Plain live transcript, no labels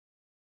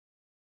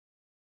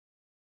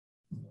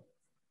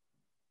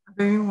A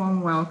very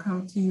warm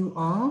welcome to you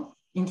all,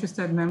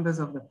 interested members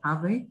of the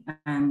public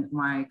and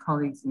my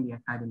colleagues in the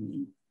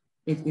Academy.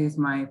 It is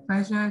my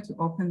pleasure to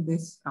open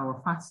this,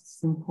 our first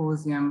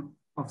symposium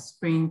of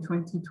spring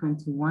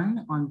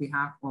 2021 on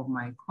behalf of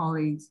my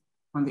colleagues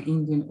on the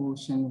Indian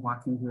Ocean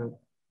Working Group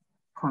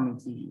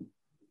Committee,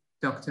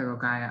 Dr.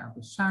 Rogaya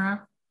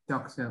Abusharaf,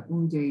 Dr.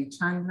 Uday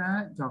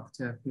Chandra,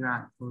 Dr.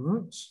 Pirat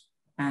Baruch,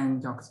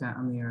 and Dr.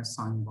 Amir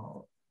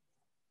Sonbal.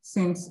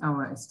 Since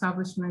our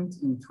establishment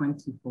in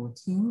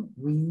 2014,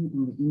 we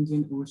in the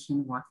Indian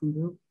Ocean Working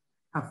Group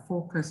have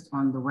focused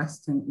on the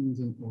Western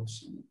Indian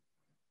Ocean.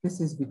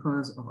 This is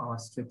because of our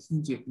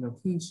strategic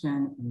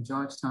location in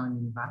Georgetown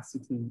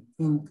University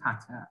in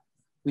Qatar,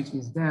 which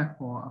is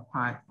therefore a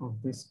part of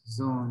this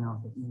zone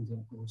of the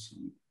Indian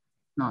Ocean.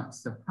 Not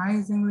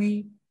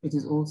surprisingly, it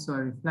is also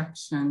a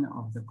reflection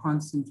of the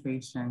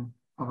concentration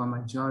of a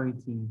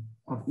majority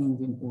of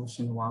Indian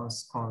Ocean world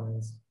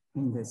scholars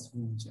in this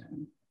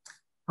region.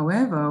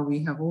 However,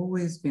 we have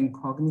always been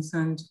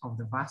cognizant of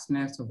the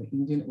vastness of the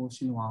Indian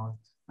Ocean world,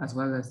 as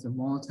well as the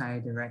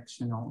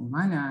multi-directional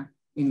manner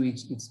in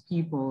which its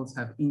peoples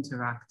have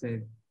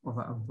interacted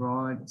over a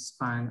broad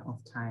span of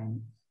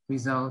time,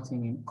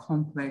 resulting in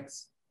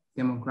complex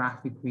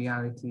demographic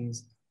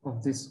realities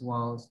of this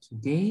world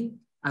today,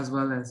 as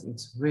well as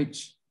its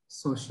rich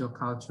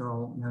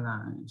socio-cultural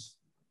melange.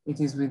 It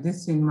is with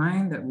this in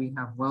mind that we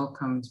have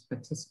welcomed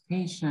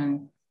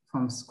participation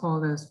from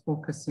scholars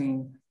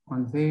focusing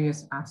on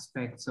various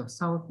aspects of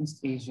Southeast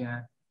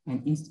Asia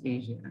and East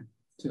Asia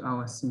to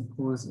our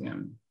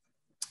symposium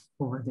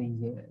over the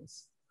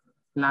years.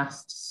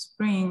 Last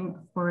spring,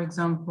 for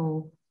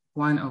example,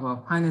 one of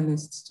our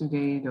panelists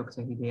today,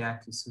 Dr.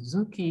 Hideaki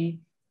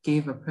Suzuki,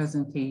 gave a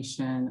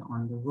presentation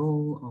on the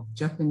role of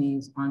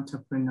Japanese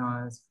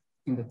entrepreneurs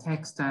in the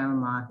textile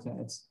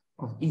markets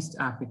of East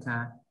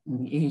Africa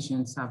and the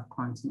Asian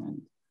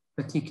subcontinent,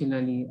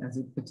 particularly as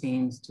it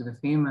pertains to the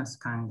famous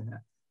kanga,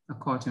 a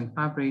cotton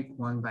fabric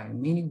worn by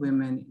many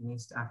women in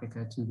East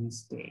Africa to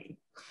this day.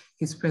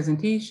 His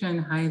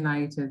presentation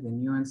highlighted the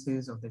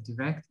nuances of the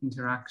direct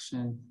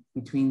interaction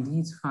between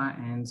these far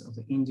ends of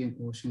the Indian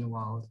Ocean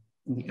world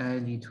in the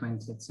early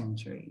 20th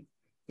century.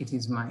 It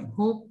is my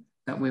hope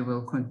that we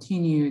will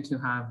continue to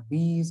have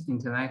these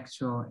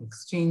intellectual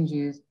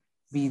exchanges,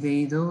 be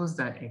they those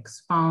that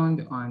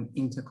expound on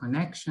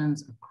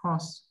interconnections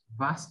across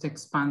vast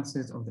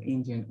expanses of the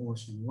Indian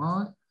Ocean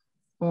world,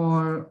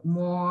 or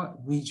more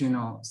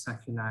regional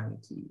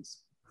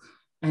circularities.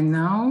 And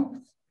now,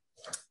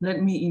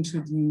 let me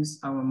introduce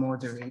our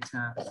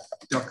moderator,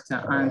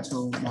 Dr.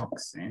 Anto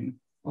Mohsin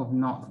of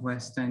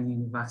Northwestern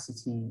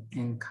University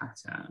in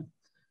Qatar.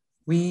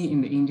 We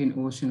in the Indian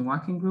Ocean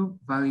Working Group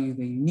value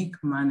the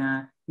unique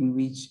manner in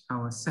which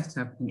our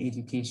setup in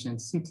Education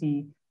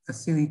City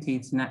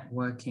facilitates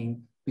networking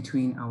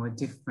between our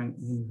different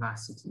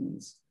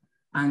universities.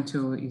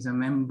 Anto is a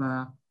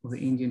member of the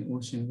Indian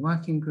Ocean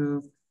Working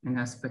Group and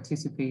has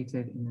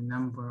participated in a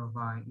number of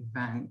our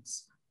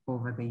events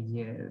over the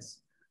years.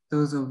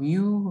 Those of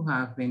you who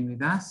have been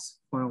with us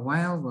for a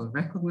while will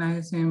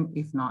recognize him,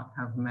 if not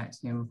have met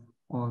him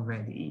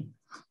already.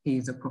 He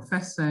is a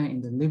professor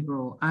in the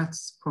Liberal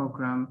Arts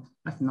program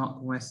at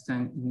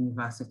Northwestern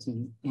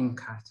University in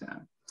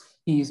Qatar.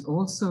 He is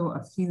also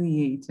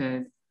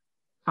affiliated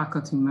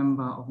faculty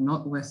member of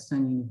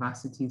Northwestern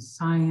University's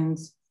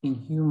Science in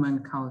Human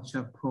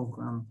Culture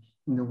program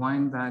in the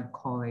Weinberg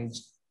College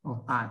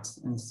of Arts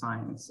and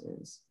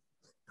Sciences.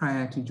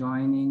 Prior to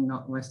joining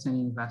Northwestern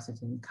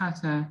University in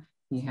Qatar,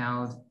 he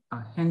held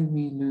a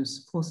Henry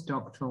Luce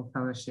postdoctoral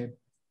fellowship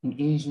in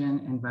Asian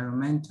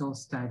environmental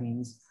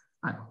studies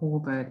at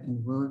Hobart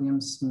and William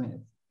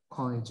Smith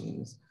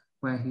colleges,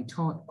 where he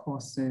taught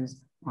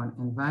courses on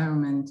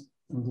environment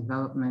and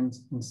development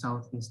in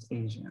Southeast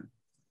Asia.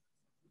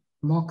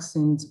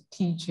 Mohsin's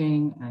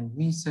teaching and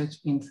research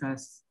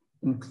interests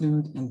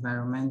include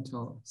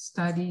environmental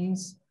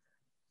studies,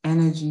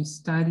 energy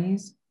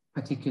studies,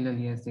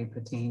 particularly as they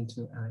pertain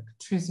to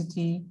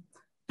electricity,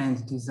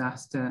 and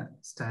disaster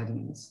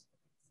studies.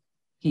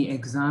 He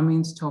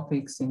examines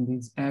topics in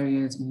these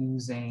areas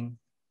using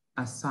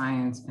a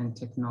science and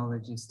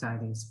technology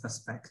studies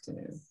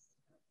perspective.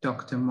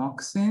 Dr.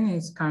 Mohsin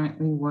is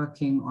currently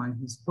working on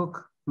his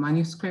book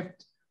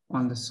manuscript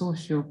on the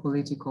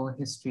socio-political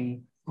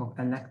history of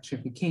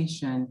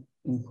electrification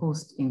in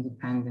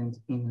post-independent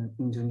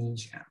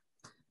Indonesia.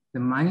 The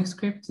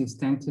manuscript is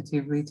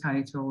tentatively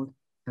titled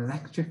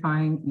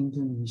Electrifying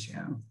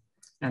Indonesia,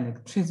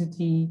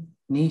 Electricity,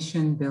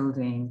 Nation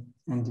Building,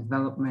 and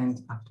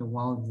Development After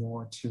World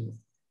War II.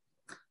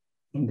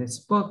 In this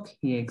book,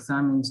 he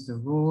examines the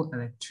role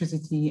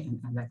electricity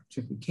and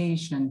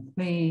electrification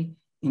play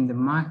in the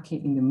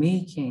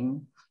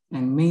making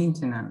and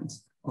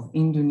maintenance of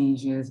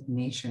Indonesia's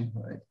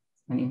nationhood,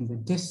 and in the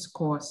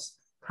discourse,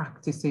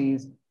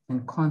 practices,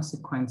 and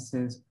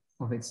consequences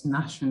of its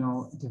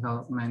national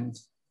development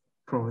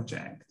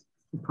project.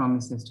 It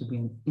promises to be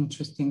an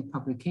interesting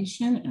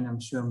publication, and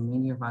I'm sure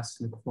many of us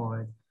look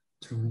forward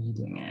to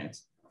reading it.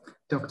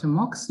 Dr.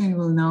 Mohsin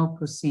will now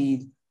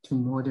proceed to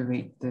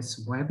moderate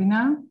this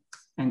webinar,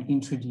 and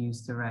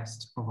introduce the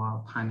rest of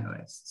our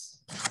panelists.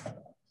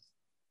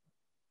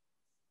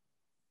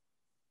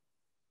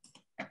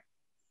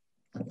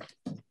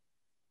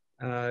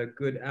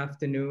 Good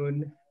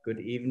afternoon, good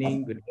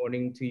evening, good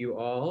morning to you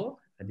all,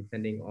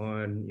 depending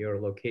on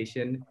your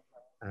location.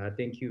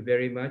 Thank you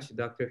very much,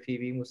 Dr.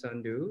 Phoebe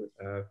Musandu,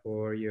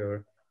 for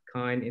your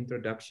kind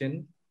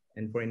introduction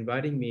and for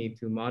inviting me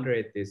to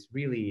moderate this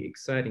really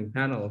exciting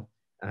panel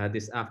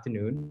this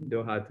afternoon,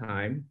 Doha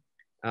time.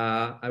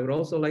 I would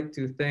also like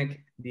to thank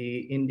the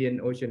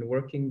Indian Ocean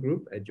Working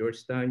Group at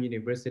Georgetown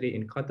University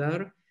in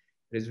Qatar.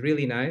 It is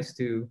really nice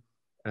to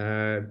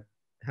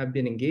have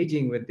been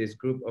engaging with this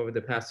group over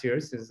the past year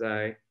since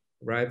I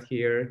arrived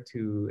here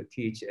to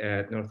teach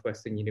at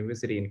Northwestern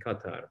University in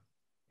Qatar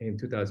in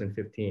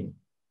 2015.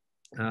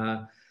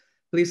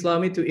 Please allow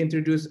me to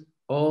introduce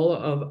all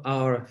of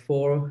our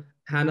 4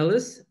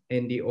 panelists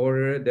in the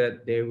order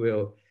that they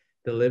will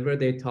deliver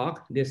their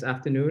talk this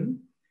afternoon.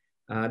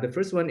 The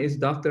first one is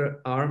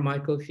Dr. R.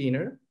 Michael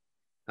Feener.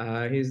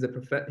 He's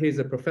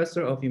a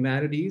professor of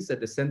humanities at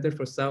the Center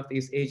for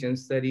Southeast Asian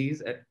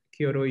Studies at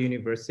Kyoto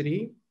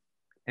University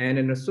and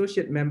an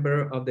associate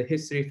member of the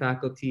history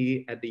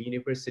faculty at the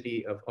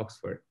University of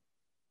Oxford.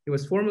 He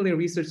was formerly a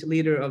research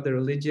leader of the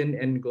Religion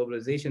and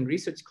Globalization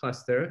Research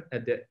Cluster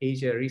at the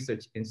Asia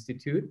Research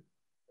Institute,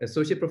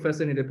 associate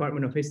professor in the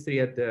Department of History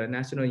at the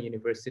National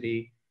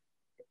University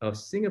of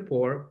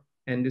Singapore,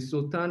 and the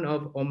Sultan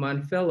of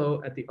Oman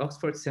Fellow at the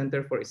Oxford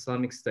Center for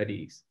Islamic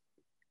Studies.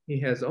 He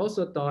has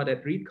also taught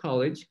at Reed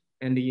College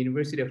and the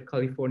University of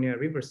California,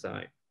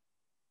 Riverside,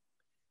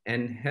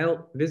 and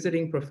held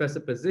visiting professor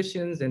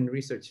positions and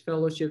research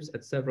fellowships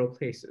at several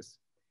places.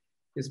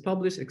 He's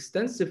published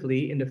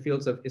extensively in the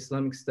fields of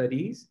Islamic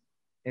studies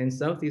and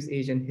Southeast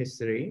Asian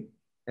history,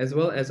 as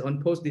well as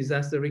on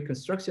post-disaster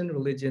reconstruction,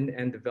 religion,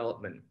 and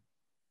development.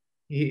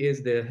 He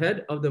is the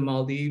head of the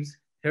Maldives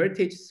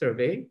Heritage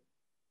Survey,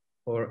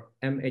 or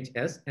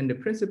MHS, and the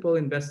principal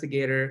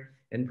investigator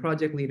and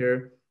project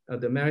leader of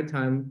the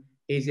Maritime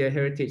Asia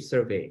Heritage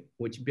Survey,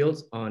 which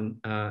builds on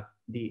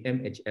the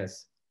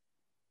MHS.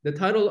 The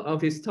title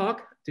of his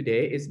talk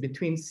today is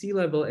Between Sea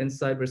Level and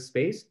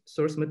Cyberspace,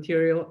 Source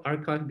Material,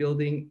 Archive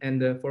Building,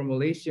 and the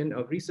Formulation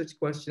of Research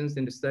Questions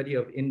in the Study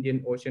of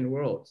Indian Ocean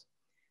Worlds.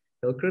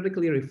 He'll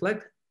critically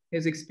reflect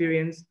his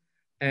experience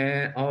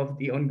of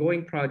the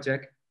ongoing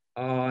project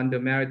on the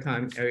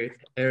Maritime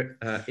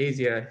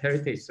Asia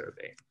Heritage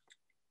Survey.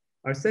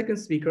 Our second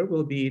speaker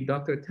will be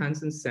Dr.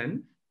 Tansen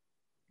Sen,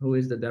 who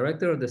is the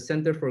director of the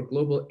Center for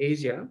Global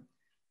Asia,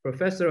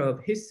 professor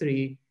of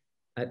history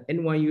at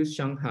NYU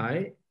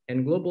Shanghai,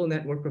 and global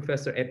network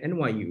professor at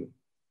NYU.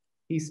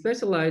 He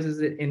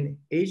specializes in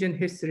Asian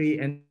history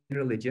and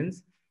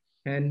religions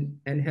and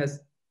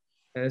has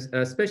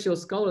a special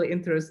scholarly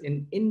interest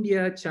in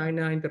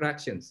India-China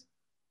interactions,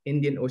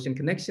 Indian Ocean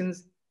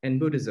connections, and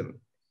Buddhism.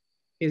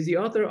 He's the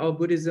author of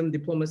Buddhism,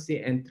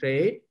 Diplomacy, and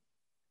Trade,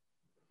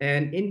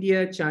 and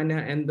India, China,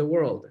 and the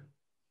World.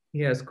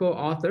 He has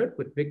co-authored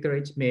with Victor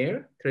H.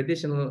 Mayer,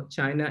 Traditional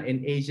China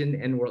in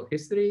Asian and World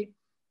History,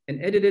 and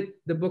edited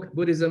the book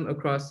Buddhism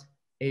Across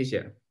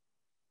Asia.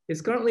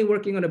 He's currently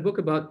working on a book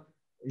about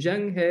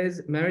Zheng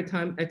He's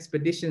maritime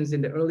expeditions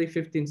in the early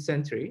 15th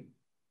century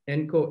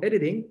and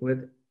co-editing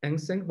with Eng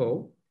Seng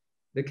Ho,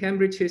 The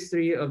Cambridge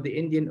History of the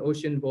Indian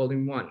Ocean,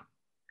 Volume 1.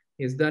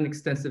 He has done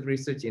extensive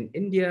research in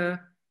India,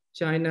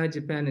 China,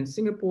 Japan, and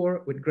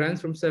Singapore with grants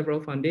from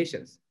several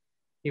foundations.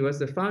 He was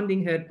the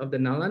founding head of the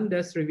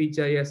Nalanda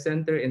Srivijaya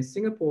Center in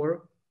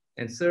Singapore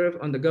and served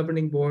on the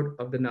governing board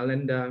of the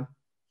Nalanda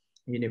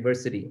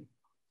University.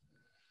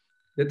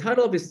 The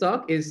title of his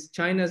talk is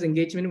China's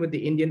Engagement with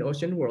the Indian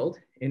Ocean World,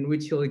 in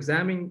which he'll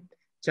examine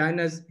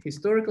China's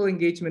historical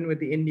engagement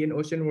with the Indian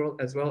Ocean world,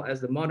 as well as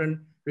the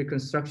modern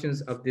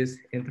reconstructions of these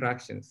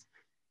interactions.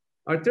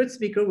 Our third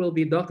speaker will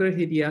be Dr.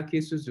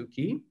 Hideaki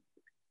Suzuki.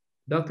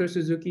 Dr.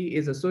 Suzuki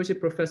is Associate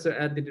Professor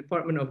at the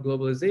Department of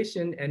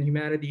Globalization and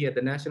Humanity at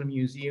the National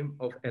Museum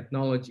of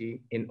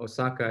Ethnology in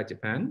Osaka,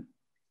 Japan.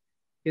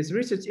 His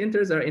research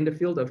interests are in the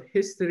field of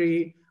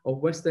history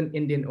of Western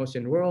Indian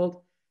Ocean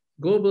world,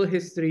 global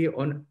history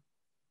on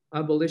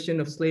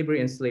abolition of slavery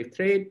and slave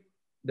trade,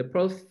 the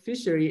pearl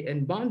fishery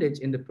and bondage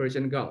in the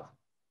Persian Gulf.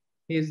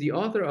 He is the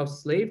author of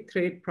Slave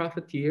Trade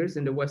Profiteers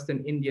in the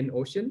Western Indian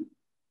Ocean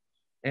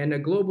and a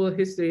global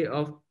history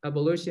of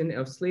abolition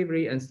of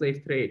slavery and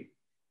slave trade,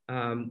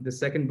 the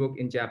second book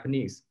in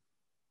Japanese,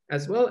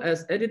 as well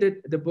as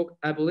edited the book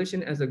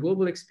Abolition as a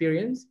Global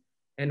Experience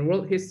and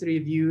World History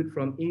Viewed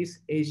from East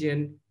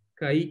Asian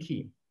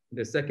Kaiki.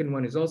 The second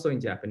one is also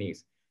in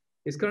Japanese.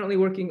 He's currently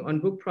working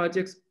on book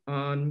projects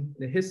on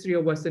the history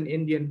of Western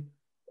Indian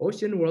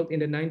Ocean world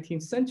in the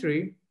 19th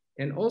century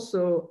and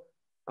also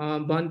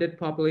bonded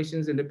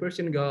populations in the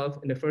Persian Gulf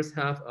in the first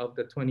half of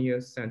the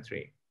 20th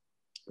century.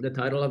 The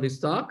title of his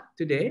talk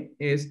today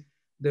is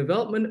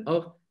Development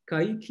of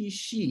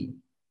Kaiki-shi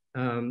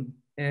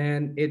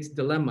and its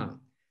Dilemma.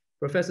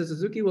 Professor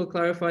Suzuki will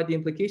clarify the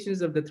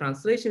implications of the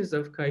translations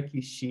of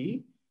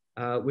Kaiki-shi,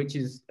 which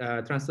is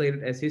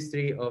translated as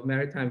History of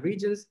Maritime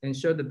Regions, and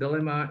show the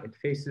dilemma it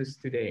faces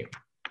today.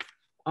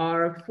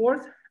 Our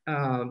fourth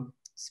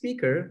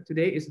speaker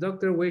today is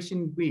Dr.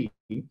 Weihsin,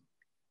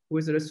 who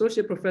is an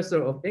associate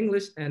professor of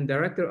English and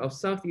director of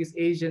Southeast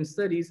Asian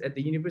Studies at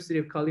the University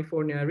of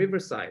California,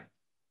 Riverside.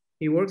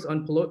 He works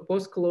on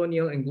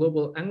post-colonial and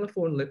global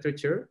Anglophone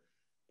literature,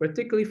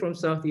 particularly from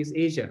Southeast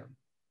Asia.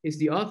 He's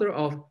the author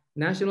of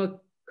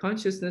National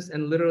Consciousness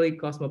and Literary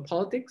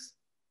Cosmopolitics,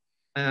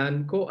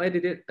 and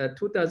co-edited a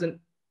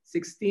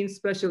 2016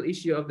 special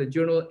issue of the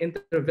journal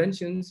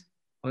Interventions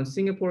on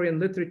Singaporean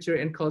Literature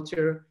and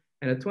Culture,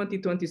 and a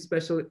 2020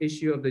 special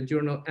issue of the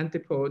journal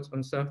Antipodes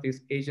on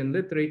Southeast Asian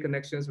Literary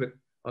Connections with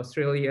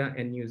Australia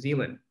and New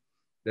Zealand.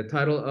 The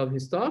title of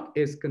his talk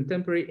is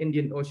Contemporary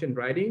Indian Ocean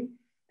Writing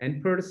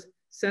and Perth's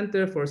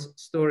Center for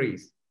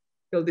Stories.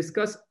 He'll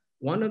discuss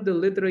one of the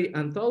literary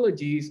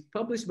anthologies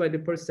published by the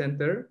Perth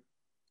Center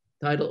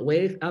titled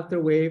Wave After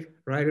Wave,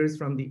 Writers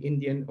from the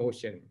Indian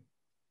Ocean.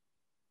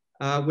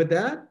 With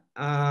that,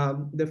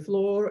 the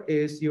floor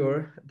is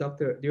yours,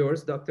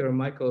 Dr.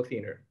 Michael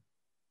Feener.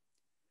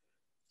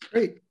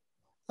 Great.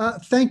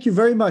 Thank you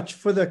very much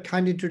for the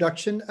kind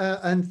introduction,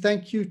 and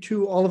thank you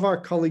to all of our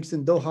colleagues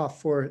in Doha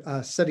for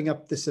setting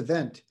up this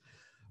event.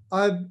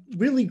 I'm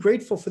really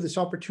grateful for this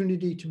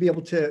opportunity to be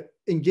able to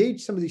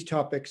engage some of these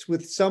topics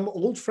with some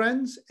old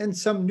friends and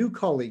some new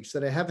colleagues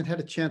that I haven't had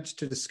a chance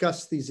to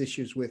discuss these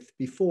issues with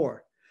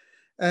before.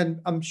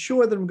 And I'm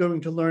sure that I'm going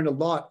to learn a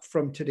lot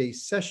from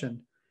today's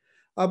session.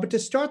 But to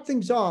start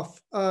things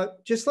off,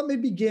 just let me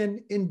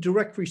begin in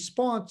direct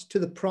response to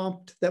the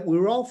prompt that we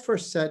were all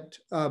first set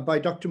by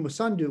Dr.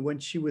 Musandu when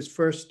she was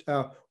first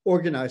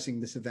organizing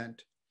this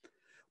event.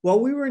 While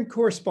we were in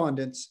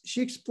correspondence,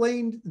 she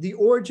explained the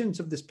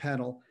origins of this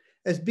panel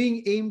as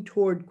being aimed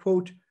toward,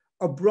 quote,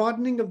 a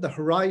broadening of the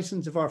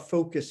horizons of our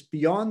focus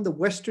beyond the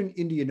Western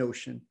Indian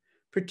Ocean,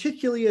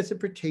 particularly as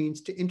it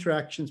pertains to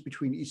interactions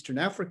between Eastern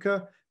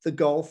Africa, the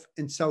Gulf,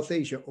 and South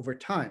Asia over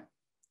time,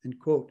 end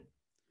quote.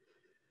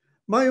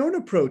 My own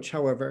approach,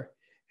 however,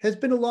 has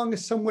been along a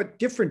somewhat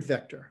different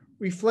vector,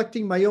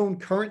 reflecting my own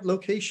current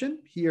location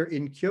here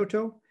in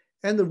Kyoto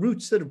and the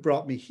roots that have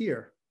brought me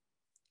here.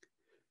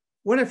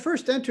 When I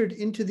first entered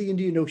into the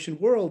Indian Ocean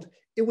world,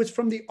 it was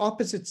from the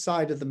opposite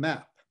side of the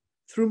map,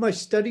 through my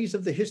studies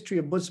of the history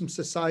of Muslim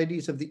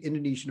societies of the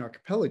Indonesian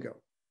archipelago.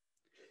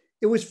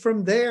 It was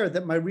from there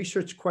that my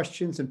research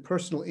questions and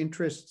personal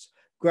interests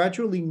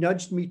gradually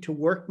nudged me to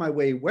work my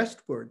way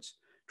westwards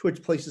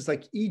towards places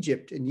like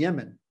Egypt and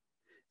Yemen,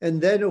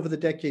 and then over the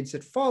decades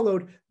that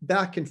followed,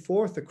 back and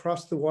forth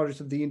across the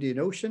waters of the Indian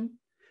Ocean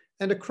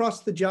and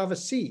across the Java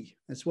Sea,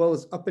 as well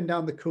as up and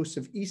down the coasts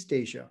of East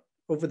Asia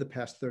over the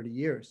past 30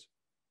 years.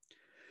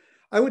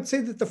 I would say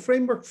that the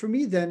framework for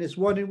me then is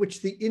one in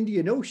which the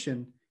Indian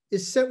Ocean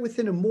is set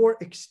within a more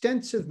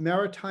extensive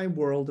maritime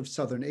world of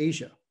Southern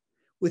Asia,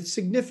 with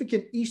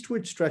significant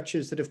eastward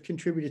stretches that have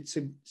contributed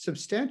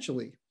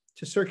substantially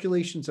to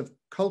circulations of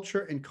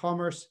culture and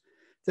commerce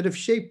that have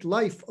shaped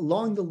life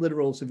along the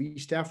littorals of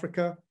East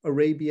Africa,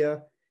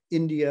 Arabia,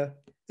 India,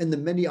 and the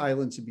many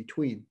islands in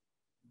between.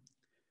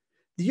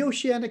 The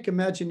oceanic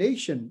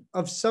imagination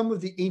of some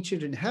of the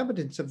ancient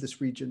inhabitants of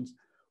this region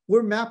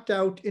were mapped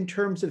out in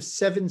terms of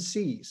 7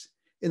 seas,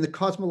 in the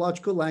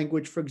cosmological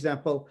language, for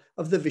example,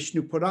 of the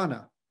Vishnu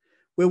Purana,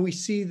 where we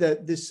see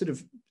that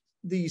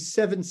these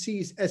 7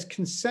 seas as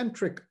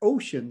concentric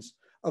oceans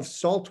of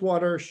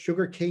saltwater,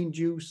 sugarcane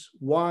juice,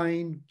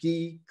 wine,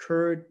 ghee,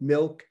 curd,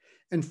 milk,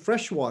 and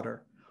fresh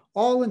water,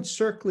 all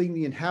encircling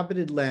the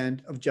inhabited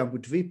land of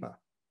Jambudvipa.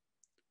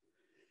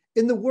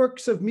 In the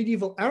works of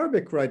medieval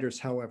Arabic writers,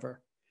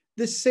 however,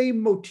 this same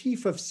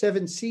motif of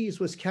 7 seas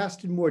was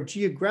cast in more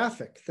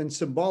geographic than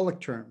symbolic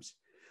terms,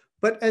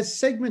 but as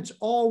segments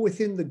all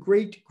within the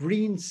Great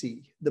Green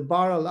Sea, the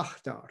Bahr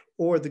al-Akhdar,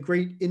 or the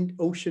Great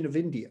Ocean of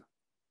India.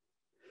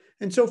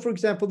 And so, for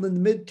example, in the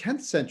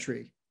mid-10th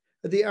century,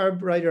 the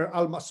Arab writer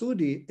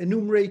al-Masudi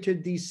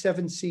enumerated these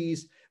 7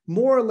 seas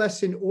more or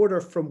less in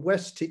order from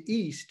west to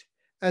east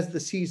as the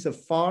seas of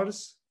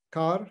Fars,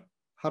 Kar,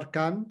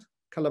 Harkand,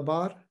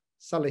 Calabar,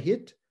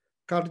 Salahit,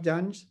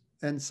 Karjanj,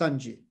 and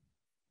Sanji.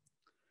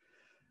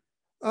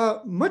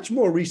 Much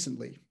more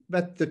recently,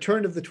 at the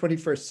turn of the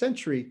 21st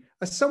century,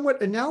 a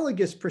somewhat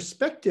analogous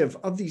perspective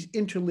of these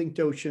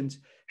interlinked oceans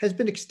has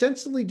been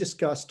extensively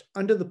discussed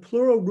under the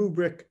plural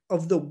rubric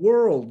of the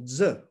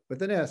worlds,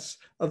 with an S,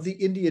 of the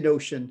Indian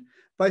Ocean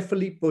by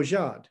Philippe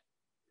Bourgeard.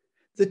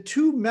 The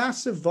 2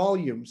 massive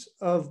volumes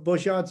of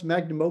Bourgeard's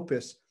magnum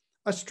opus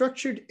are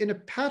structured in a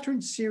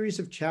patterned series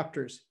of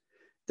chapters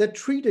that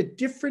treat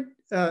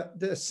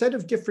a set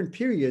of different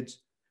periods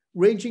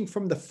ranging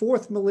from the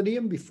 4th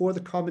millennium before the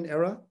Common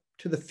Era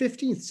to the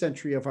 15th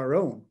century of our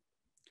own.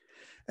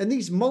 And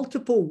these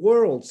multiple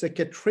worlds that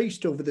get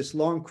traced over this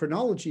long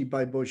chronology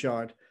by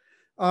Bourgeard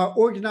are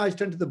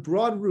organized under the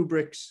broad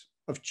rubrics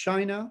of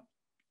China,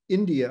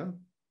 India,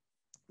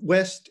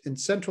 West and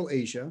Central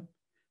Asia,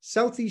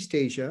 Southeast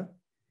Asia,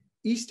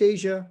 East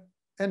Asia,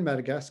 and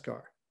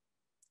Madagascar.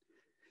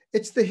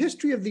 It's the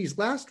history of these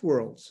last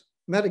worlds,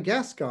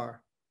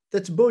 Madagascar,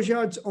 that's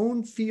Bourgeard's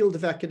own field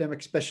of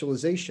academic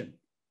specialization.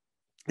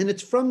 And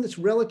it's from this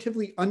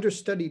relatively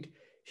understudied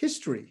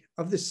history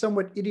of this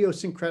somewhat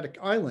idiosyncratic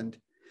island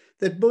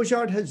that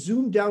Bojard has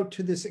zoomed out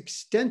to this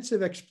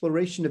extensive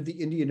exploration of the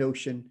Indian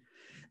Ocean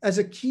as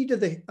a key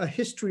to a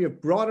history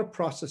of broader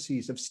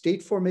processes of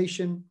state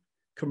formation,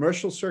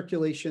 commercial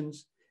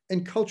circulations,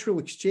 and cultural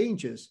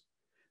exchanges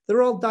that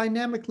are all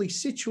dynamically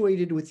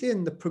situated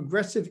within the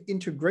progressive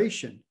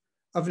integration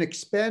of an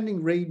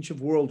expanding range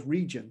of world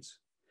regions,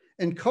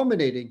 and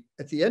culminating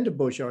at the end of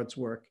Bojard's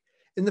work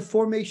in the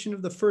formation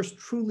of the first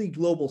truly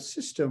global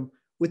system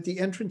with the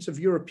entrance of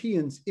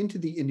Europeans into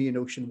the Indian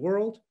Ocean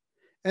world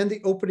and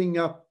the opening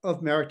up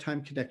of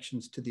maritime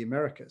connections to the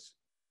Americas.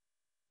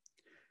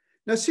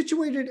 Now,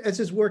 situated as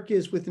his work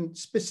is within a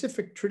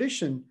specific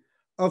tradition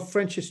of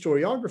French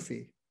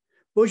historiography,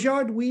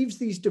 Bojard weaves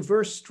these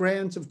diverse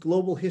strands of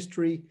global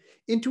history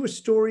into a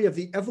story of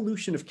the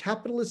evolution of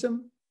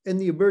capitalism and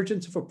the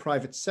emergence of a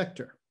private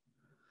sector,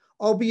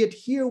 albeit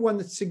here one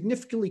that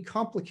significantly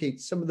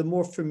complicates some of the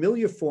more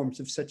familiar forms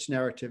of such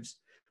narratives,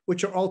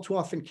 which are all too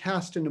often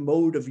cast in a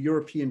mode of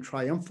European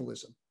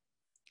triumphalism.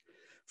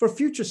 For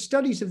future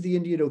studies of the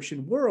Indian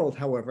Ocean world,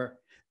 however,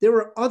 there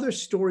are other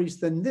stories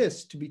than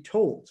this to be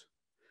told.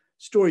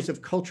 Stories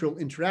of cultural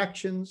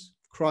interactions,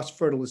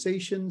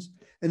 cross-fertilizations,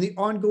 and the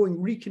ongoing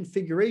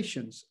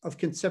reconfigurations of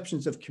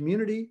conceptions of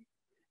community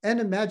and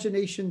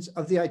imaginations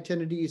of the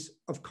identities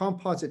of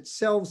composite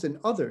selves and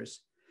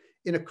others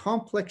in a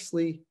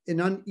complexly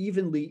and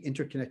unevenly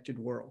interconnected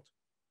world.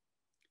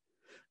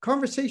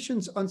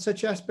 Conversations on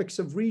such aspects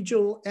of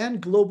regional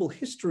and global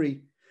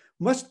history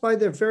must by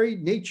their very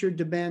nature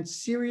demand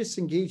serious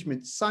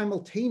engagement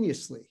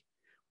simultaneously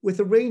with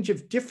a range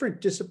of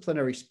different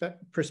disciplinary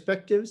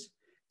perspectives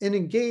and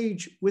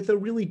engage with a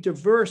really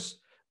diverse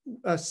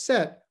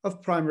set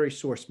of primary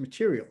source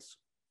materials.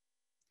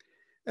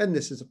 And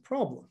this is a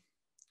problem.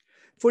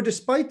 For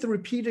despite the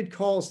repeated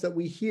calls that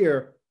we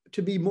hear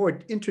to be more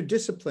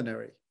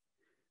interdisciplinary,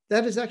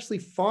 that is actually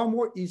far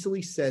more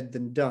easily said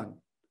than done,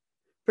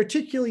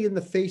 particularly in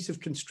the face of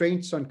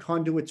constraints on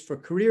conduits for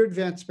career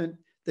advancement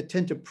that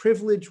tend to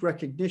privilege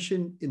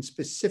recognition in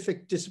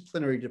specific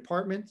disciplinary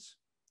departments,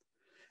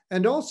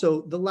 and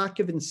also the lack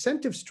of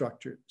incentive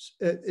structures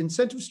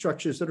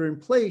that are in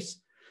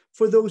place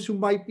for those who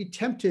might be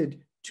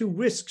tempted to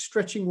risk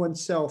stretching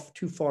oneself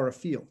too far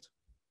afield.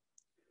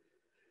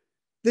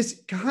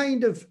 This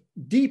kind of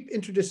deep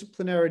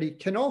interdisciplinarity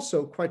can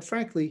also, quite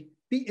frankly,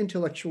 be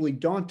intellectually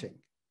daunting,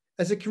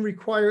 as it can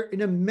require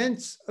an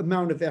immense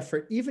amount of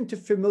effort even to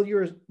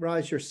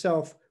familiarize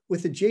yourself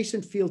with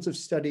adjacent fields of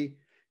study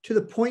to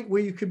the point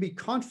where you can be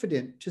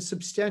confident to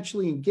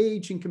substantially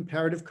engage in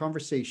comparative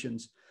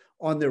conversations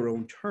on their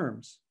own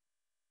terms.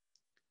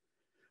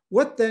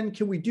 What then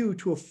can we do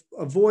to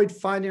avoid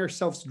finding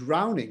ourselves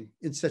drowning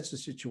in such a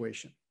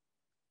situation?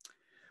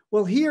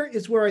 Well, here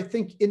is where I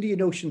think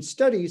Indian Ocean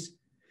studies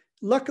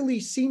luckily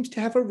seems to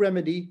have a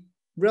remedy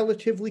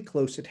relatively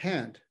close at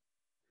hand.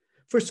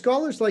 For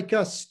scholars like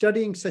us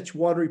studying such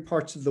watery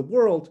parts of the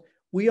world,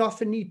 we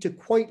often need to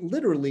quite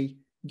literally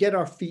get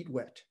our feet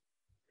wet.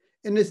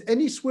 And as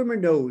any swimmer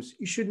knows,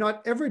 you should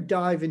not ever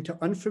dive into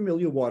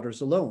unfamiliar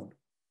waters alone.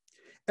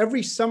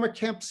 Every summer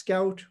camp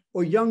scout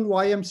or young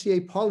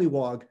YMCA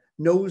polywog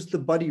knows the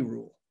buddy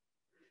rule.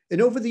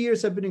 And over the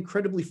years, I've been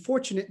incredibly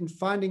fortunate in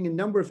finding a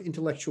number of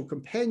intellectual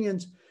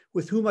companions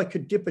with whom I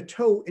could dip a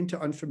toe into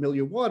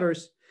unfamiliar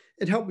waters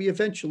and help me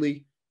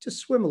eventually to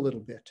swim a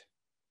little bit.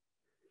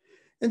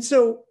 And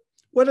so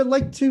what I'd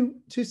like to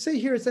say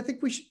here is I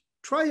think we should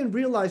try and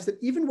realize that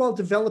even while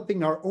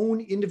developing our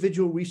own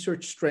individual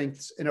research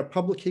strengths and our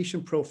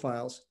publication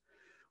profiles,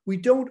 we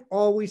don't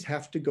always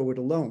have to go it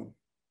alone.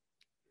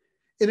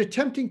 In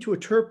attempting to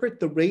interpret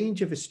the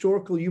range of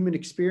historical human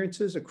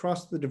experiences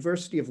across the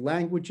diversity of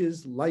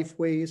languages,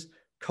 lifeways,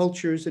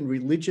 cultures, and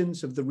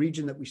religions of the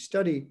region that we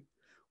study,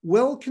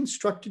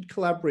 well-constructed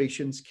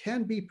collaborations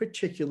can be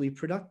particularly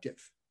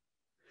productive.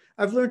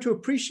 I've learned to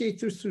appreciate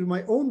this through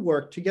my own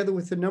work, together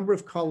with a number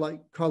of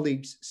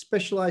colleagues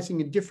specializing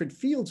in different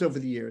fields over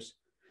the years,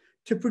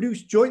 to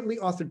produce jointly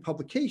authored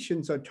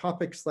publications on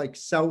topics like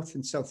South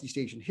and Southeast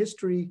Asian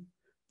history,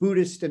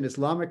 Buddhist and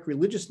Islamic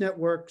religious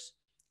networks,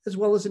 as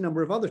well as a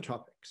number of other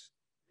topics.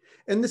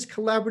 And this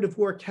collaborative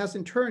work has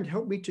in turn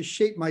helped me to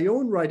shape my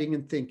own writing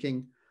and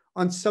thinking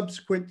on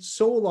subsequent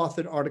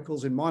sole-authored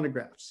articles and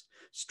monographs,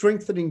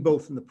 strengthening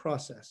both in the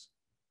process.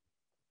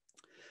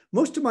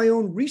 Most of my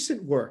own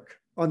recent work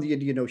on the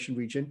Indian Ocean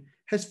region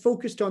has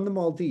focused on the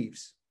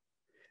Maldives.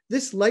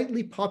 This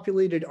lightly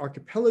populated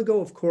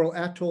archipelago of coral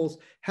atolls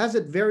has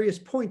at various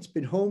points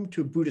been home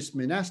to Buddhist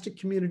monastic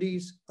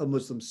communities, a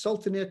Muslim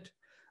sultanate,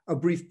 a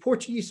brief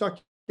Portuguese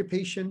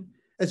occupation,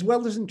 as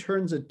well as in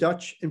turns a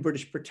Dutch and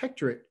British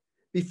protectorate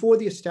before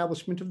the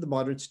establishment of the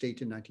modern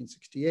state in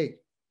 1968.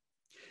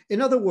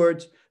 In other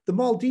words, the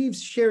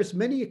Maldives shares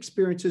many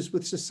experiences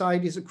with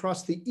societies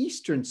across the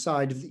eastern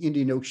side of the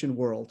Indian Ocean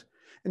world,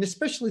 and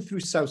especially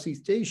through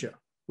Southeast Asia,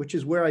 which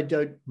is where I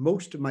did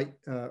most of my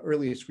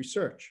earliest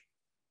research.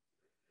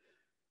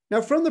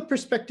 Now, from the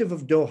perspective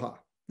of Doha,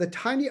 the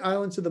tiny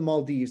islands of the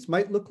Maldives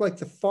might look like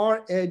the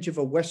far edge of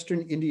a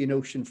Western Indian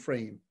Ocean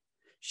frame,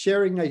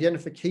 sharing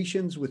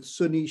identifications with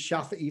Sunni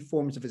Shafi'i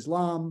forms of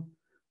Islam,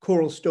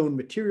 coral stone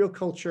material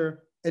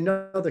culture, and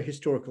other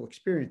historical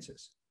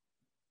experiences.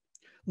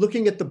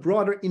 Looking at the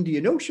broader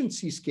Indian Ocean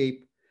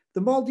seascape,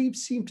 the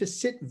Maldives seem to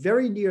sit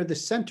very near the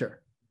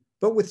center,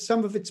 but with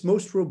some of its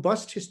most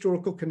robust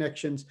historical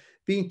connections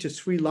being to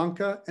Sri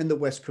Lanka and the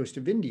west coast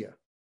of India.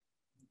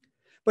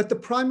 But the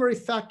primary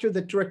factor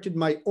that directed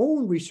my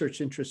own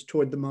research interest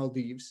toward the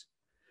Maldives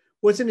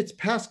was in its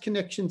past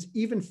connections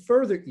even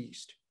further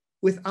east,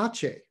 with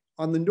Aceh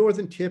on the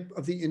northern tip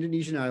of the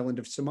Indonesian island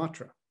of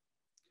Sumatra.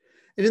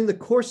 And in the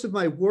course of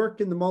my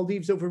work in the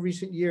Maldives over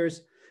recent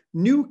years,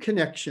 new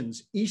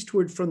connections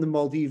eastward from the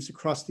Maldives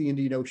across the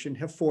Indian Ocean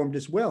have formed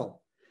as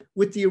well,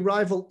 with the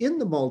arrival in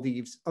the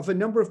Maldives of a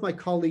number of my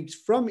colleagues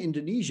from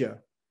Indonesia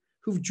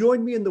who've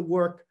joined me in the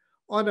work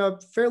on a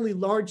fairly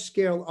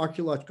large-scale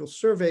archaeological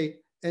survey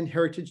and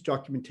heritage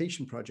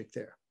documentation project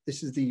there.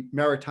 This is the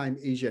Maritime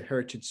Asia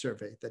Heritage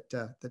Survey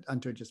that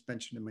Anto just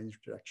mentioned in my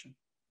introduction.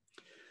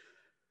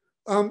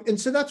 And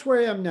so that's where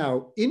I am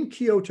now, in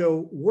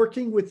Kyoto,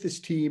 working with this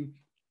team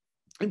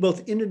in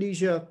both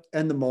Indonesia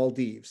and the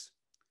Maldives.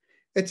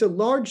 It's a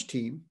large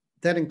team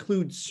that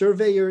includes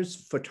surveyors,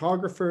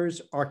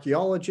 photographers,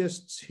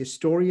 archaeologists,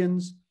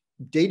 historians,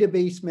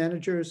 database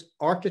managers,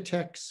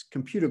 architects,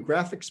 computer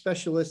graphics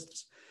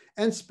specialists,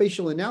 and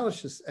spatial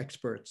analysis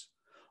experts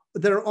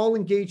that are all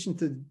engaged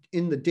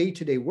in the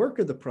day-to-day work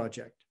of the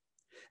project.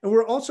 And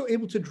we're also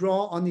able to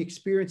draw on the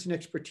experience and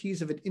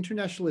expertise of an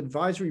international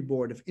advisory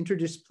board of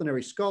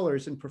interdisciplinary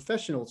scholars and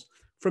professionals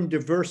from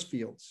diverse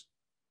fields.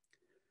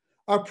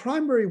 Our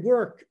primary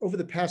work over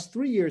the past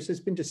 3 years has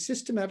been to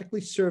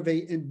systematically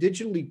survey and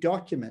digitally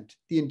document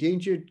the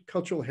endangered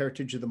cultural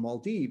heritage of the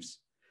Maldives,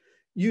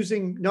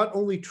 using not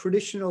only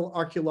traditional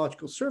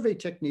archaeological survey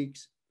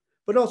techniques,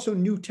 but also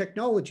new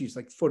technologies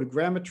like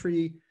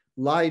photogrammetry,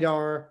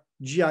 LiDAR,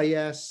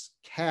 GIS,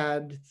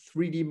 CAD,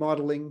 3D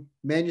modeling,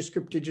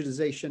 manuscript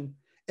digitization,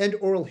 and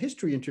oral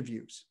history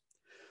interviews,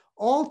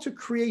 all to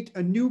create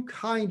a new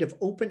kind of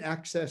open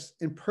access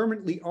and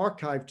permanently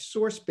archived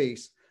source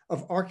base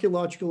of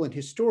archaeological and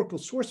historical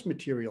source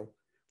material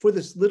for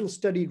this little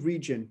studied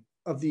region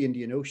of the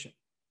Indian Ocean.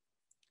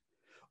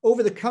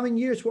 Over the coming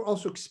years, we're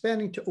also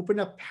expanding to open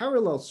up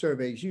parallel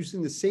surveys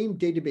using the same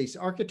database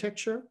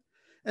architecture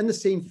and the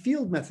same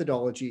field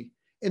methodology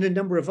in a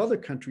number of other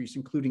countries,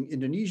 including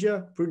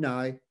Indonesia,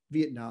 Brunei,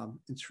 Vietnam,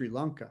 and Sri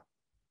Lanka.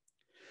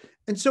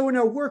 And so in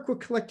our work, we're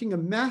collecting a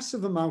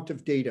massive amount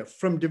of data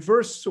from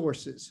diverse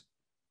sources,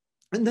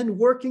 and then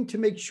working to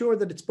make sure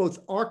that it's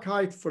both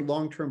archived for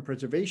long-term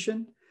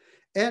preservation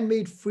and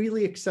made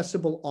freely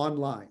accessible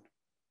online.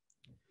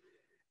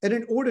 And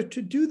in order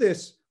to do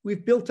this,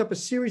 we've built up a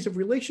series of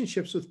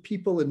relationships with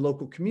people in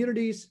local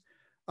communities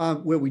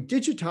where we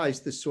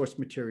digitize this source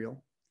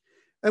material.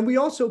 And we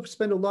also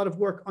spend a lot of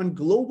work on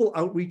global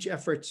outreach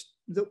efforts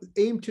that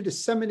aim to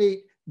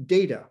disseminate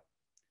data.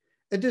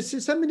 And to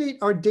disseminate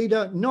our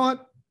data,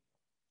 not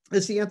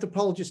as the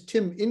anthropologist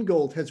Tim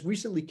Ingold has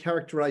recently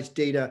characterized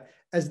data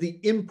as the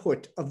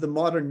input of the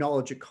modern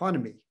knowledge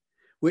economy,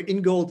 where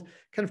Ingold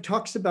kind of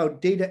talks about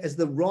data as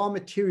the raw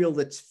material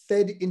that's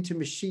fed into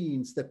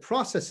machines that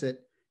process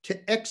it to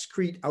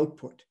excrete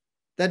output.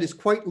 That is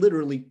quite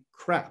literally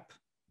crap,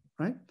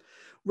 right?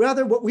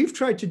 Rather, what we've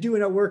tried to do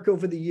in our work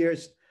over the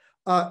years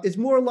is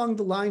more along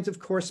the lines of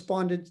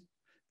correspondence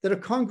that are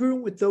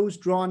congruent with those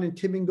drawn in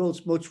Tim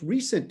Ingold's most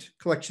recent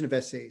collection of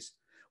essays,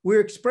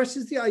 where it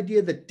expresses the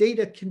idea that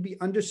data can be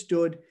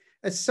understood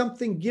as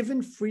something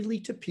given freely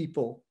to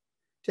people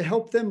to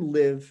help them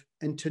live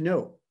and to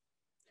know.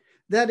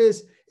 That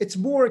is, it's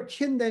more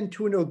akin then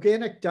to an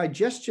organic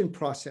digestion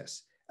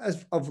process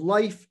of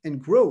life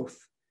and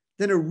growth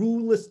than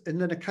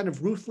a kind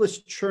of ruthless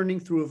churning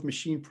through of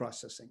machine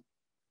processing.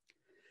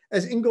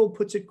 As Ingold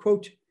puts it,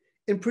 quote,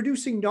 "In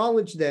producing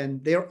knowledge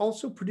then, they are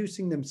also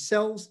producing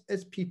themselves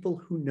as people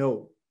who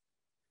know."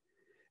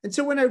 And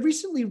so when I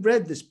recently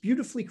read this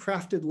beautifully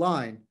crafted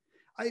line,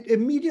 I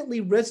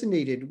immediately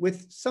resonated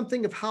with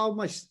something of how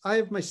I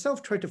have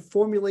myself tried to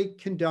formulate,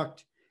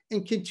 conduct,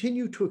 and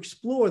continue to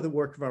explore the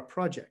work of our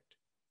project.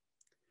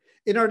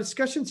 In our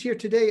discussions here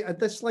today, I'd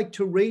just like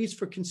to raise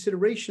for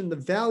consideration the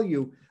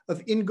value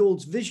of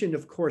Ingold's vision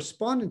of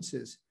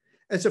correspondences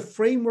as a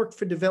framework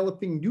for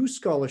developing new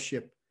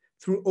scholarship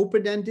through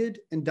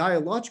open-ended and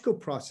dialogical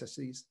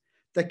processes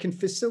that can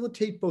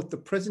facilitate both the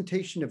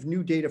presentation of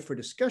new data for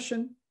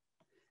discussion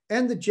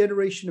and the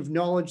generation of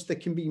knowledge that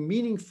can be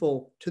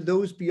meaningful to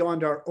those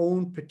beyond our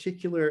own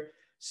particular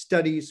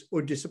studies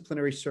or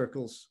disciplinary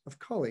circles of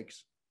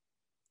colleagues.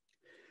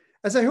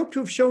 As I hope to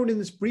have shown in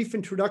this brief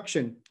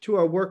introduction to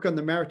our work on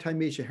the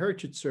Maritime Asia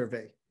Heritage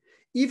Survey,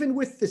 even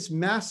with this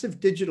massive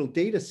digital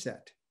data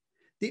set,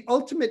 the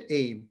ultimate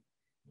aim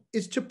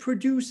is to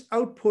produce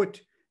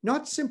output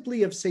not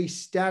simply of, say,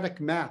 static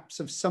maps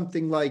of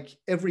something like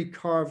every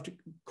carved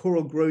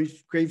coral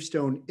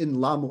gravestone in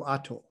Lamu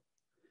Atoll.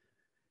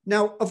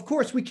 Now, of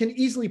course, we can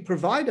easily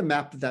provide a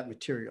map of that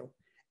material,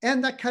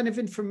 And that kind of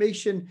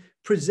information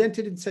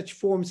presented in such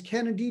forms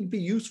can indeed be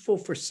useful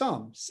for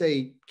some,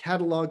 say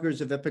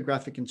catalogers of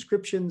epigraphic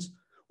inscriptions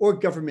or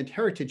government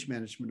heritage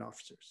management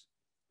officers.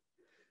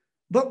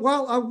 But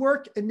while our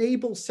work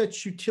enables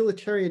such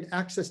utilitarian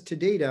access to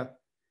data,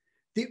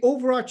 the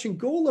overarching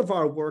goal of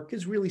our work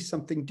is really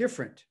something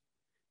different: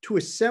 to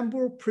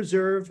assemble,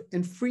 preserve,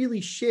 and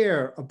freely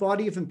share a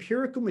body of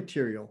empirical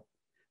material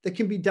that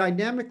can be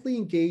dynamically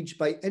engaged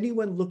by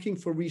anyone looking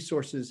for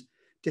resources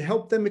to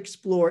help them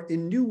explore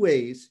in new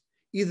ways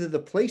either the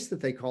place that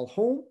they call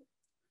home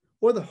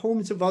or the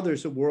homes of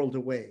others a world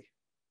away.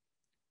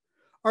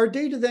 Our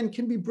data then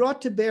can be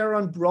brought to bear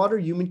on broader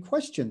human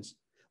questions,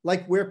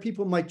 like where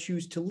people might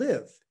choose to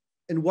live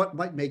and what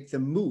might make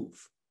them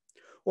move,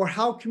 or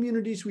how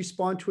communities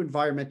respond to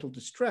environmental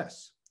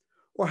distress,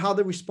 or how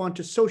they respond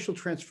to social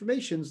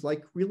transformations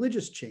like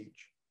religious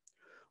change,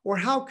 or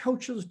how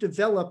cultures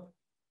develop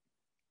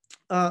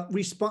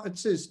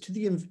responses to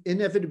the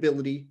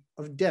inevitability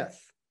of death.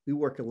 We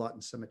work a lot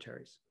in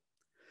cemeteries.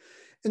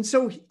 And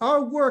so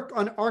our work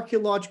on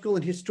archaeological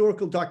and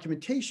historical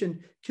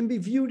documentation can be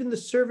viewed in the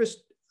service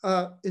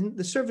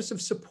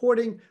of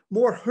supporting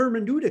more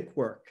hermeneutic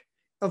work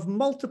of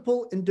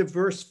multiple and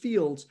diverse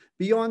fields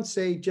beyond,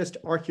 say, just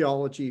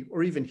archaeology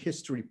or even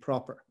history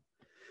proper.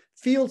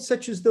 Fields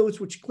such as those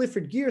which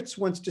Clifford Geertz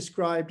once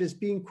described as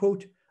being,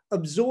 quote,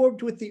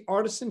 absorbed with the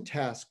artisan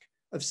task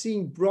of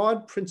seeing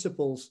broad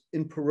principles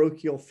in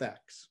parochial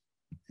facts,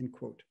 end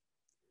quote.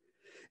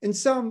 In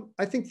sum,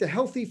 I think the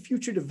healthy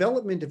future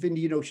development of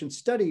Indian Ocean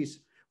studies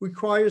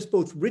requires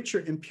both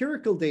richer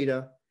empirical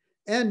data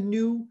and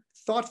new,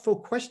 thoughtful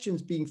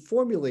questions being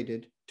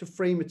formulated to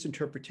frame its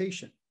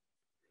interpretation.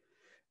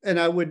 And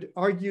I would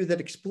argue that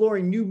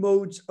exploring new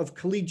modes of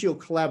collegial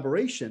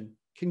collaboration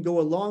can go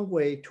a long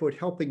way toward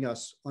helping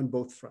us on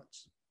both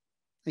fronts.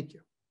 Thank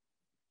you.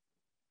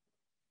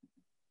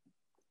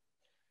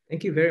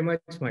 Thank you very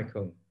much,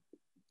 Michael.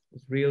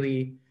 It's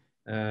really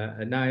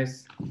a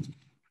nice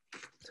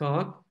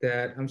talk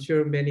that I'm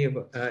sure many of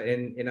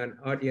in our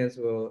audience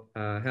will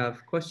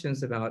have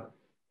questions about,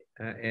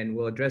 and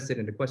we'll address it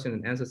in the question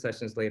and answer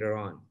sessions later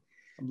on.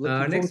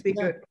 Our next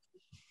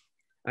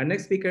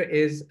speaker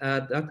is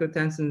Dr.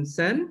 Tansen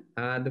Sen.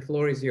 The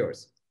floor is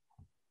yours.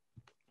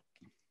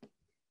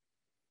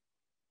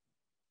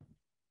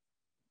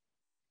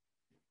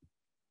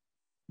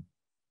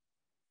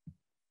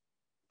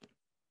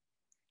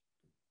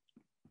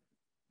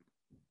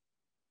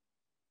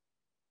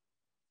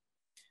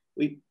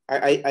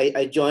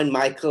 I joined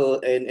Michael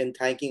in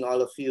thanking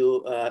all of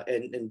you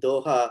in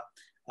Doha.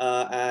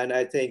 And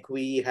I think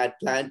we had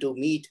planned to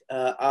meet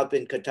up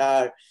in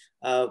Qatar,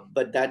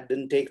 but that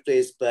didn't take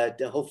place.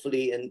 But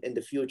hopefully in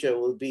the future,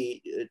 we'll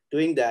be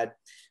doing that.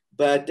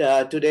 But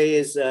today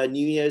is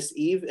New Year's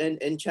Eve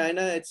in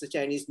China. It's the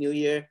Chinese New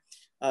Year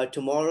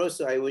tomorrow.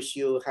 So I wish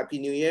you Happy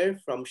New Year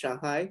from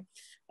Shanghai.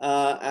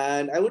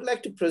 And I would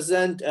like to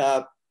present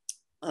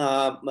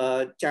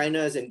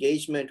China's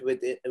engagement with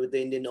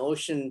the Indian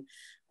Ocean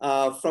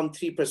from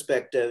three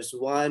perspectives.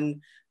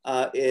 One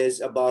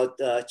is about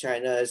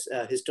China's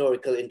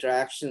historical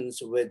interactions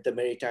with the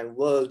maritime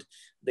world,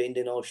 the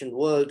Indian Ocean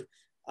world.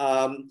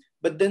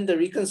 But then the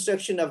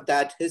reconstruction of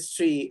that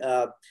history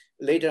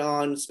later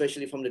on,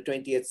 especially from the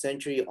 20th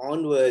century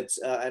onwards,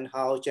 and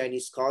how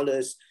Chinese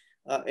scholars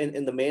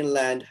in the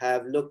mainland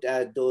have looked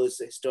at those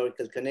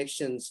historical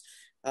connections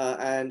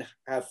and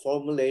have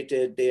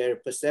formulated their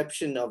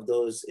perception of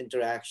those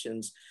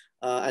interactions.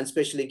 And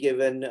especially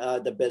given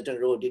the Belt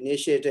and Road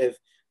Initiative,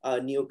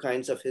 new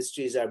kinds of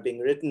histories are being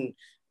written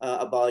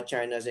about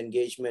China's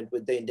engagement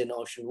with the Indian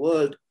Ocean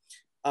world.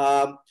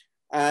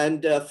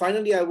 And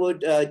finally, I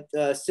would,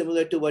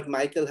 similar to what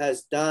Michael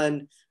has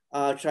done,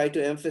 try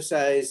to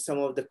emphasize some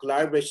of the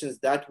collaborations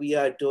that we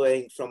are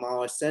doing from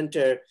our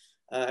center.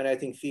 And I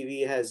think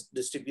Phoebe has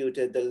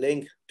distributed the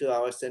link to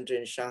our center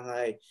in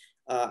Shanghai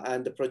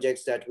and the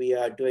projects that we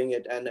are doing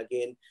it. And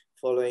again,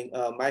 following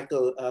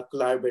Michael,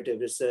 collaborative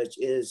research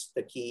is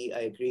the key.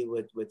 I agree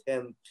with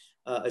him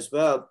as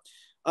well.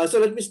 So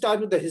let me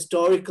start with the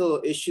historical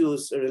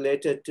issues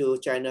related to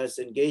China's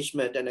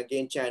engagement. And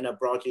again, China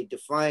broadly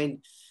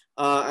defined.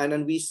 And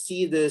then we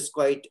see this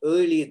quite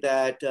early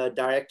that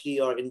directly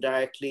or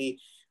indirectly,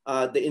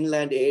 the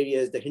inland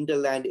areas, the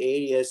hinterland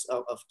areas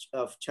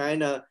of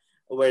China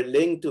were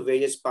linked to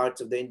various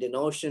parts of the Indian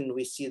Ocean.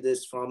 We see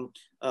this from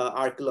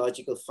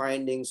archaeological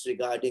findings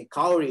regarding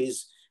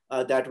cowries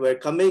that were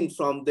coming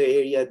from the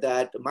area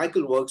that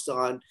Michael works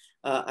on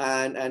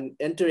and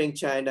entering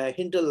China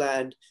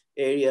hinterland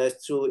areas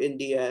through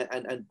India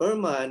and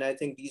Burma. And I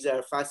think these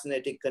are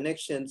fascinating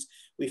connections.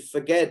 We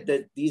forget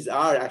that these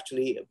are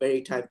actually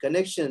maritime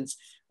connections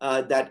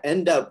that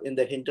end up in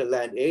the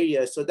hinterland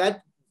area. So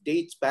that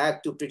dates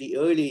back to pretty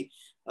early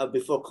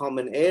before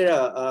Common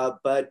Era,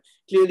 but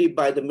clearly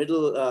by the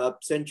middle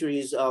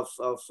centuries of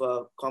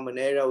Common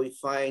Era, we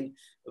find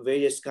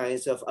various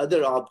kinds of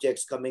other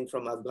objects coming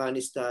from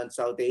Afghanistan,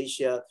 South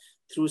Asia,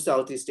 through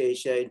Southeast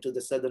Asia into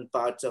the southern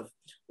parts of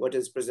what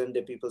is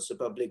present-day People's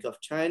Republic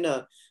of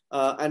China.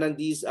 And then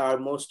these are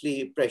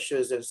mostly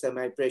precious and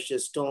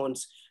semi-precious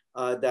stones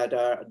that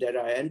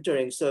are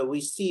entering. So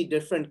we see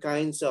different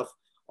kinds of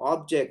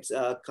objects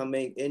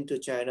coming into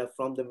China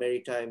from the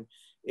maritime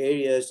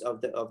areas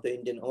of the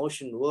Indian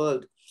Ocean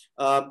world.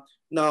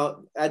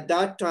 Now, at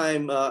that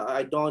time,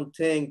 I don't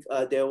think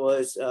there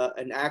was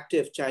an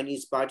active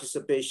Chinese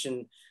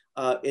participation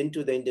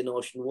into the Indian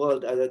Ocean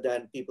world, other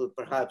than people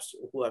perhaps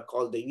who are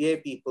called the Yue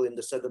people in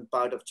the southern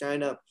part of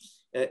China,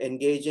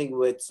 engaging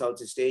with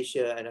Southeast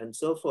Asia and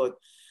so forth.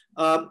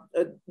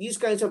 These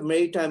kinds of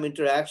maritime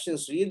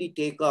interactions really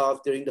take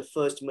off during the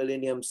first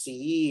millennium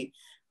CE,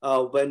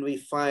 when we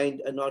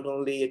find not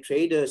only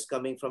traders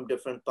coming from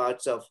different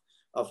parts of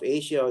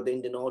Asia or the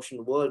Indian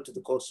Ocean world to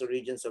the coastal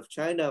regions of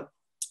China,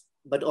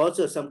 but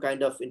also some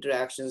kind of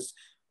interactions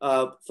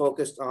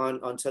focused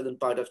on southern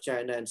part of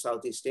China and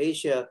Southeast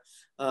Asia.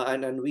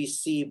 And we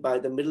see by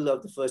the middle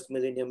of the first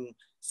millennium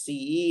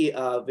CE,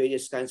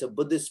 various kinds of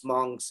Buddhist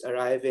monks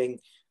arriving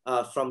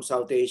from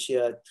South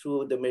Asia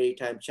through the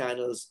maritime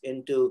channels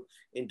into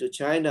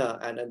China,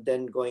 and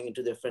then going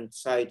into different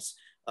sites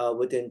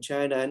within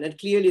China. And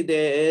clearly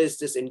there is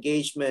this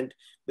engagement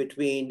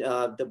between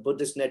the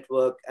Buddhist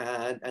network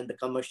and the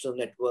commercial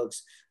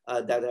networks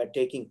that are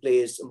taking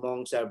place.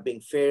 Monks are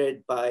being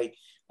ferried by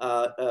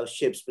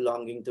ships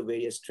belonging to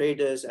various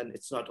traders, and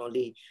it's not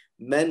only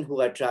men who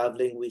are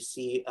traveling. We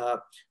see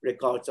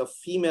records of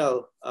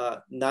female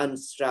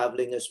nuns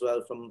traveling as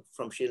well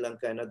from Sri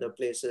Lanka and other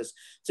places.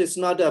 So it's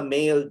not a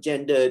male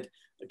gendered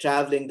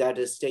traveling that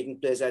is taking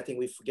place. I think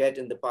we forget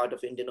in the part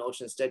of Indian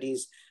Ocean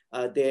Studies,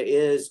 there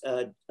is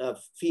a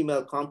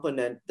female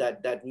component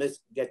that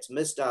gets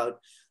missed out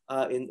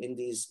in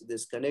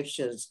these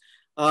connections.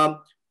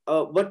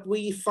 What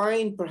we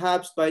find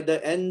perhaps by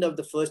the end of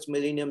the first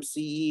millennium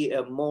CE,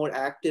 a more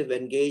active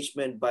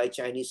engagement by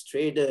Chinese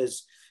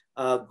traders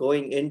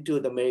going into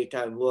the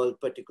maritime world,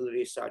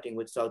 particularly starting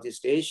with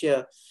Southeast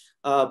Asia,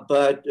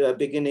 but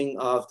beginning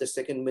of the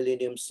second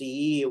millennium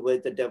CE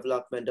with the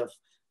development of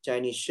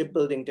Chinese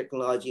shipbuilding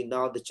technology.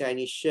 Now the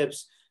Chinese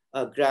ships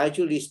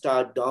gradually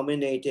start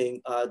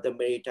dominating the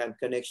maritime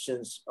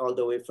connections all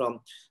the way from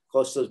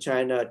coastal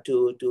China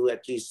to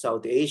at least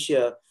South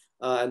Asia.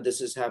 And this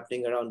is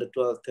happening around the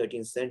 12th,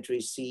 13th century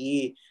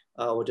CE,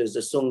 what is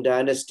the Sung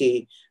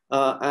dynasty.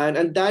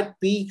 And that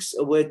peaks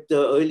with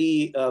the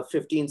early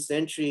 15th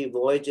century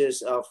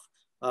voyages of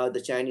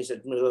the Chinese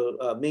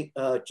Admiral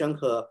Cheng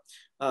He.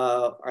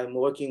 I'm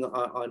working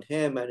on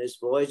him and his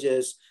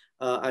voyages.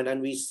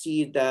 And we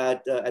see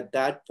that at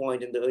that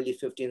point in the early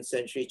 15th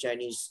century,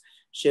 Chinese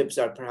ships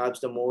are perhaps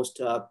the most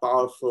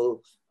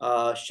powerful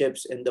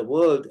ships in the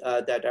world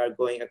that are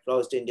going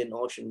across the Indian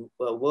Ocean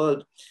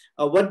world.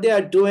 What they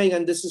are doing,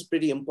 and this is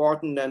pretty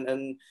important,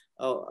 and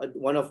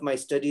one of my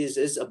studies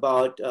is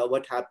about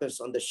what happens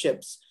on the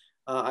ships.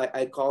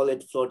 I call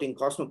it floating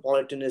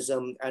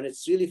cosmopolitanism, and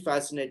it's really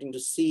fascinating to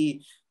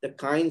see the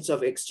kinds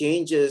of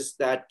exchanges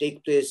that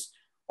take place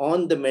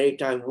on the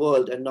maritime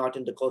world and not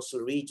in the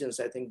coastal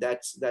regions. I think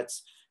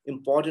that's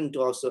important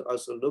to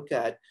also look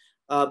at.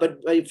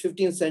 But by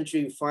 15th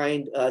century, we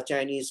find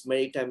Chinese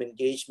maritime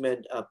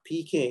engagement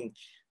peaking,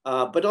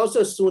 but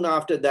also soon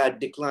after that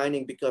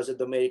declining because of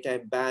the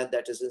maritime ban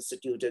that is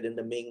instituted in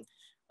the Ming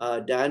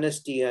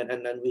dynasty.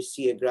 And then we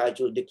see a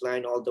gradual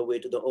decline all the way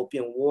to the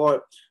Opium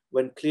War,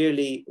 when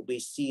clearly we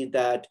see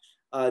that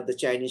the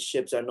Chinese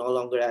ships are no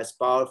longer as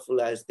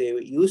powerful as they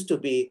used to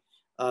be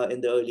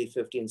in the early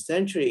 15th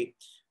century.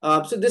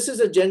 So this is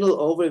a general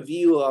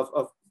overview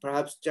of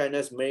perhaps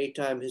China's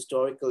maritime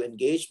historical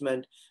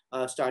engagement,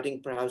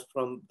 starting perhaps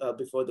from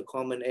before the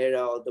Common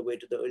Era all the way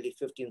to the early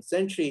 15th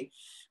century.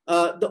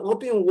 The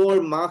Opium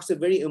War marks a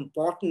very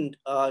important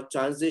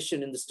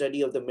transition in the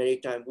study of the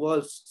maritime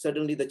world.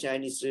 Suddenly the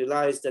Chinese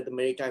realized that the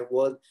maritime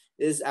world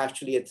is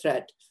actually a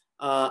threat.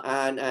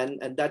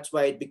 And that's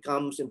why it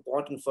becomes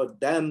important for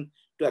them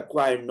to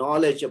acquire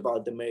knowledge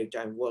about the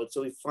maritime world.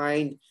 So we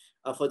find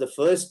for the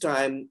first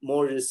time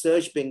more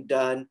research being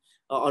done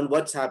on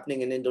what's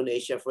happening in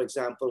Indonesia, for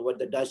example, what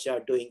the Dutch are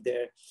doing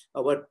there,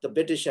 what the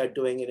British are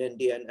doing in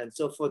India, and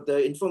so forth.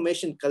 The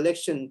information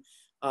collection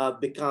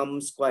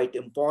becomes quite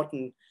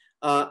important.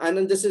 And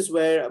then this is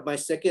where my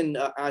second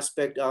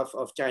aspect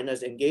of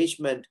China's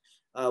engagement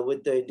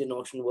with the Indian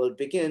Ocean world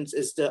begins,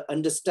 is the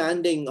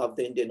understanding of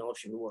the Indian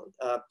Ocean world.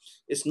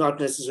 It's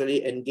not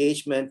necessarily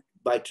engagement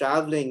by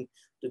traveling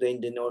to the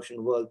Indian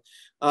Ocean world.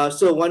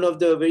 So one of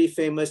the very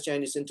famous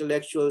Chinese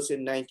intellectuals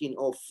in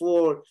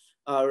 1904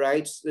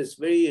 writes this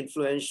very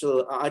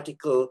influential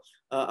article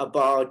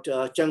about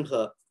Cheng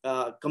He,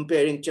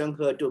 comparing Cheng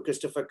He to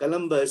Christopher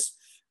Columbus,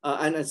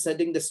 and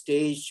setting the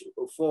stage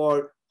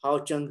for how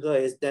Cheng He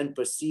is then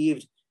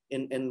perceived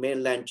in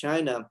mainland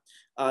China.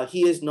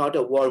 He is not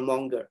a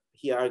warmonger,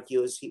 he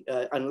argues,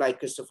 unlike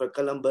Christopher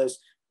Columbus,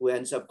 who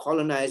ends up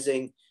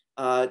colonizing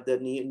the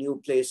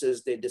new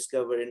places they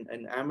discover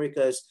in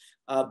Americas,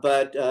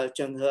 but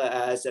Cheng He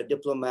as a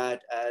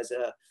diplomat,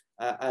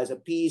 as a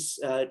peace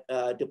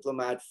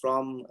diplomat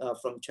from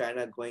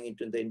China going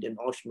into the Indian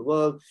Ocean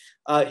world.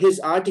 His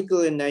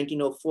article in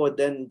 1904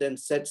 then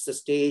sets the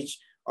stage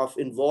of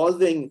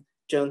involving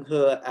Cheng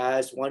He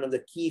as one of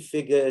the key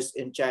figures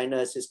in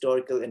China's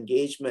historical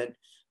engagement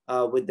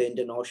with the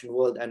Indian Ocean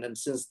world. And then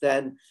since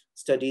then,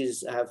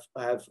 studies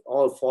have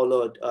all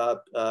followed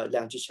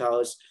Liang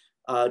Qichao's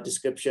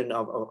description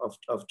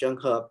of Cheng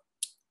He.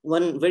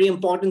 One very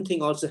important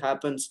thing also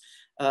happens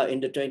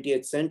in the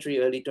 20th century,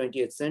 early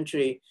 20th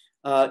century,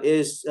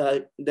 is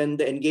then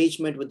the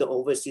engagement with the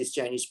overseas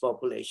Chinese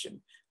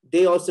population.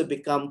 They also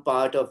become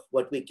part of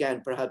what we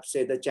can perhaps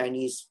say the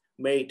Chinese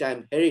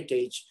maritime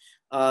heritage,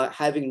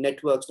 having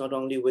networks not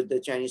only with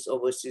the Chinese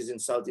overseas in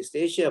Southeast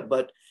Asia,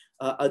 but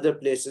other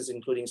places,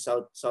 including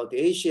South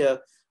Asia.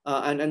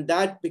 And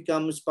that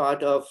becomes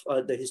part of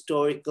the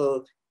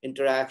historical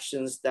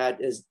interactions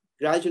that is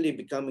gradually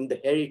becoming the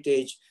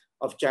heritage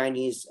of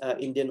Chinese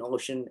Indian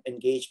Ocean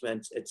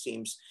engagements, it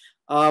seems.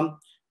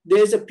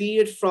 There's a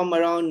period from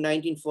around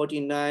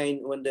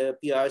 1949 when the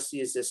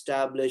PRC is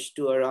established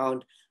to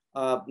around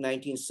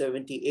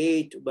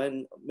 1978,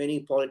 when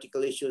many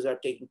political issues are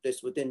taking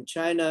place within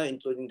China,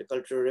 including the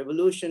Cultural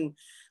Revolution.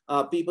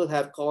 People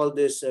have called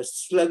this a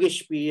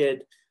sluggish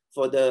period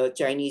for the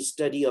Chinese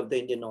study of the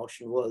Indian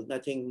Ocean world.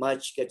 Nothing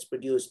much gets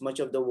produced. Much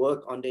of the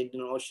work on the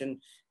Indian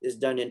Ocean is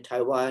done in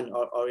Taiwan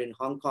or in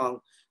Hong Kong.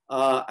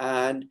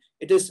 And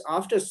it is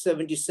after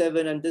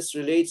 77, and this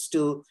relates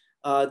to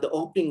the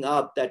opening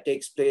up that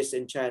takes place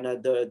in China,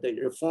 the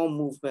reform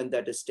movement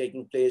that is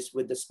taking place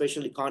with the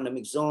special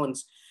economic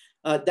zones.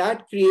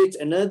 That creates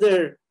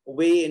another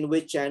way in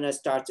which China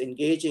starts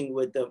engaging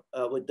with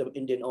the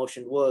Indian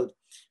Ocean world,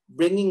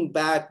 bringing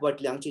back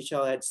what Liang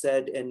Qichao had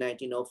said in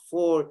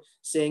 1904,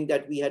 saying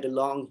that we had a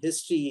long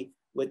history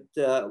with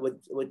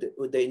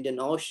the Indian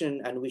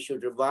Ocean and we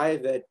should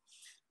revive it.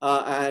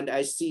 And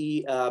I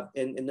see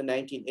in the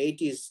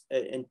 1980s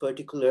in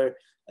particular,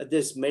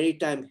 this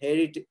maritime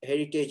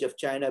heritage of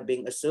China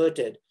being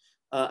asserted,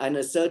 and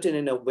asserted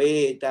in a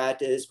way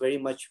that is very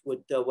much with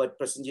what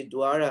Prasenjit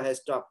Dwara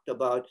has talked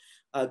about,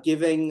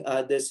 giving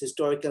this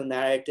historical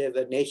narrative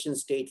a nation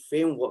state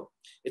framework.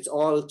 It's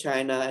all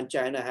China, and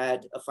China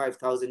had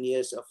 5,000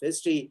 years of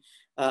history,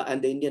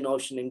 and the Indian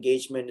Ocean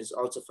engagement is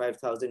also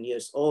 5,000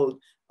 years old.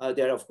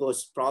 There are, of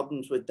course,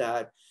 problems with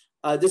that.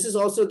 This is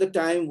also the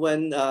time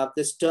when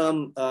this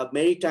term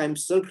maritime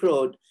Silk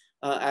Road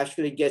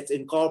actually gets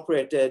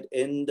incorporated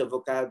in the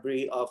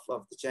vocabulary of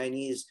the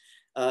Chinese.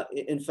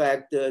 In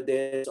fact,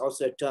 there's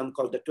also a term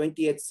called the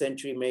 20th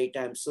century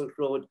maritime Silk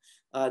Road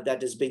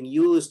that is being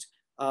used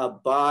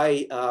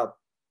by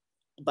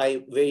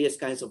various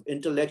kinds of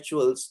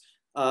intellectuals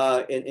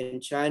in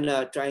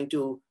China trying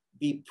to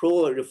be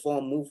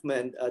pro-reform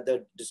movement.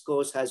 The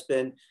discourse has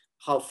been,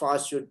 how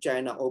fast should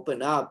China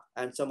open up?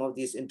 And some of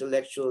these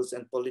intellectuals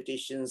and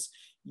politicians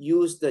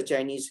use the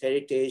Chinese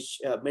heritage,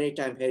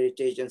 maritime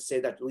heritage, and say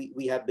that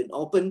we have been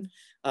open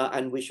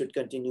and we should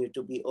continue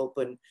to be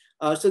open.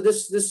 So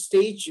this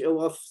stage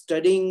of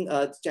studying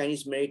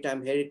Chinese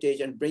maritime heritage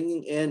and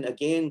bringing in,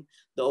 again,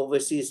 the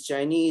overseas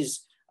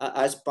Chinese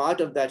as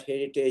part of that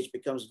heritage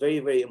becomes very,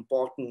 very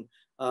important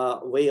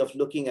way of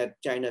looking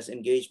at China's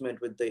engagement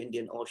with the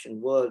Indian Ocean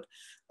world.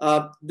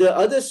 The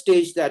other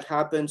stage that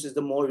happens is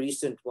the more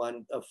recent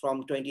one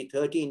from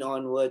 2013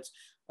 onwards,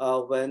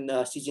 when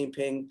Xi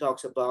Jinping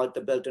talks about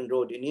the Belt and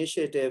Road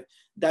Initiative,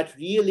 that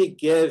really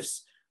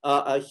gives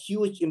a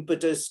huge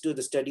impetus to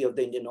the study of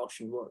the Indian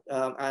Ocean world.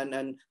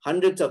 And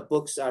hundreds of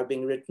books are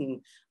being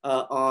written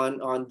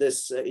on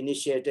this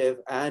initiative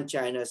and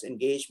China's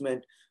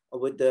engagement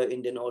with the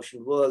Indian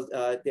Ocean world.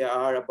 There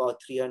are about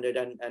 300,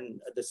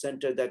 and the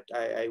center that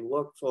I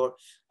work for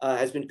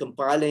has been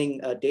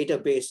compiling a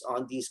database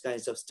on these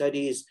kinds of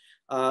studies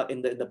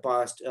in the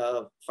past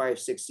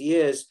 5-6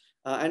 years.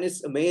 And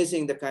it's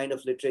amazing the kind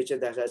of literature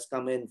that has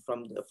come in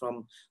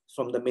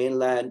from the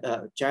mainland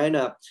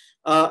China.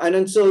 And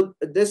then so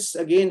this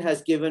again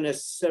has given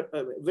us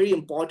a very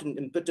important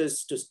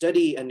impetus to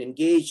study and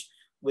engage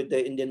with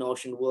the Indian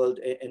Ocean world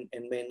in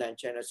mainland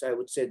China. So I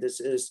would say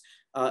this is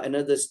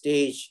another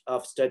stage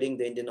of studying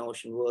the Indian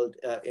Ocean world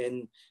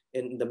in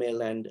the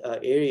mainland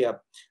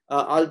area.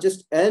 I'll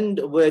just end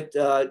with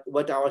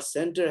what our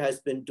center has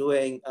been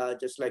doing,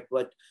 just like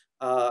what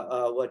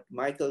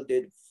Michael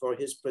did for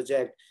his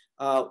project.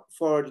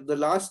 For the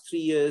last 3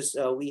 years,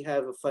 we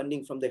have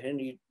funding from the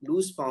Henry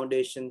Luce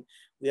Foundation.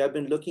 We have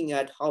been looking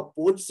at how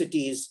port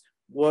cities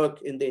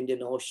work in the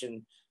Indian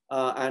Ocean.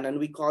 And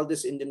we call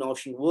this Indian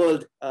Ocean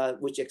world,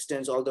 which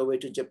extends all the way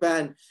to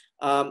Japan.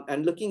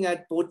 And looking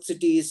at port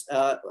cities,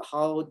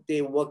 how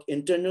they work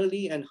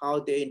internally and how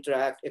they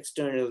interact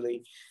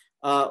externally.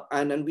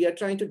 And then we are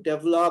trying to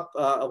develop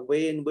a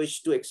way in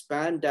which to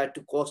expand that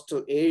to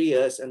coastal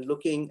areas and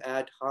looking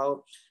at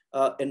how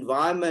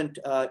environment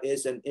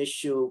is an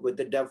issue with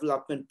the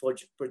development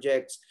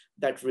projects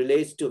that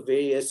relates to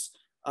various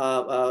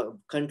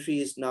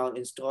countries now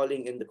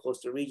installing in the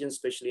coastal region,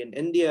 especially in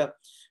India,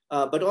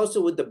 but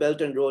also with the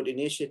Belt and Road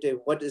Initiative.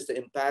 What is the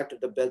impact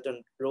of the Belt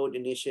and Road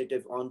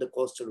Initiative on the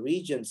coastal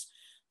regions?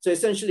 So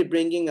essentially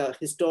bringing a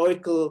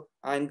historical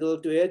angle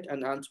to it,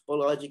 an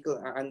anthropological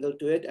angle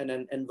to it, and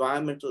an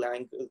environmental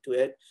angle to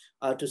it,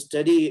 to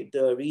study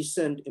the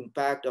recent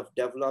impact of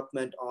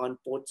development on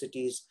port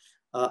cities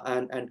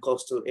and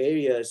coastal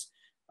areas.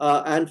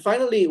 And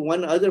finally,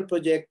 one other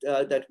project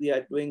that we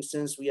are doing,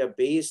 since we are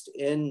based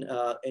in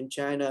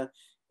China,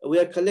 we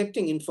are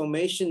collecting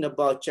information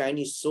about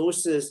Chinese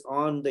sources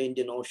on the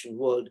Indian Ocean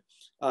world.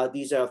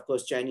 These are, of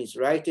course, Chinese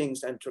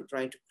writings, and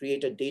trying to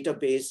create a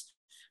database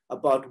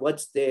about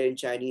what's there in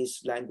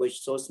Chinese language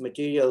source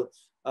material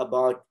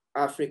about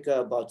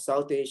Africa, about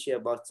South Asia,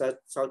 about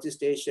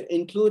Southeast Asia,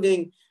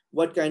 including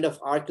what kind of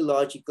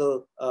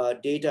archaeological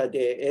data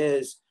there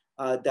is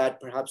that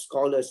perhaps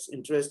scholars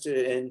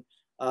interested in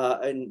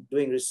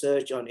doing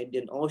research on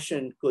Indian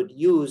Ocean could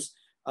use.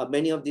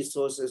 Many of these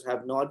sources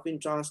have not been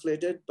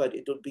translated, but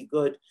it would be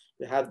good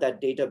to have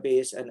that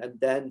database, and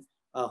then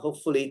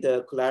hopefully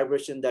the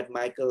collaboration that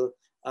Michael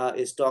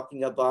is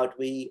talking about.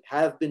 We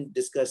have been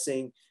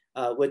discussing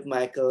with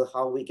Michael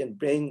how we can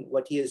bring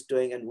what he is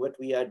doing and what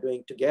we are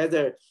doing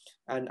together.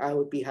 And I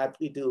would be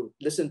happy to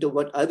listen to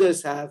what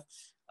others have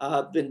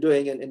been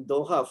doing in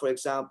Doha, for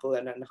example,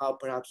 and how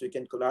perhaps we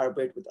can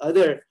collaborate with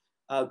other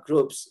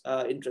groups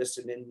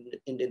interested in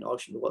Indian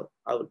Ocean work.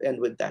 I would end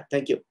with that.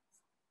 Thank you.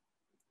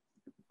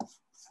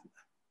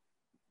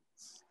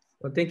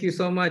 Well, thank you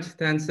so much,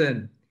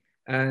 Tansen.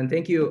 And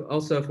thank you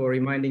also for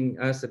reminding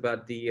us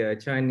about the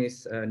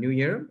Chinese New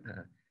Year.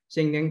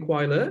 Xing Nian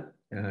Kuai Le,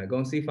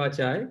 Gong Si Fa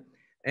Chai.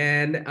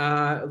 And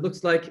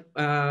looks like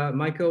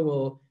Michael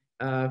will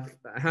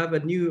have a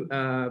new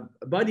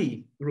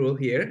buddy rule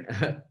here,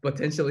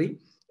 potentially,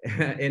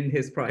 in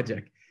his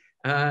project.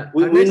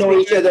 We know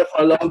each other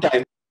for a long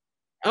time.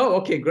 Oh,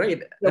 okay, great.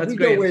 Yeah, That's we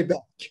great. go way back.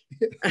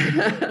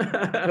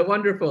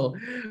 Wonderful.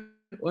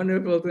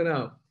 Wonderful to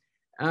know.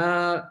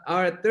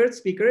 Our third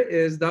speaker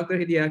is Dr.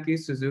 Hideaki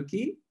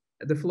Suzuki.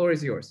 The floor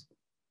is yours.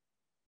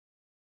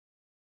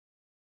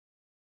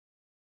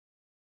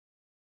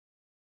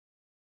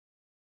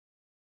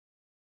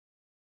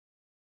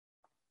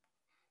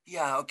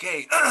 Yeah,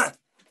 okay.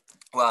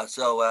 Well,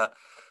 so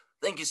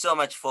thank you so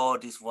much for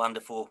this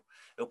wonderful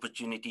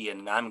opportunity.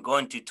 And I'm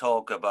going to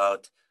talk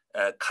about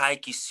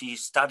Kaikishi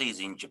studies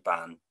in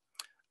Japan.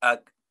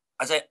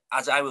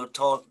 As I will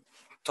talk,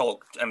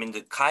 I mean,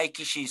 the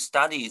Kaikishi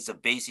study is a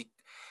basic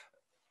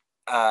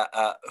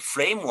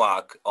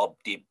framework of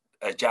the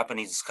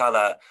Japanese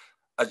scholar,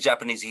 a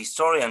Japanese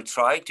historian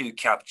try to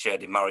capture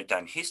the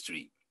maritime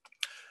history.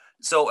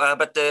 So,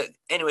 but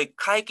anyway,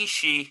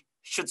 Kaikishi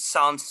should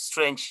sound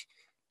strange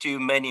to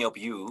many of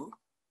you.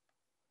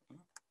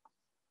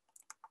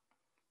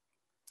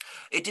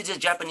 It is a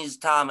Japanese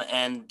term,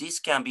 and this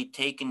can be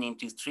taken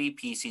into three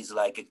pieces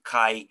like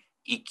kai,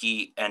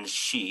 iki, and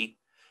shi.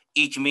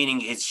 Each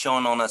meaning is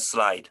shown on a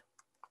slide.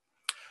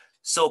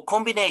 So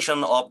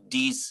combination of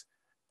these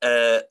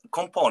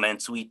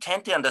components, we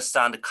tend to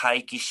understand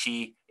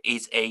Kaikishi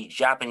is a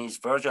Japanese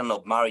version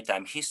of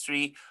maritime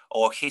history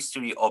or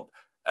history of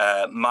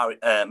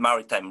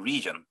maritime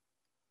region.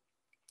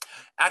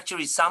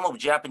 Actually, some of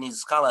Japanese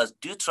scholars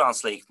do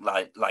translate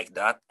like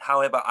that.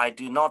 However, I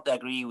do not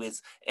agree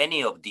with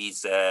any of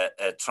these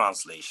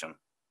translation.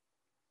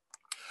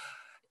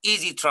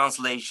 Easy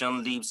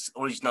translation leaves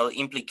original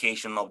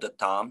implication of the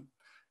term.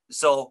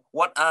 So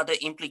what are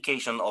the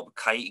implications of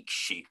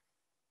Kaikishi?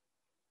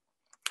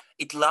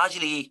 It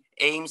largely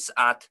aims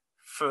at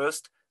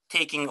first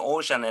taking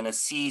ocean and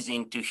seas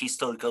into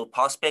historical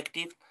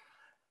perspective.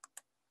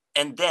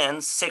 And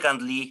then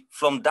secondly,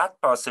 from that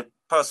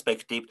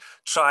perspective,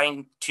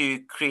 trying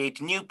to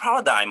create new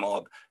paradigm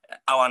of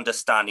our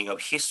understanding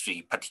of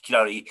history,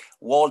 particularly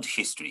world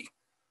history.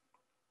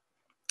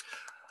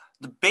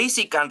 The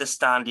basic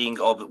understanding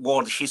of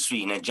world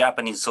history in a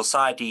Japanese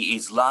society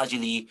is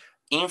largely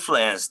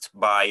influenced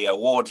by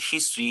world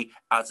history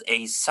as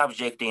a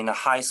subject in a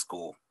high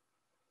school.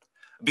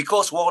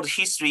 Because world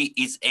history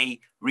is a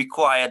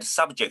required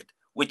subject,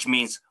 which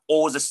means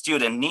all the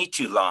students need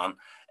to learn,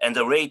 and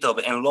the rate of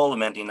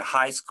enrollment in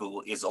high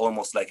school is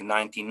almost like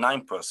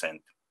 99%.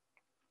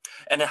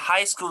 And the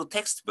high school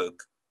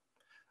textbook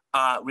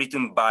are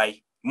written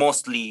by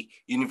mostly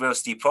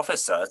university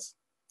professors.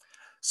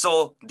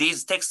 So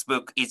this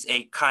textbook is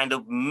a kind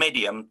of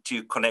medium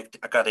to connect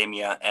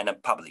academia and the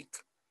public.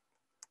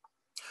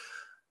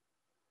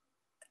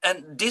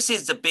 And this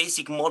is the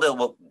basic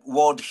model of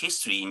world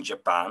history in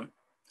Japan.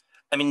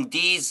 I mean,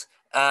 these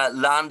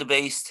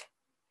land-based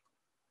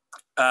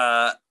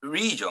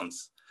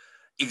regions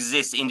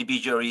exist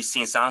individually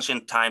since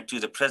ancient time to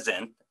the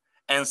present.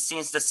 And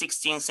since the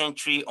 16th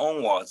century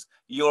onwards,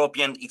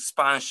 European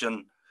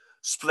expansion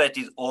spread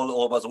it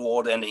all over the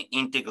world and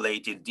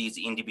integrated these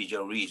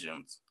individual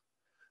regions.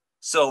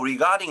 So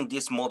regarding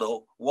this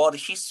model, world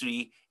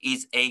history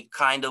is a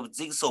kind of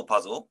jigsaw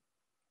puzzle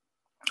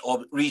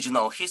of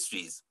regional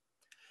histories.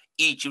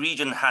 each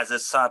region has a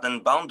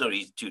certain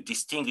boundary to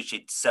distinguish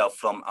itself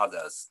from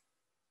others.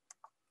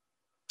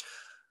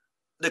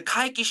 The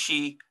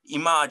Kaikishi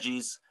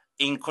emerges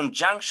in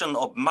conjunction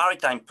of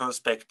maritime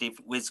perspective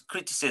with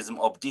criticism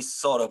of this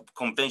sort of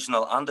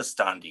conventional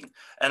understanding,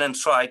 and then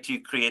try to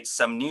create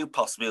some new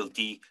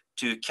possibility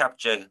to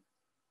capture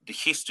the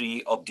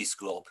history of this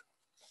globe.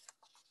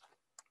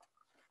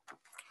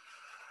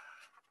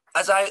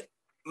 As I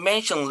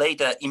mentioned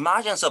later,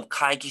 emergence of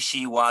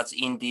Kaikishi was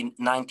in the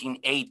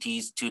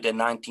 1980s to the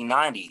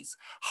 1990s.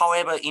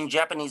 However, in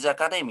Japanese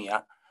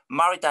academia,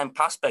 maritime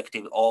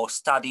perspective or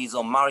studies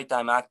on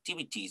maritime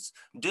activities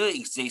do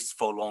exist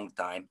for a long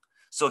time.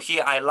 So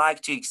here I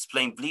like to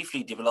explain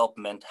briefly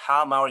development,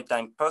 how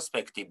maritime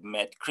perspective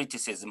met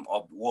criticism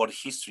of world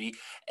history,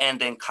 and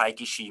then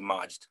Kaikishi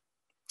emerged.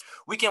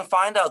 We can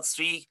find out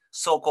three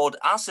so-called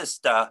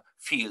ancestor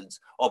fields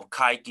of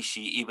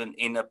Kaikishi even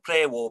in a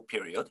pre-war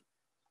period.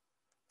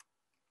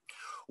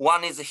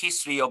 One is the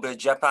history of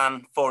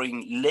Japan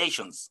foreign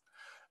relations.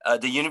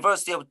 The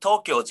University of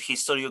Tokyo's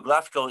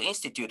Historiographical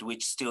Institute,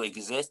 which still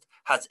exists,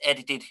 has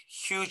edited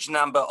huge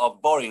number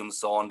of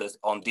volumes on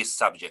this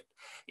subject,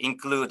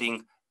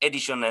 including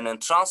edition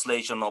and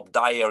translation of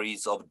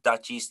diaries of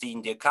Dutch East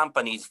India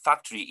Company's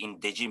factory in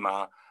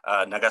Dejima,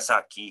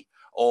 Nagasaki,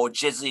 or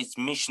Jesuit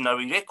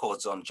missionary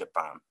records on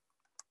Japan.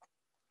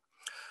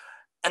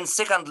 And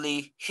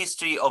secondly,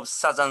 history of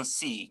Southern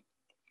Sea.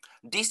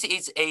 This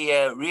is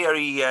a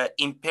really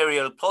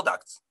imperial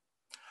product,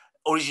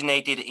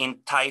 originated in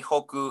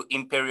Taihoku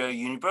Imperial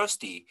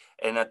University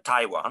in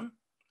Taiwan.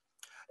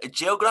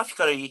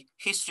 Geographically,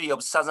 history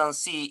of Southern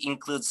Sea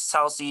includes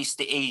Southeast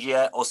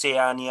Asia,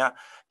 Oceania,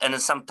 and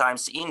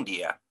sometimes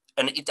India.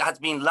 And it has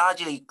been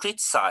largely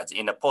criticized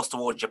in the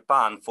post-war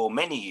Japan for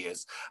many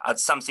years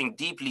as something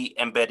deeply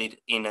embedded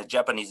in a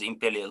Japanese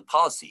imperial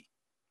policy.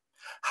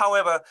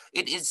 However,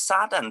 it is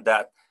certain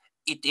that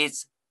it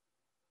is,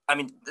 I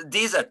mean,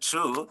 these are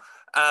true,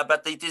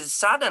 but it is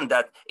certain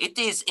that it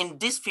is in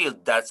this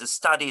field that the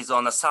studies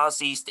on the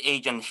Southeast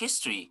Asian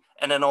history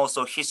and then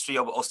also history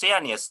of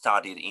Oceania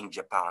studied in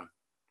Japan.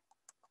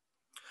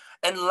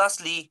 And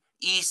lastly,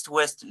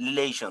 East-West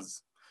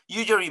relations.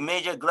 Usually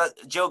major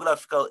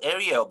geographical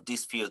area of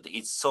this field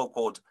is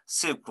so-called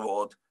Silk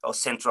Road or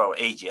Central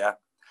Asia,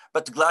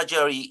 but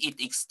gradually it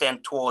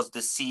extends towards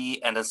the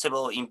sea, and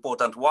several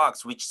important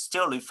works which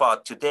still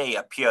referred today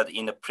appeared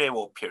in the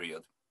pre-war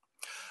period.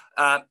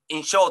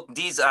 In short,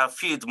 these are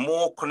fields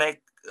more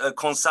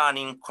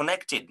concerning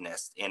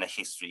connectedness in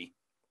history.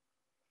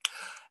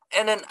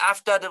 And then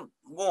after the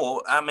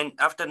war,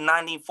 after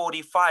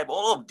 1945,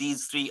 all of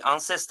these three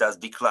ancestors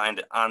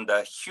declined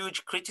under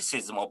huge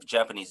criticism of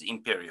Japanese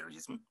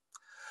imperialism.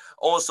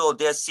 Also,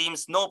 there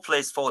seems no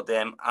place for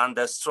them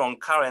under strong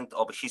current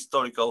of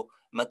historical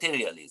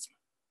materialism.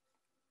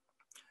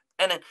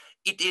 And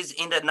it is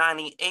in the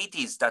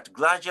 1980s that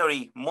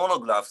gradually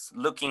monographs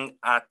looking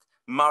at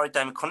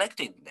maritime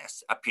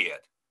connectedness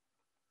appeared.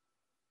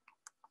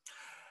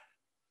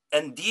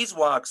 And these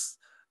works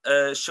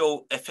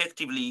show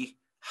effectively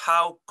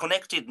how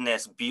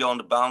connectedness beyond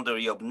the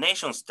boundary of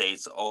nation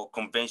states or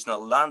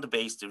conventional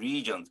land-based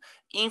regions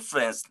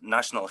influenced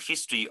national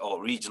history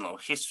or regional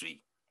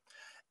history,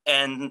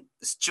 and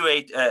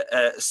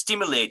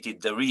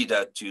stimulated the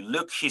reader to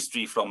look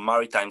history from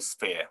maritime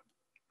sphere.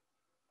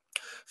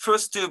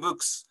 First two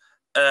books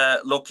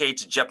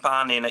locate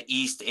Japan in the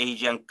East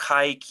Asian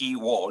Kaiki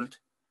world.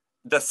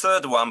 The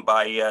third one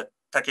by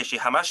Takeshi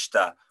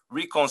Hamashita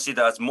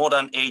reconsiders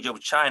modern age of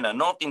China,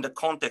 not in the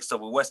context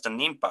of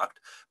Western impact,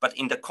 but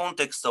in the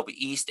context of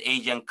East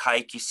Asian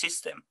Kaiki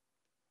system.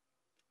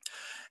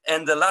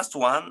 And the last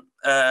one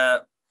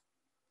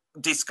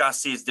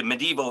discusses the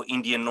medieval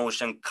Indian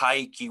Ocean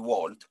Kaiki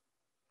world.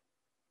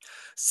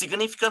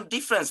 Significant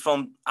difference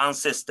from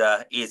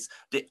ancestor is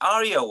the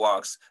earlier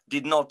works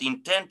did not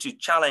intend to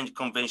challenge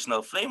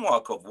conventional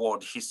framework of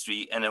world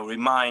history and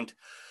remained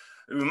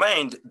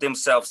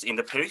themselves in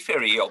the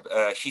periphery of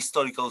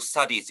historical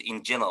studies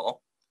in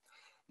general.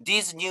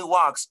 These new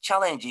works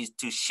challenges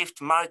to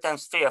shift maritime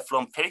sphere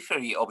from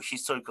periphery of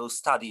historical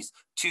studies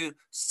to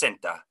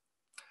center.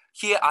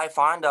 Here I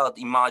find out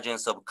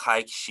emergence of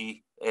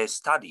Kaikishi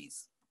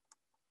studies.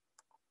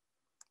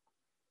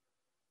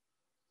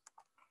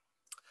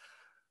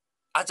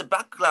 As a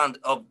background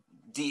of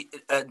the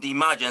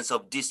emergence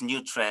of this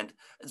new trend,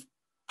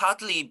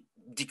 partly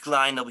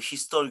decline of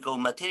historical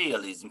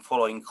materialism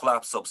following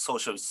collapse of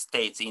socialist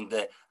states in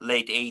the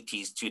late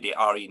 80s to the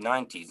early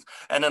 90s.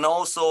 And then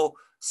also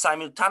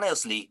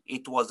simultaneously,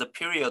 it was a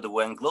period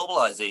when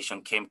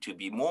globalization came to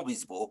be more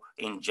visible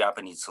in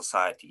Japanese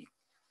society.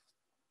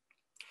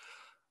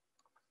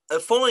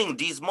 Following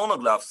these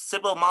monographs,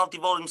 several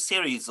multi-volume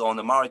series on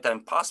the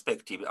maritime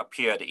perspective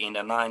appeared in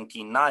the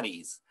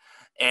 1990s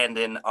and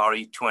then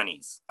early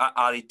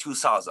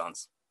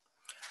 2000s.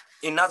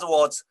 In other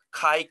words,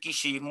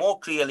 Kaikishi more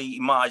clearly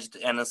emerged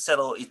and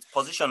settled its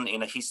position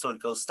in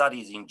historical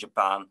studies in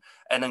Japan,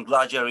 and then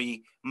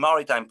gradually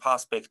maritime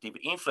perspective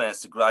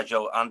influenced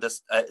gradual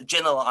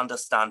general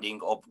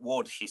understanding of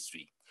world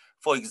history.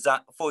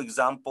 For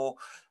example,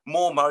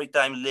 more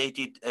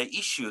maritime-related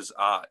issues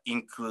are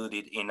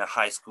included in a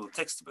high school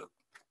textbook.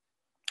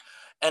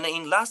 And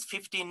in last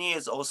 15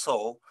 years or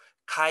so,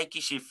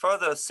 Kaikishi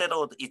further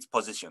settled its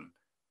position.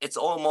 It's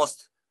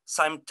almost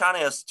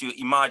simultaneous to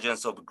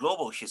emergence of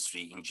global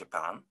history in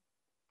Japan.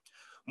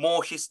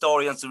 More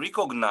historians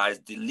recognize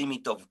the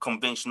limit of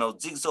conventional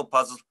jigsaw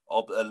puzzle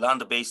of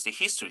land-based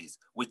histories,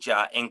 which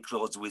are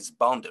enclosed with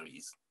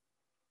boundaries.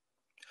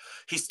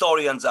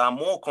 Historians are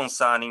more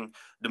concerning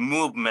the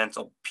movement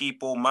of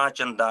people,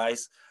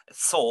 merchandise,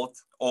 thought,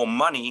 or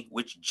money,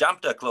 which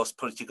jumped across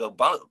political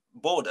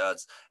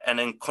borders, and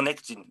then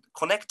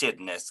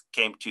connectedness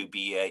came to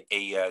be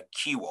a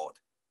keyword.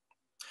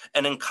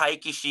 And then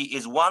Kaikishi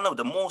is one of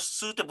the most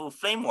suitable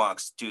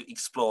frameworks to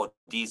explore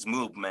these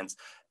movements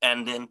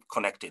and then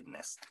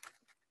connectedness.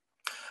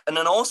 And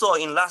then also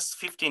in last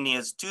 15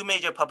 years, 2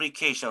 major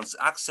publications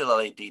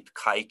accelerated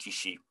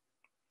Kaikishi.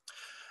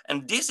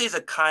 And this is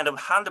a kind of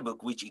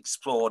handbook which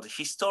explored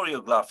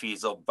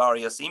historiographies of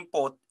various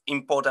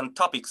important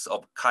topics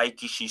of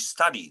Kaikishi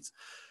studies,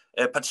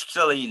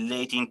 particularly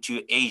relating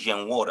to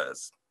Asian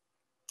waters.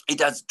 It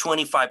has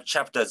 25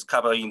 chapters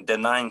covering the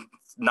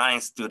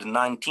 9th to the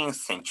 19th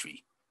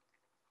century.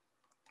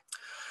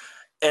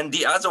 And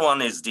the other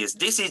one is this.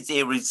 This is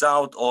a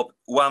result of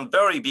one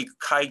very big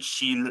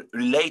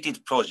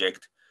Kaikishi-related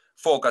project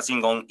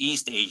focusing on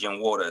East Asian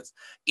waters.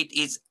 It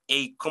is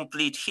a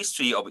complete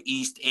history of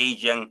East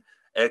Asian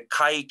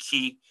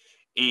Kaiki,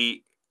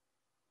 East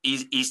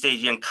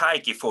Asian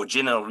Kaiki for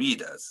general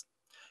readers.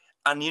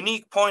 A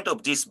unique point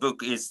of this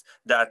book is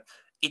that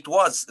it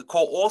was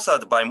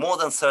co-authored by more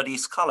than 30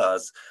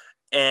 scholars,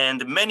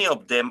 and many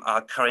of them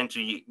are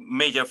currently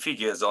major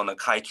figures on the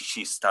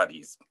Kaikishi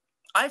studies.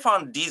 I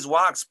found these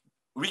works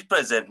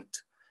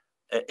represent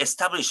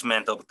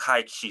establishment of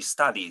Kaikishi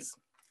studies.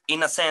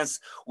 In a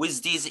sense,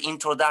 with these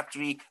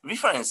introductory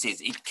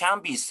references, it can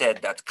be said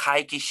that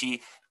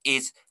Kaikishi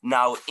is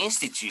now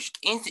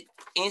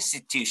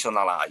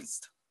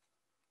institutionalized.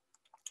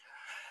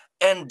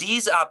 And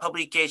these are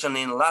publications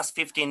in the last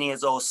 15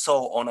 years or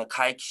so on a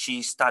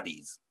Kaikishi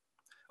studies.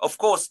 Of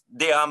course,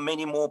 there are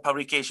many more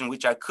publications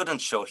which I couldn't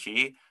show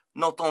here,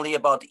 not only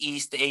about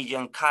East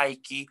Asian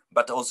Kaiki,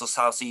 but also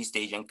Southeast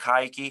Asian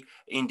Kaiki,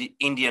 in the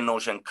Indian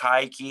Ocean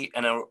Kaiki.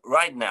 And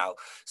right now,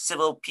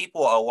 several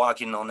people are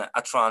working on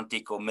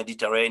Atlantic or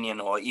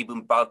Mediterranean or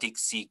even Baltic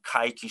Sea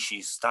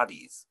Kaikishi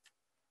studies.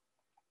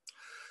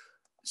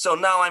 So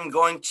now I'm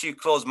going to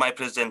close my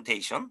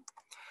presentation.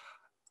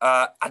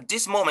 At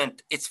this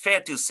moment, it's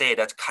fair to say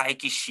that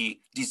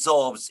Kaikishi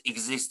dissolves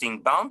existing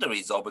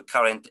boundaries of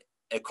current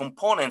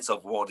components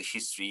of world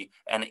history,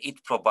 and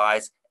it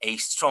provides a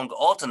strong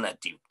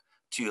alternative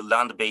to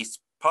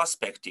land-based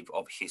perspective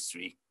of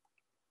history.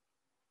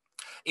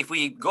 If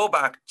we go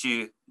back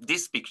to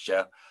this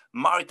picture,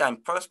 maritime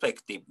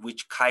perspective,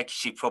 which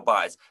Kaikishi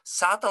provides,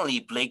 certainly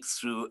breaks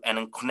through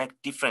and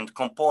connect different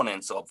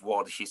components of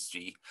world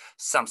history,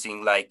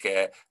 something like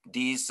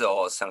this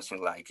or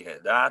something like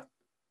that.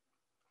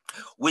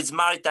 With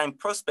maritime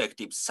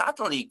perspective,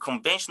 certainly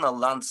conventional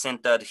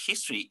land-centered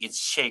history is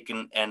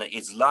shaken and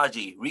is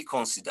largely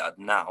reconsidered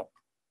now.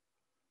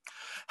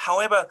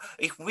 However,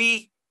 if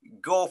we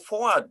go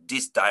forward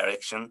this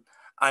direction,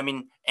 I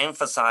mean,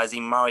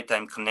 emphasizing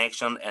maritime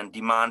connection and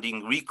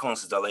demanding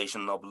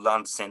reconsideration of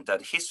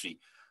land-centered history,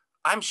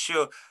 I'm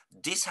sure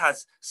this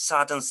has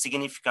certain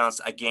significance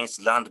against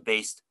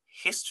land-based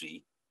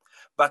history,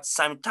 but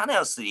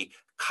simultaneously,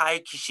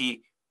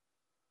 Kaikishi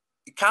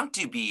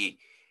can't be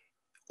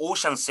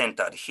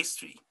ocean-centered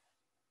history.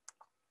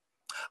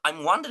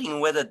 I'm wondering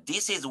whether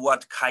this is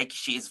what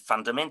Kaikishi is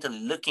fundamentally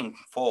looking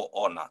for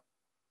or not,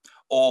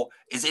 or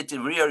is it a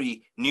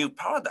really new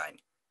paradigm?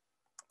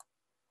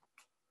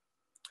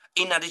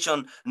 In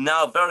addition,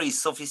 now very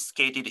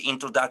sophisticated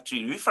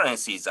introductory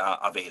references are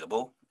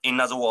available. In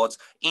other words,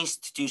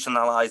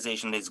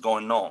 institutionalization is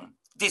going on.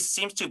 This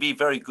seems to be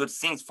very good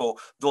things for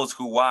those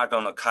who work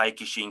on a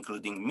Kaikishi,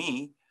 including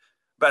me.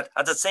 But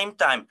at the same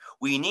time,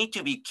 we need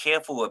to be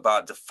careful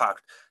about the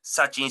fact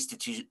such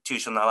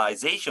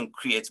institutionalization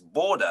creates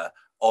border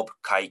of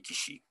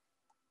Kaikishi.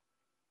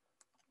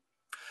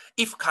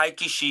 If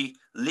Kaikishi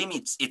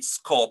limits its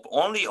scope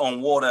only on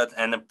water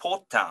and a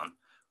port town,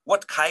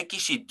 what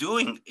Kaikishi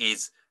doing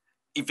is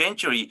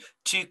eventually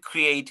to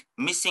create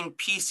missing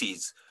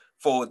pieces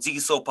for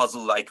jigsaw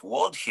puzzle-like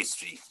world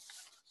history.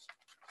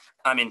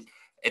 I mean,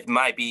 it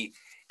might be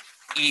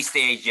East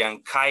Asian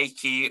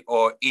Kaiki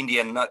or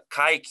Indian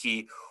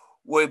Kaiki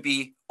will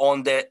be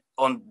on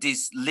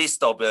this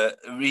list of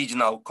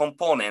regional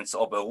components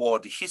of a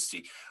world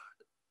history.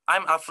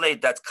 I'm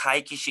afraid that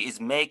Kaikishi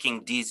is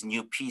making these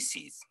new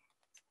pieces.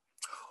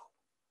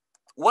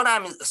 What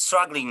I'm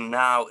struggling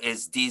now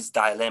is these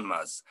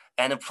dilemmas,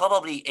 and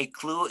probably a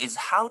clue is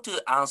how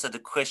to answer the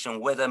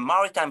question whether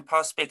maritime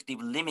perspective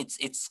limits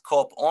its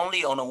scope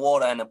only on a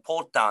water and a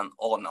port town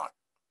or not.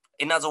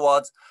 In other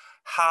words,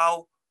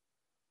 how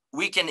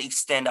we can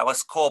extend our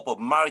scope of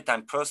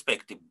maritime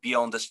perspective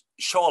beyond the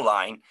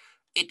shoreline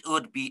it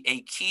would be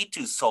a key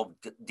to solve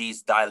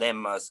these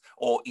dilemmas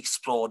or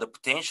explore the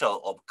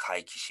potential of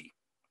Kaikishi.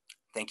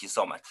 Thank you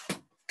so much.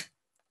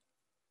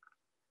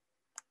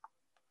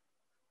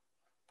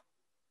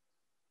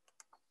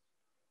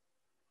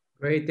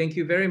 Great, thank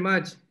you very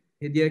much,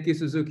 Hideaki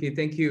Suzuki,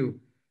 thank you.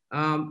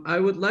 I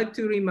would like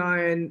to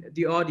remind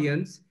the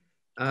audience,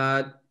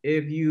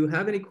 if you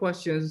have any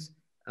questions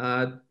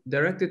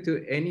directed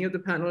to any of the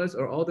panelists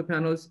or all the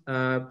panelists,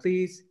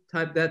 please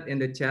type that in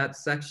the chat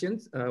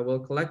sections. We'll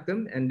collect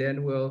them and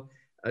then we'll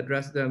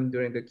address them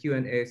during the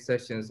Q&A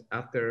sessions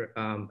after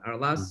our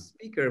last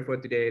speaker for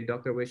today,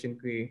 Dr. Weihsin,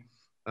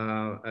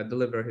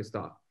 deliver his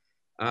talk.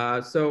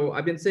 So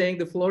I've been saying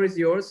the floor is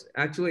yours.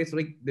 Actually, it's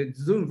like the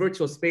Zoom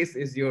virtual space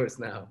is yours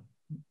now.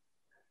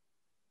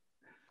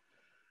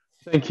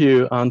 Thank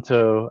you,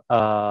 Anto.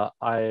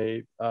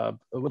 I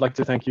would like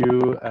to thank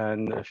you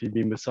and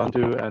Phoebe,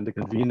 Musandu, and the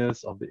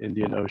conveners of the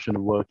Indian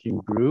Ocean Working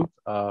Group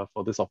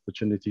for this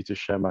opportunity to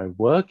share my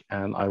work.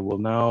 And I will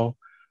now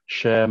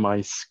share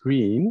my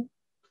screen.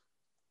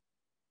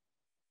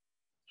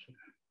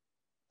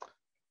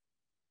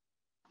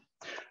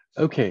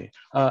 Okay,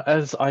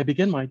 as I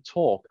begin my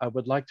talk, I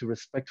would like to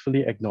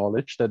respectfully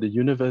acknowledge that the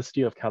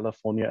University of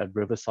California at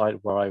Riverside,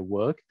 where I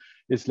work,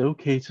 is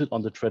located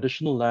on the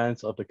traditional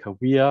lands of the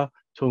Cahuilla,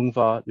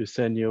 Tongva,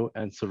 Luiseño,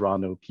 and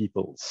Serrano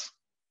peoples.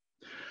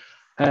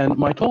 And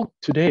my talk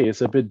today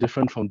is a bit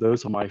different from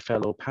those of my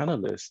fellow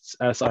panelists,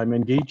 as I'm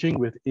engaging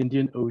with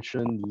Indian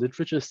Ocean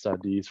literature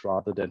studies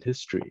rather than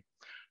history.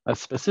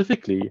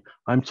 Specifically,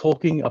 I'm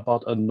talking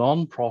about a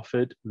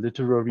non-profit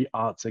literary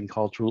arts and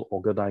cultural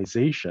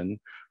organization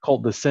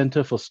called the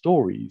Centre for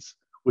Stories,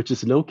 which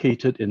is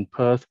located in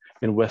Perth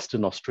in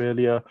Western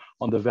Australia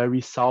on the very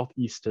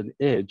southeastern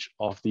edge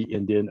of the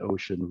Indian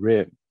Ocean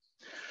Rim.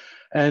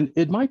 And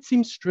it might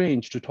seem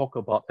strange to talk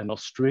about an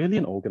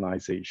Australian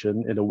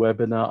organization in a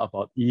webinar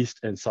about East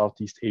and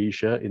Southeast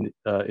Asia in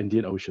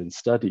Indian Ocean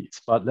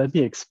studies, but let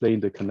me explain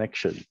the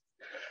connection.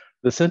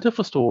 The Centre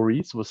for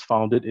Stories was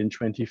founded in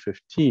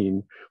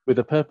 2015 with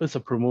the purpose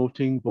of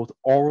promoting both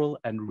oral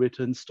and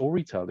written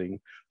storytelling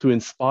to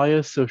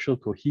inspire social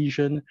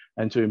cohesion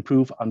and to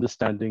improve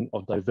understanding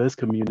of diverse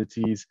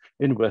communities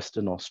in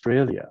Western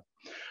Australia.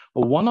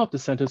 One of the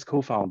Centre's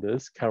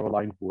co-founders,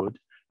 Caroline Wood,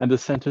 and the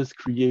Centre's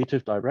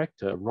creative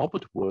director,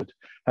 Robert Wood,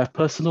 have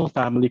personal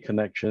family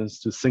connections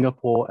to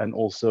Singapore and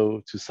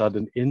also to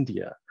southern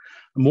India.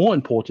 More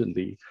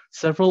importantly,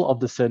 several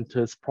of the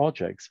Centre's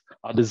projects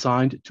are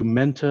designed to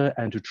mentor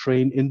and to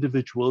train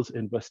individuals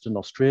in Western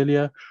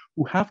Australia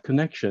who have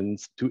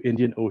connections to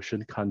Indian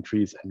Ocean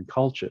countries and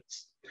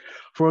cultures.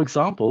 For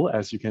example,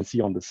 as you can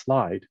see on the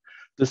slide,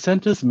 the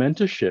Centre's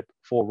mentorship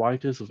for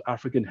writers of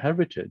African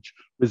heritage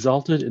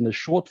resulted in a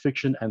short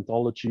fiction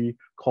anthology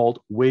called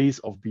Ways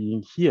of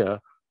Being Here,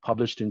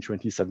 published in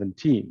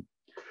 2017.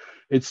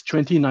 Its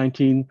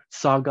 2019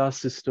 Saga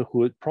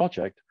Sisterhood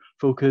project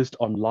focused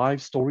on live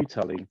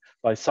storytelling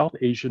by South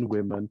Asian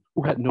women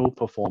who had no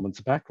performance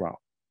background.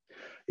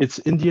 Its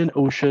Indian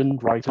Ocean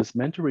Writers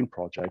Mentoring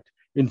Project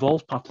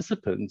involved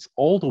participants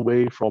all the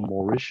way from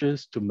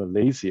Mauritius to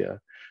Malaysia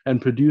and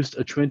produced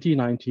a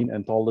 2019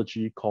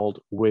 anthology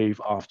called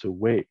Wave After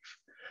Wave.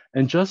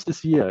 And just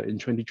this year, in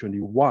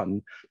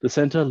 2021, the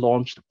Centre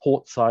launched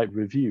Portside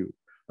Review,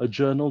 a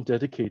journal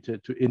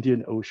dedicated to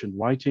Indian Ocean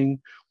writing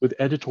with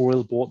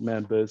editorial board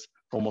members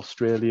from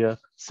Australia,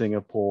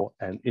 Singapore,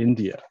 and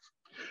India.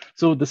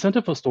 So the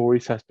Centre for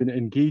Stories has been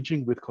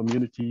engaging with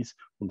communities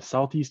from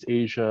Southeast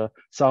Asia,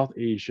 South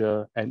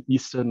Asia, and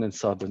Eastern and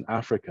Southern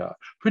Africa,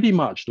 pretty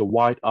much the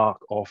wide arc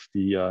of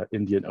the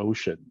Indian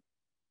Ocean.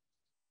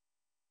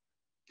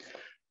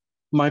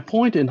 My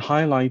point in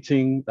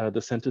highlighting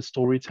the Centre's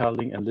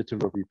storytelling and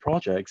literary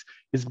projects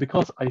is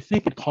because I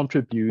think it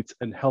contributes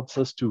and helps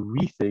us to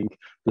rethink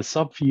the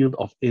subfield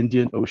of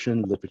Indian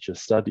Ocean literature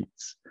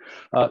studies.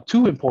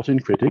 Two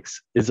important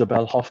critics,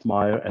 Isabel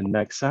Hofmeyr and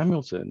Meg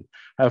Samuelson,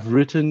 have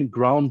written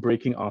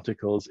groundbreaking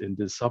articles in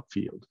this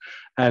subfield.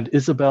 And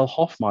Isabel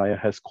Hofmeyr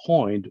has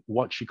coined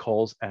what she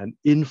calls an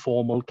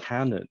informal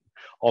canon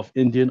of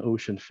Indian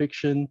Ocean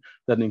fiction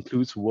that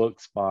includes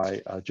works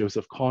by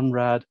Joseph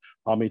Conrad,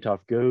 Amitav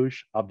Ghosh,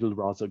 Abdul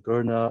Razak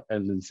Gurna,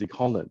 and Lindsay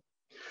Collin.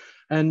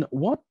 And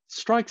what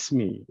strikes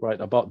me, right,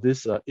 about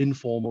this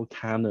informal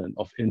canon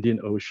of Indian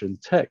Ocean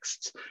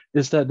texts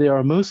is that they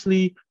are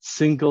mostly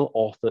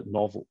single-authored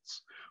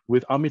novels,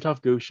 with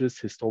Amitav Ghosh's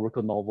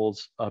historical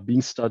novels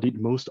being studied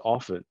most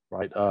often,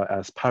 right,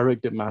 as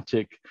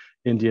paradigmatic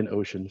Indian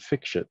Ocean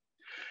fiction.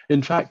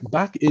 In fact,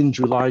 back in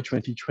July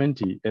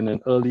 2020, in an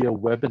earlier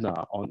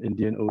webinar on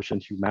Indian Ocean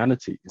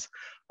humanities,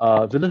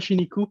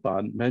 Vilashini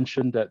Kupan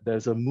mentioned that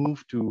there's a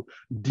move to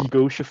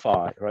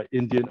de-Ghoshify, right,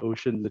 Indian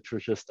Ocean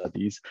literature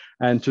studies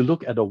and to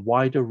look at a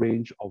wider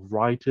range of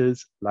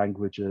writers,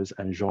 languages,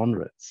 and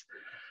genres.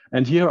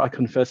 And here I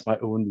confess my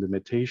own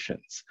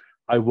limitations.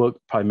 I work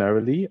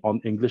primarily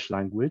on English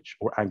language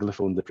or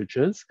Anglophone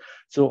literatures,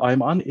 so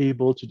I'm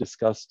unable to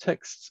discuss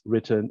texts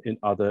written in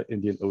other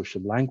Indian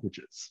Ocean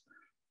languages.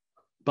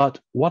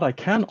 But what I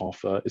can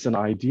offer is an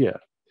idea,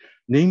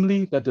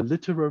 namely that the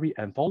literary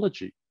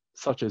anthology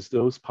such as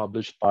those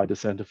published by the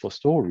Center for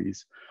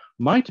Stories,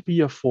 might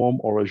be a form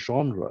or a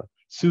genre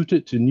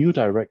suited to new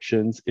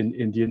directions in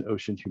Indian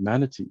Ocean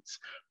humanities,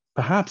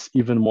 perhaps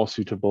even more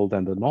suitable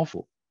than the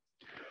novel.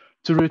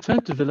 To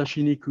return to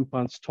Vilasini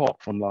Kupan's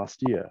talk from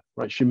last year,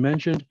 right, she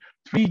mentioned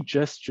 3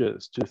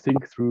 gestures to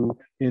think through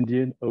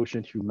Indian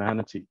Ocean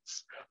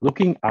humanities: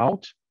 looking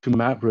out to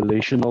map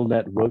relational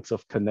networks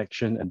of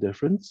connection and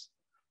difference,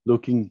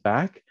 looking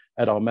back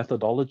at our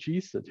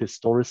methodologies that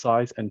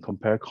historicize and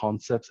compare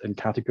concepts and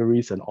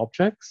categories and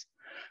objects,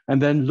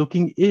 and then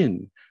looking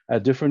in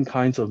at different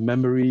kinds of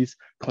memories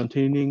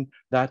containing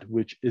that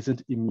which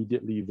isn't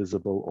immediately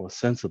visible or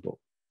sensible.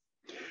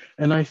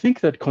 And I think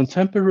that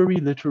contemporary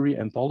literary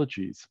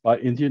anthologies by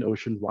Indian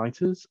Ocean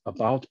writers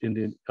about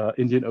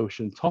Indian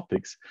Ocean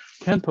topics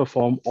can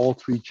perform all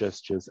 3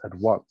 gestures at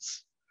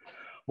once.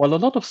 While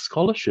a lot of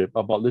scholarship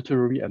about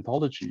literary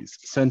anthologies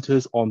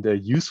centers on their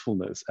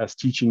usefulness as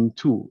teaching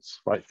tools,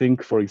 right?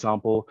 Think, for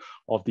example,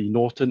 of the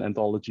Norton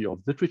Anthology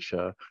of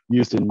Literature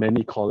used in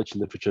many college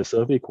literature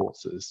survey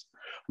courses.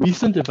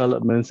 Recent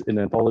developments in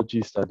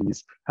anthology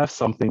studies have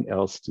something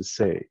else to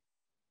say.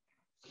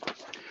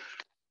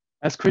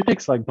 As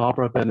critics like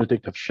Barbara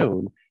Benedict have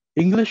shown,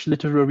 English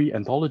literary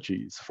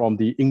anthologies from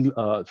the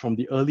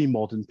early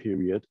modern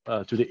period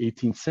to the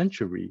 18th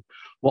century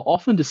were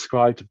often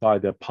described by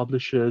their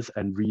publishers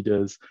and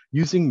readers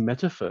using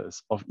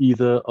metaphors of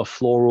either a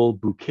floral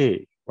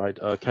bouquet, right,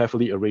 a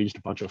carefully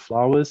arranged bunch of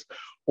flowers,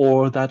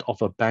 or that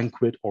of a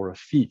banquet or a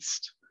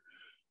feast.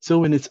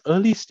 So in its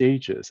early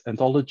stages,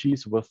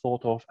 anthologies were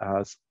thought of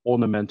as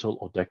ornamental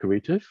or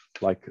decorative,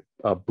 like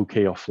a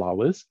bouquet of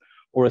flowers,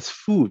 or as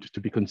food to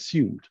be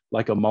consumed,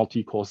 like a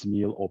multi-course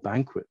meal or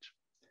banquet.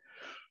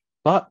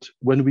 But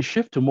when we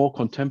shift to more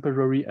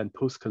contemporary and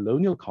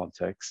post-colonial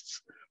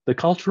contexts, the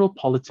cultural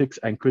politics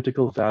and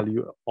critical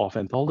value of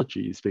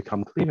anthologies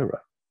become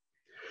clearer.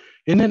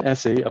 In an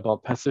essay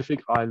about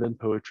Pacific Island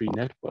poetry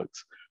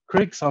networks,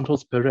 Craig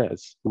Santos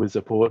Perez, who is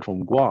a poet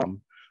from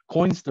Guam,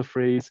 coins the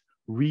phrase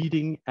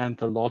reading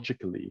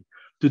anthologically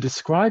to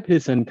describe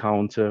his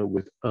encounter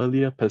with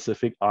earlier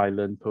Pacific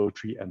Island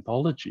poetry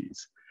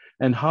anthologies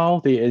and how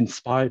they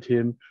inspired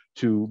him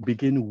to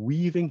begin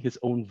weaving his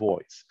own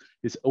voice,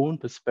 his own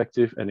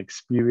perspective and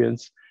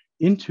experience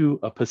into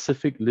a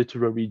Pacific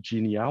literary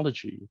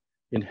genealogy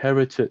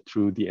inherited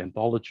through the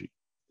anthology.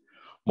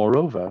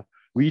 Moreover,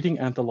 reading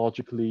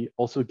anthologically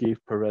also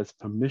gave Perez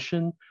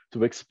permission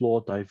to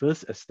explore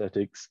diverse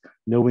aesthetics,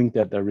 knowing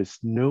that there is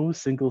no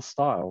single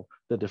style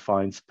that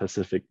defines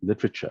Pacific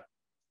literature.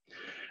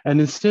 And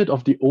instead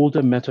of the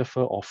older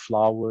metaphor of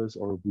flowers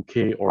or a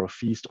bouquet or a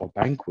feast or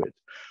banquet,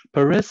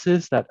 Perez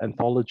says that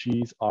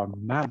anthologies are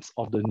maps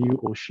of the new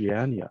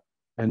Oceania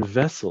and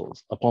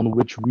vessels upon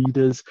which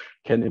readers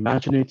can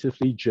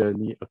imaginatively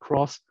journey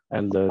across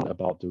and learn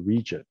about the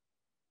region.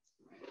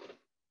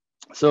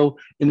 So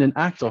in an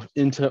act of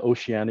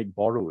interoceanic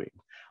borrowing,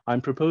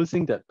 I'm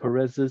proposing that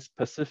Perez's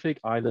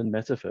Pacific Island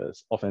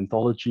metaphors of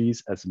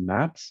anthologies as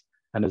maps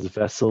and as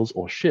vessels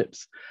or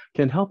ships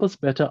can help us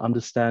better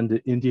understand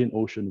the Indian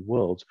Ocean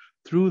world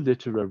through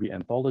literary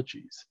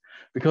anthologies,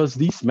 because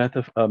these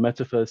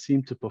metaphors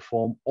seem to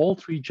perform all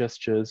 3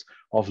 gestures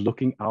of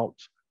looking out,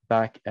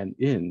 back, and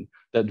in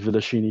that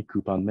Vilasini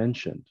Kupan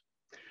mentioned.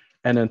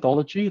 An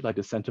anthology like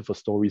the Center for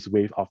Stories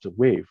Wave After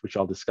Wave, which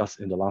I'll discuss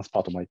in the last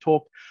part of my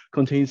talk,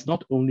 contains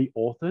not only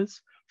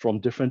authors from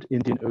different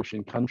Indian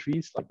Ocean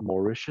countries like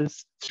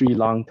Mauritius, Sri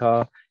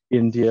Lanka,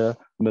 India,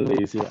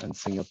 Malaysia, and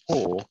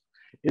Singapore.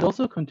 It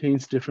also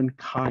contains different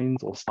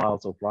kinds or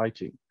styles of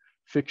writing,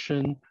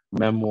 fiction,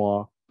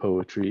 memoir,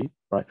 poetry,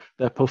 right,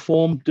 that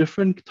perform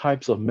different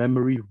types of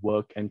memory,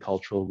 work, and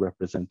cultural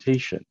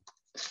representation.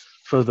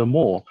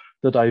 Furthermore,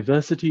 the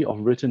diversity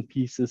of written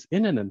pieces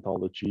in an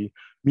anthology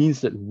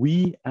means that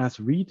we as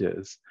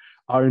readers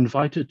are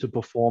invited to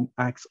perform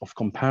acts of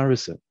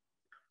comparison,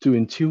 to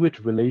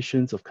intuit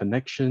relations of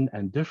connection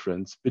and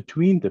difference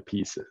between the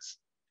pieces,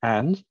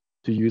 and,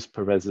 to use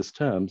Perez's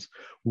terms,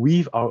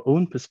 weave our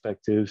own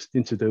perspectives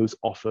into those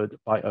offered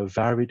by a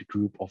varied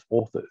group of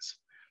authors,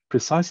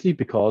 precisely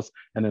because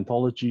an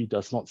anthology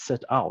does not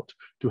set out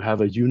to have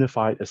a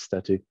unified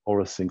aesthetic or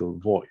a single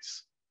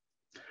voice.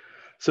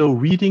 So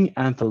reading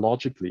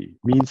anthologically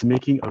means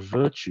making a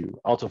virtue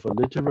out of a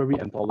literary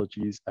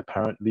anthology's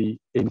apparently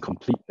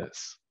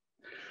incompleteness.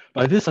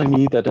 By this, I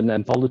mean that an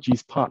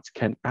anthology's parts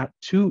can add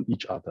to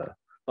each other,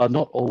 but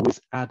not always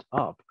add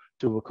up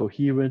to a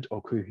coherent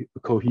or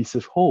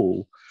cohesive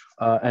whole,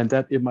 and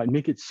that it might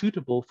make it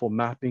suitable for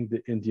mapping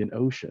the Indian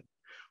Ocean,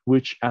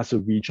 which as a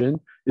region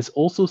is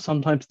also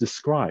sometimes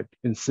described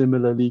in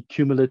similarly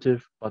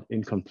cumulative but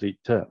incomplete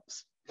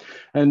terms.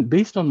 And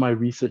based on my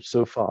research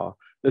so far,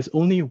 there's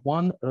only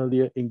one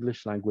earlier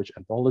English language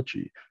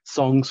anthology,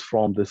 Songs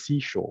from the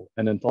Seashore,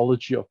 an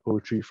anthology of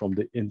poetry from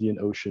the Indian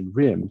Ocean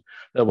Rim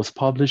that was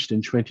published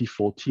in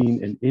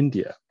 2014 in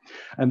India.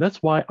 And that's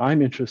why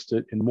I'm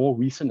interested in more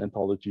recent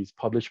anthologies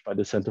published by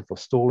the Center for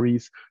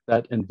Stories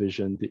that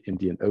envision the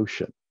Indian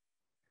Ocean.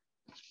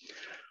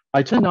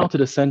 I turn now to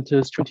the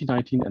Center's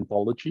 2019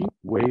 anthology,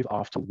 Wave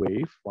After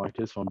Wave,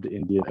 Writers from the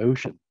Indian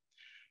Ocean.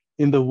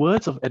 In the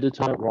words of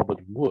editor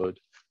Robert Wood,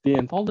 the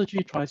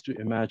anthology tries to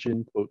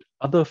imagine, quote,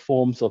 other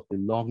forms of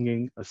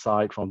belonging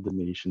aside from the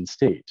nation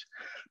state,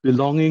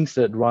 belongings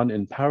that run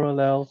in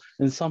parallel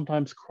and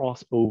sometimes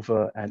cross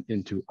over and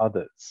into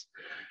others.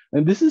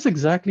 And this is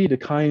exactly the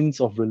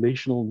kinds of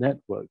relational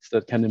networks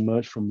that can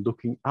emerge from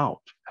looking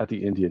out at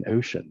the Indian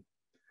Ocean.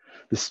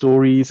 The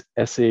stories,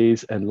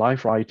 essays, and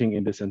life writing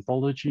in this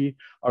anthology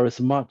are as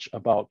much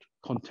about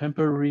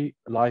contemporary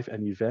life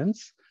and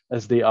events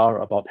as they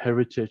are about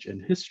heritage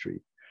and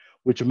history,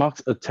 which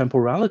marks a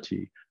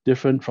temporality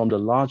different from the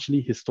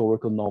largely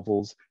historical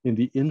novels in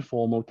the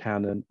informal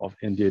canon of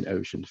Indian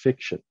Ocean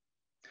fiction.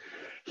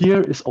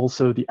 Here is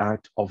also the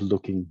act of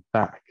looking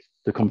back,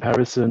 the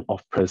comparison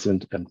of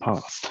present and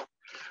past.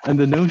 And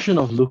the notion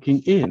of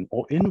looking in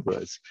or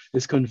inwards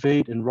is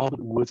conveyed in Robert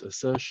Wood's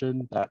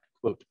assertion that,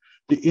 quote,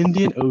 the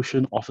Indian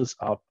Ocean offers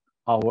up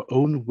our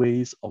own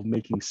ways of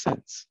making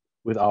sense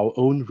with our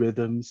own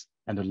rhythms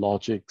and the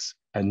logics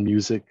and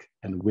music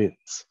and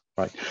winds.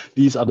 Right.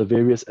 These are the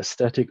various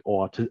aesthetic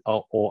or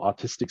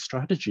artistic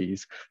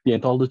strategies the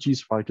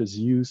anthology's writers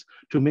use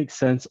to make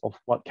sense of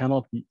what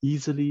cannot be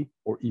easily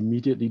or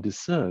immediately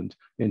discerned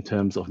in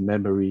terms of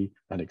memory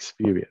and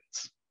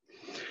experience.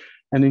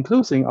 And in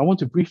closing, I want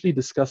to briefly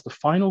discuss the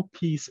final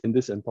piece in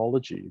this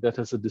anthology that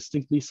has a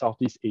distinctly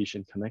Southeast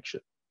Asian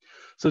connection.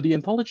 So the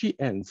anthology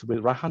ends with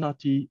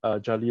Raihanati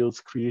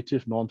Jalil's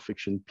creative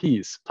nonfiction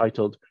piece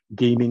titled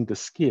Gaming the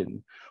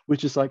Skin,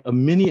 which is like a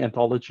mini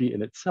anthology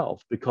in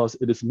itself because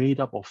it is made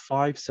up of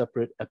 5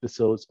 separate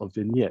episodes of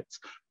vignettes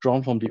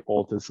drawn from the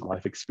author's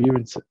life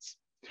experiences.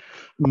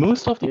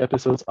 Most of the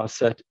episodes are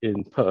set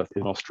in Perth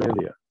in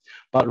Australia,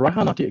 but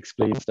Raihanati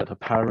explains that her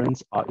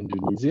parents are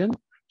Indonesian,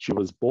 she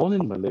was born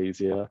in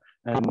Malaysia,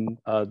 and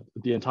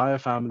the entire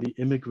family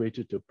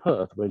immigrated to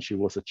Perth when she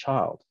was a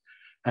child,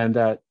 and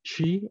that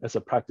she, as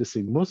a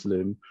practicing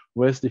Muslim,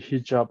 wears the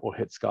hijab or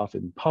headscarf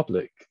in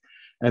public.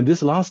 And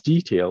this last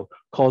detail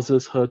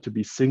causes her to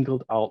be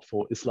singled out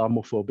for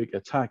Islamophobic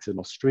attacks in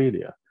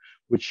Australia,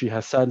 which she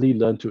has sadly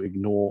learned to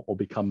ignore or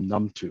become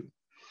numb to.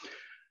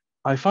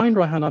 I find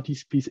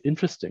Raihanati's piece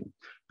interesting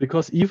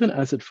because even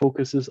as it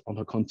focuses on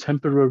her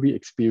contemporary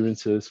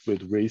experiences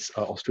with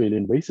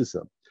Australian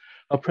racism,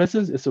 her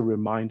presence is a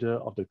reminder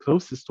of the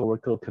close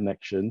historical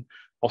connection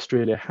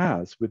Australia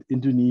has with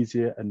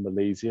Indonesia and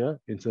Malaysia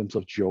in terms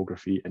of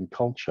geography and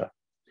culture.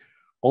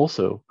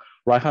 Also,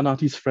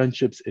 Raihanati's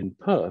friendships in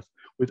Perth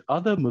with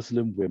other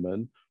Muslim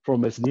women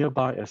from as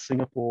nearby as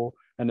Singapore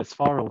and as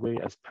far away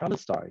as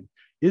Palestine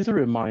is a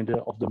reminder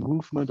of the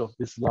movement of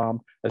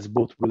Islam as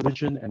both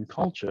religion and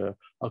culture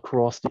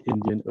across the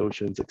Indian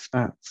Ocean's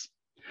expanse.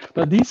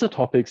 But these are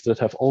topics that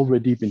have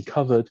already been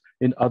covered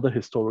in other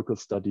historical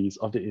studies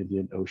of the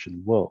Indian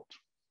Ocean world.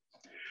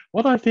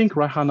 What I think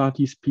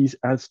Raihanati's piece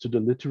adds to the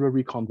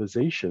literary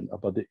conversation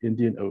about the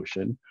Indian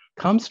Ocean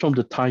comes from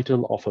the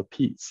title of her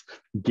piece,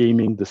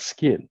 Gaming the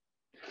Skin.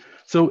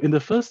 So in the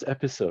first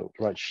episode,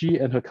 right, she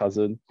and her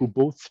cousin, who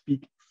both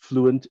speak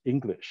fluent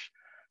English,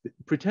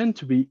 pretend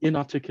to be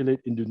inarticulate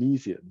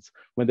Indonesians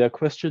when they're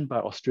questioned by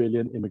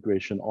Australian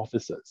immigration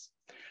officers.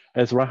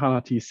 As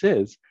Raihanati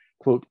says,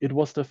 quote, it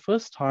was the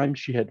first time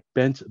she had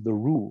bent the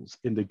rules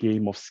in the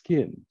game of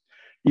skin,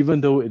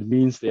 even though it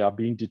means they are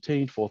being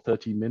detained for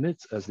 30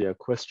 minutes as they are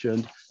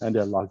questioned and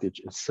their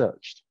luggage is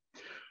searched.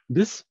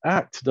 This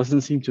act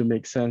doesn't seem to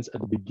make sense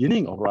at the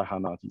beginning of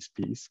Raihanati's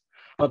piece,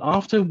 but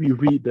after we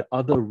read the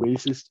other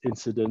racist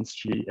incidents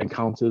she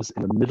encounters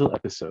in the middle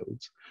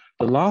episodes,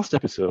 the last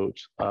episode,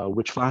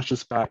 which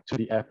flashes back to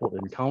the airport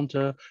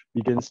encounter,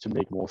 begins to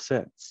make more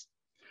sense.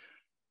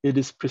 It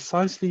is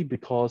precisely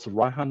because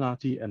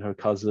Raihanati and her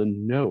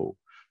cousin know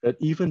that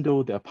even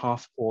though their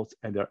passports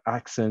and their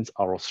accents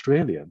are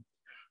Australian,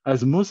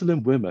 as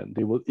Muslim women,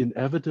 they will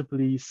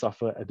inevitably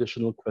suffer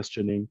additional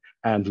questioning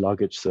and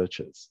luggage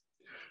searches.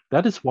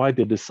 That is why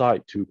they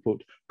decide to,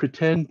 quote,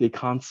 pretend they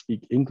can't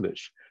speak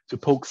English to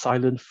poke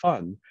silent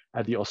fun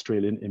at the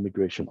Australian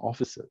immigration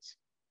officers.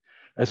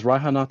 As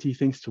Raihanati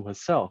thinks to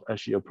herself as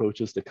she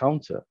approaches the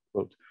counter,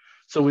 quote,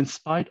 so in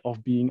spite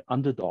of being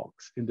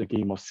underdogs in the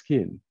game of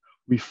skin,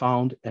 we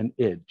found an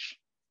edge,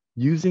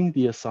 using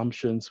the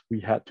assumptions we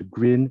had to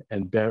grin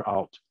and bear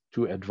out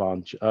to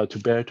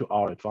bear to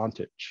our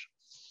advantage.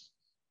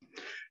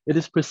 It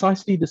is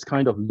precisely this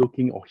kind of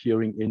looking or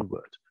hearing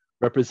inward,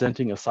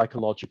 representing a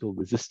psychological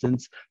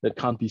resistance that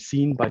can't be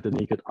seen by the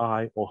naked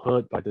eye or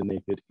heard by the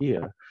naked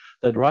ear,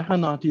 that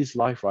Raihanati's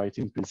life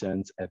writing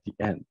presents at the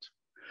end.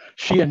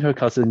 She and her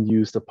cousin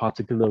used a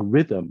particular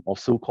rhythm of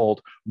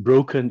so-called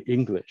broken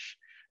English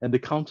and the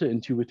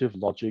counterintuitive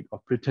logic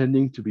of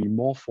pretending to be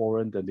more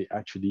foreign than they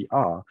actually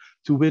are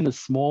to win a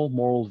small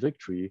moral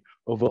victory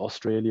over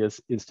Australia's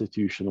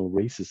institutional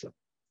racism.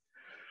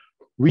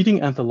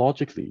 Reading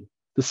anthologically,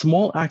 the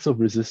small acts of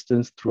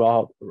resistance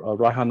throughout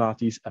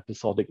Raihanati's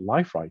episodic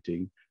life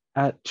writing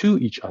add to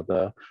each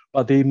other,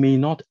 but they may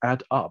not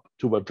add up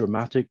to a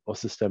dramatic or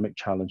systemic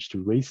challenge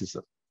to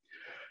racism.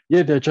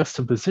 Yet their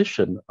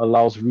juxtaposition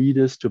allows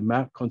readers to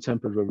map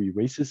contemporary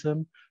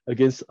racism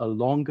against a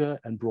longer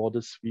and broader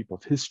sweep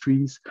of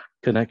histories,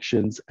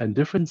 connections, and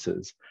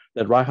differences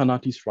that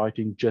Raihanati's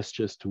writing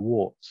gestures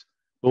towards,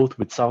 both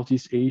with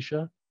Southeast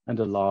Asia and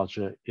the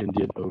larger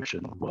Indian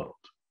Ocean world.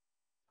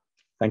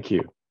 Thank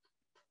you.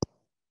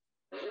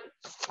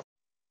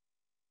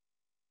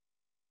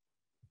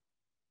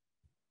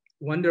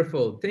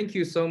 Wonderful. Thank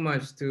you so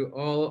much to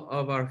all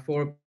of our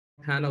 4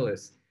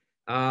 panelists.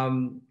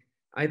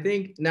 I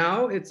think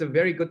now it's a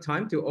very good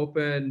time to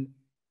open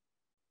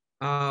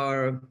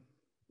our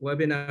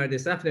webinar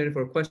this afternoon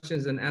for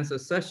questions and answer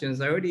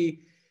sessions. I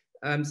already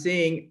am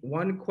seeing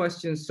 1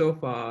 question so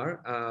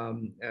far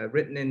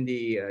written in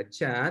the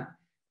chat.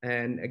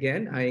 And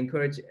again, I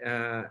encourage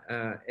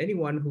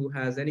anyone who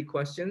has any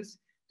questions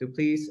to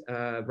please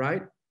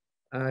write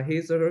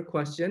his or her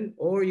question,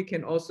 or you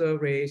can also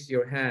raise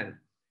your hand.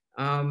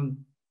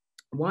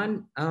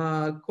 One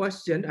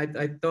question,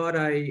 I thought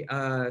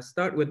I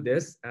start with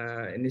this.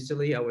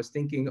 Initially, I was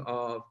thinking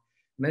of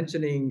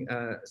mentioning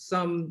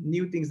some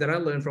new things that I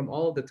learned from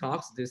all the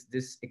talks,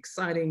 this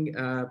exciting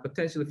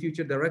potential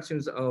future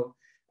directions of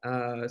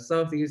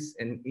Southeast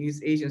and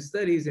East Asian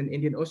studies in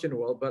Indian Ocean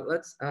world. But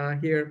let's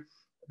hear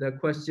the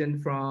question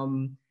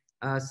from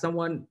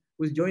someone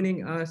who's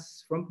joining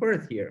us from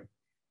Perth here.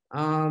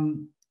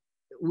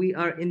 We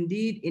are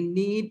indeed in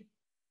need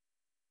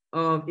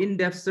of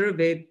in-depth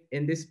survey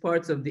in these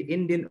parts of the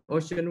Indian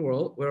Ocean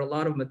world where a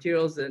lot of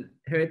materials and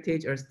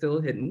heritage are still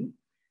hidden.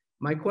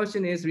 My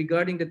question is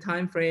regarding the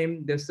time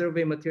frame the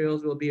survey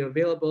materials will be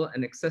available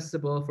and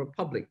accessible for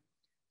public.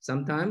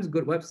 Sometimes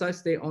good websites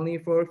stay only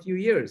for a few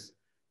years.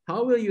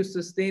 How will you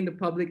sustain the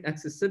public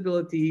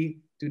accessibility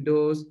to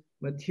those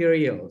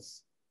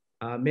materials?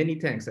 Many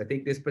thanks. I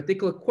think this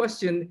particular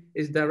question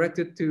is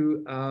directed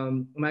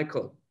to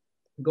Michael.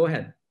 Go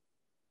ahead.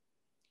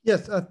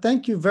 Yes,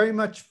 thank you very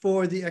much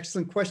for the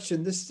excellent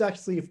question. This is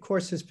actually, of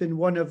course, has been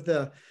one of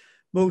the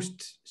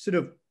most sort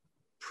of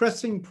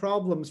pressing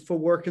problems for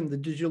work in the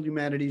digital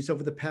humanities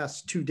over the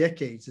past 2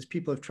 decades as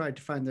people have tried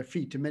to find their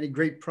feet. And many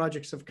great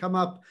projects have come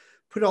up,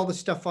 put all the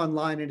stuff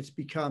online, and it's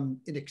become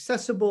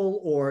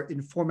inaccessible or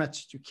in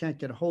formats that you can't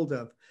get a hold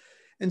of.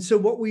 And so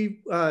what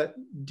we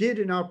did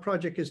in our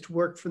project is to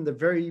work from the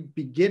very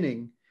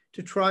beginning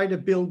to try to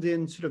build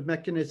in sort of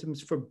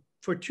mechanisms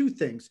for 2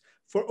 things,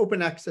 for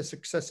open access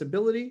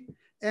accessibility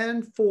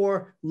and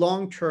for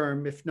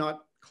long-term, if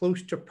not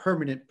close to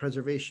permanent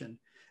preservation.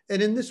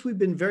 And in this, we've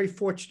been very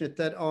fortunate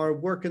that our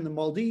work in the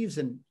Maldives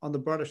and on the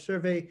broader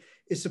survey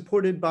is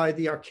supported by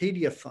the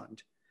Arcadia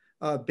Fund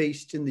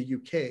based in the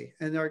UK.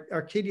 And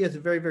Arcadia has a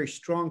very, very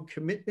strong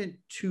commitment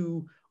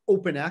to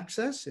open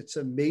access. It's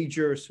a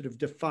major sort of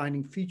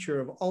defining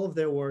feature of all of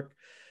their work.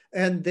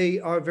 And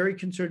they are very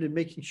concerned in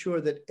making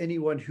sure that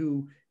anyone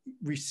who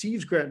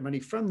receives grant money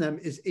from them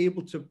is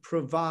able to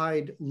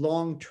provide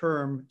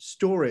long-term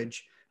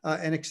storage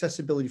and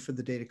accessibility for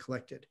the data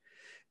collected.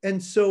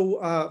 And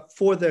so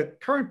for the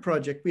current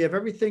project, we have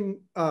everything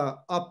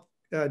up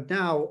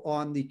now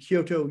on the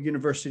Kyoto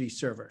University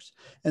servers.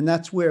 And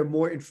that's where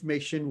more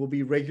information will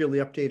be regularly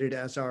updated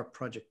as our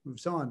project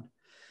moves on.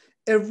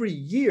 Every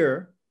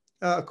year,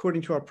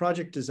 according to our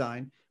project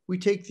design, we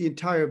take the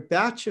entire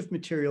batch of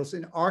materials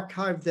and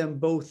archive them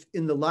both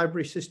in the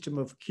library system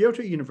of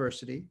Kyoto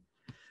University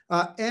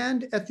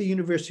and at the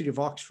University of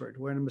Oxford,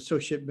 where I'm an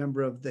associate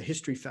member of the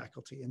history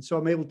faculty. And so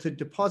I'm able to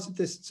deposit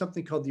this in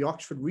something called the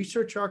Oxford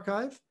Research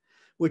Archive,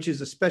 which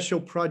is a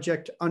special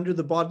project under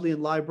the Bodleian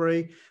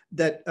Library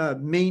that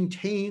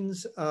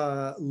maintains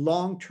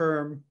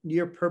long-term,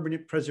 near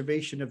permanent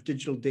preservation of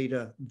digital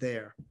data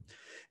there.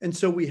 And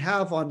so we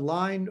have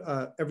online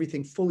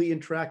everything fully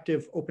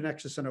interactive, open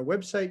access on our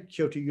website.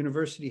 Kyoto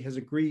University has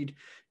agreed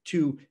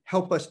to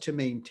help us to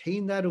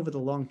maintain that over the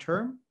long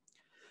term.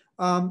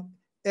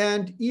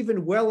 And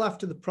even well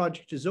after the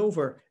project is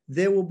over,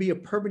 there will be a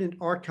permanent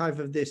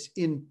archive of this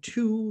in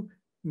 2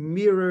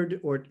 mirrored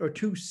or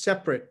 2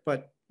 separate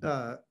but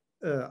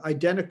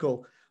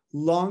identical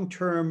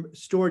long-term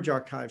storage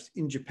archives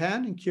in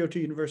Japan, in Kyoto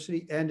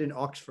University, and in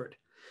Oxford.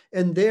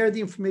 And there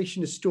the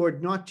information is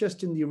stored not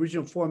just in the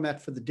original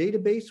format for the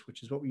database,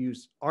 which is what we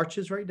use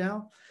Arches right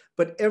now,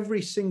 but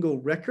every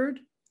single record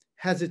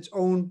has its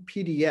own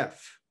PDF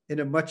in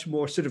a much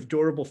more sort of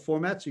durable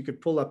format. So you could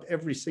pull up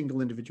every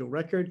single individual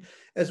record,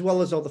 as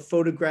well as all the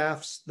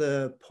photographs,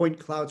 the point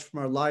clouds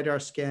from our LiDAR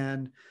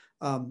scan,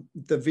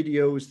 the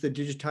videos, the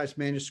digitized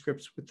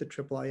manuscripts with the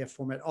IIIF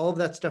format. All of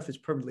that stuff is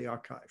permanently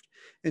archived.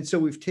 And so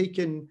we've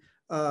taken,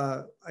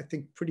 I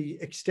think, pretty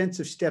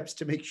extensive steps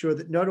to make sure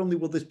that not only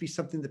will this be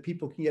something that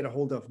people can get a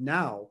hold of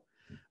now,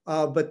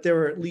 but there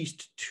are at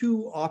least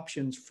 2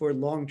 options for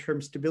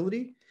long-term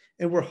stability.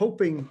 And we're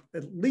hoping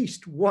at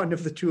least one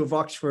of the 2 of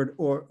Oxford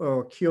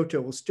or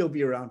Kyoto will still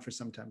be around for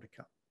some time to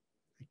come.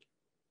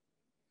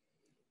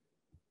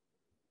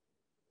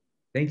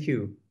 Thank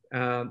you.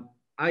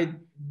 I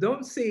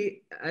don't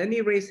see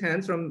any raised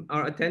hands from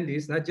our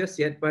attendees, not just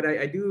yet, but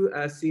I do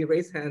see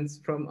raised hands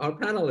from our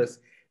panelists.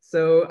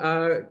 So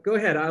go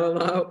ahead, I'll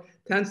allow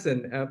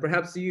Tansen.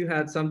 Perhaps you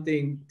had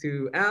something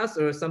to ask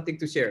or something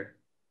to share.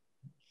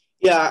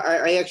 Yeah,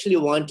 I actually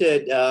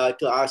wanted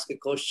to ask a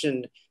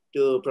question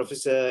to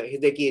Professor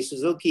Hideaki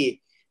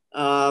Suzuki.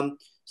 I've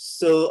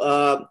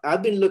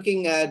been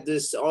looking at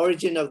this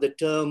origin of the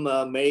term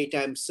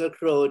Maritime Silk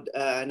Road,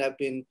 and I've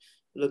been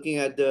looking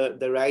at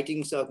the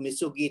writings of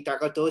Misugi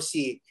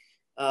Takatoshi,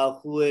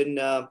 who in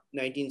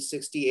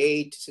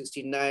 1968,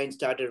 69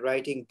 started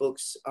writing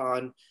books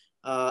on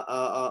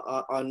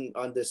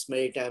this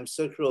Maritime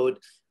Silk Road.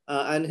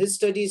 And his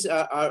studies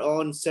are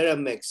on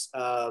ceramics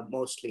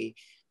mostly.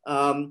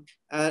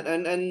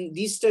 And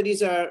these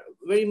studies are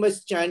very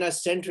much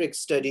China-centric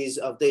studies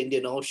of the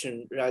Indian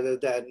Ocean rather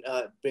than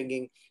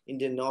bringing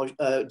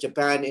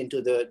Japan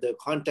into the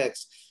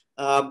context.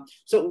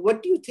 So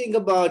what do you think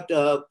about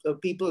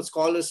people,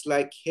 scholars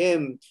like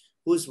him,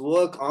 whose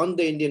work on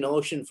the Indian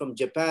Ocean from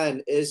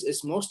Japan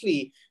is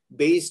mostly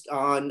based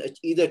on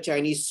either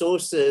Chinese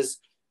sources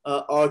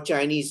or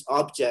Chinese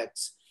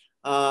objects?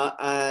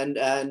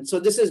 And so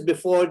this is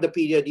before the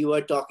period you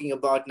were talking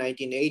about,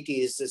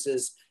 1980s. This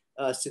is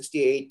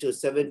 68 to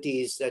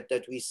 70s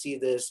that we see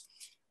this.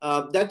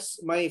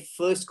 That's my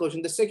first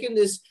question. The second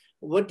is,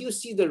 what do you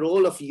see the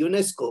role of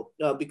UNESCO?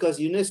 Because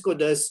UNESCO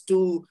does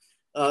two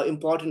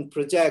important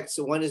projects.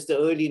 One is the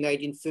early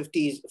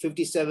 1950s,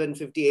 57,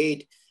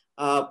 58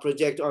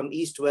 project on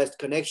East-West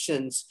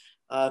connections,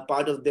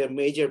 part of their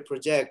major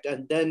project.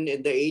 And then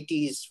in the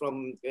 80s,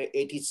 from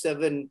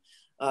 87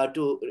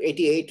 to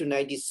 88 to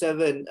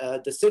 97,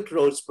 the Silk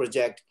Roads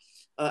project.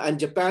 And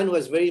Japan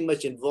was very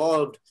much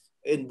involved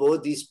in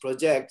both these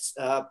projects.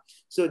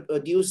 So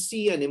do you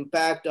see an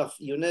impact of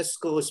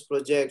UNESCO's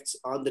projects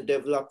on the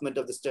development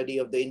of the study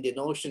of the Indian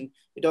Ocean?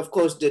 It of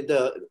course did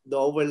the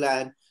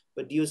overland,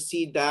 but do you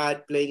see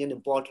that playing an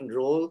important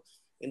role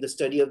in the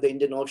study of the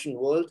Indian Ocean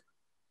world?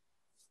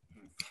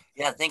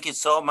 Yeah, thank you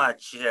so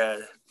much.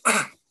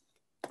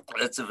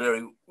 That's a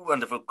very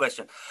wonderful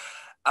question.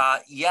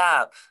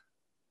 Yeah,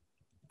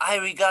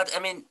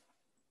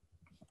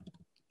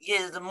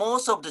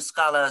 most of the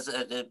scholars,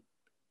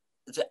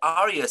 the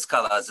area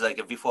scholars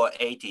like before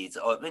 80s,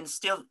 or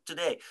still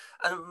today,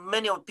 and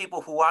many of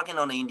people who working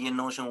on the Indian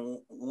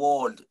Ocean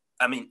world,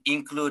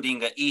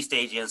 including East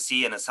Asian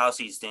Sea and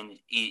Southeast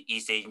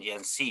East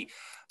Asian Sea,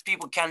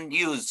 people can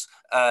use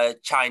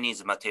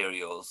Chinese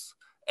materials,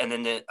 and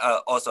then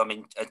also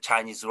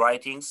Chinese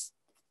writings.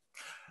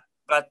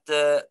 But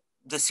the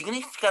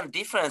significant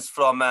difference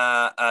from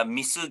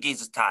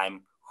Misugi's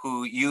time,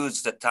 who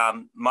used the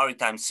term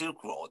Maritime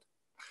Silk Road,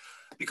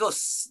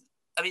 because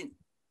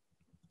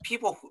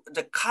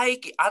the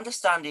kaiki,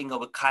 understanding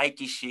of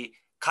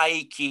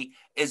kaiki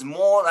is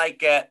more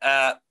like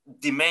a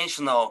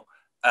dimensional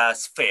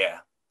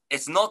sphere.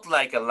 It's not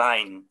like a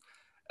line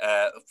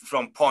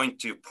from point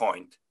to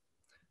point.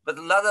 But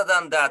rather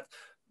than that,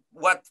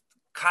 what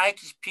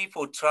kaiki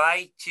people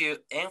try to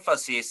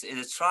emphasize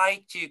is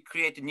try to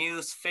create a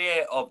new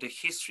sphere of the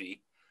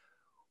history,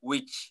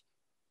 which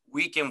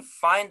we can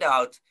find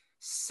out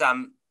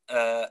some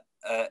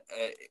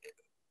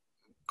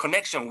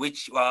connection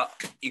which were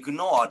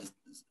ignored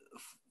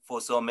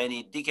for so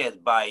many decades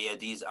by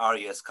these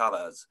area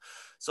scholars.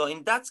 So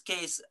in that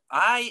case,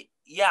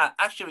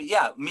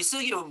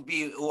 Misugi would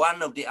be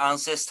one of the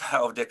ancestors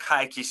of the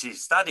Kaikishi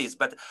studies,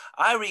 but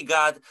I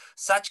regard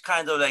such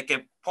kind of like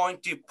a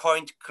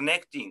point-to-point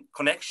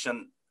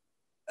connection,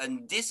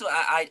 and this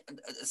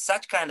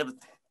such kind of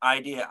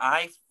idea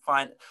I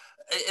find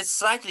it's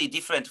slightly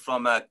different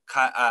from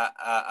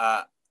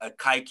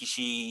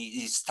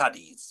Kaikishi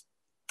studies.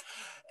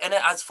 And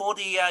as for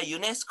the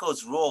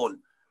UNESCO's role,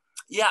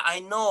 yeah, I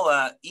know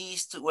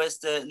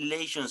East-West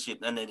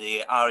relationship and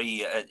the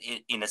area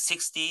in the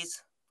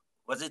 60s.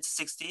 Was it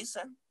 60s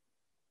then?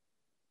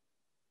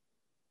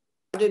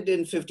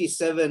 In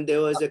 57, there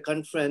was a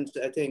conference,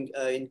 I think,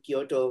 in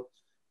Kyoto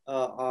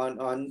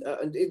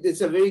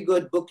it's a very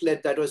good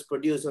booklet that was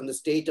produced on the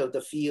state of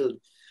the field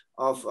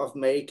of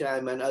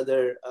maritime and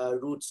other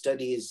route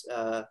studies.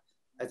 I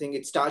think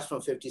it starts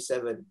from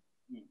 57.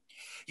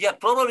 Yeah,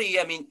 probably,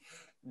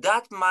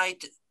 that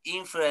might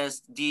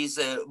influence these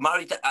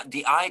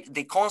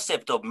the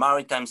concept of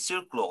Maritime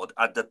Silk Road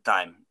at that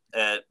time,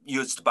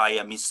 used by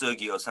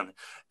Misugi or something.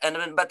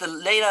 But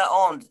later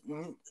on,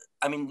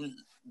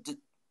 the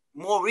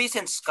more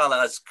recent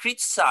scholars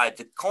criticize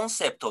the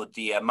concept of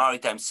the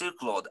Maritime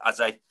Silk Road, as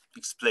I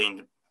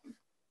explained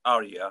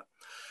earlier.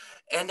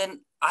 And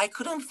then I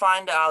couldn't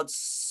find out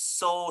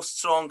so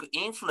strong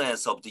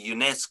influence of the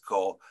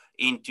UNESCO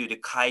into the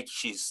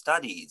Kaikishi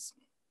studies.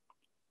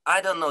 I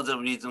don't know the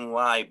reason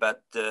why,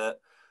 but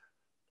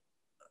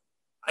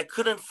I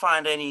couldn't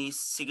find any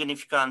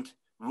significant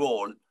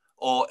role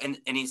or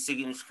any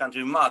significant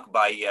remark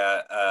by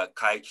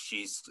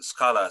Kaikishi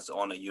scholars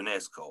on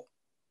UNESCO.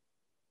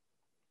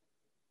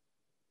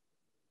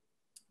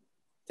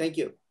 Thank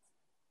you.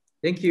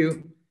 Thank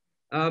you.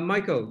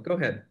 Michael, go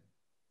ahead.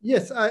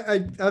 Yes,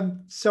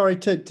 I'm sorry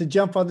to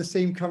jump on the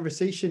same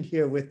conversation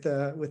here with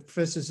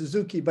Professor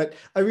Suzuki, but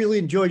I really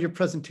enjoyed your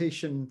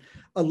presentation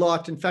a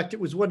lot. In fact, it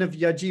was one of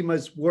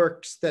Yajima's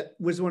works that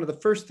was one of the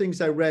first things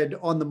I read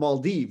on the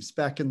Maldives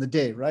back in the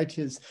day, right?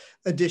 His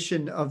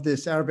edition of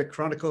this Arabic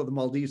Chronicle of the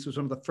Maldives was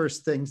one of the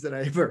first things that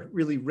I ever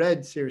really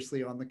read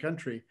seriously on the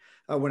country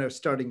when I was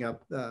starting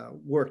up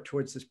work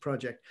towards this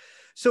project.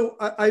 So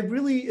I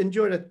really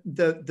enjoyed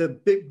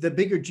the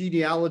bigger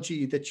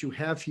genealogy that you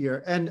have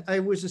here. And I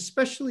was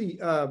especially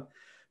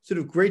sort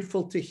of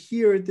grateful to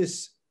hear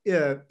this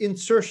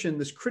insertion,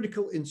 this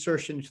critical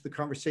insertion into the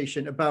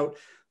conversation about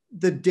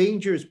the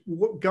dangers,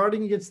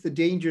 guarding against the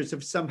dangers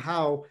of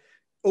somehow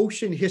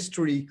ocean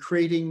history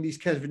creating these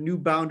kinds of new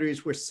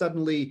boundaries where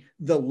suddenly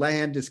the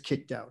land is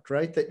kicked out,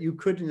 right? That you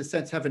could, in a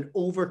sense, have an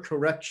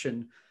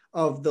overcorrection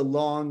of the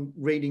long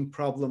reigning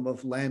problem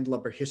of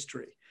landlubber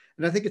history.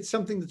 And I think it's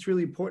something that's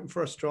really important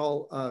for us to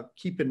all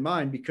keep in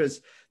mind,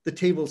 because the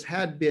tables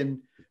had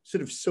been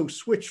sort of so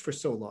switched for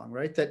so long,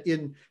 right? That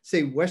in,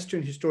 say,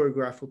 Western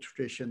historiographical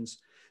traditions,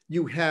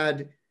 you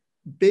had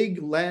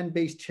big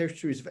land-based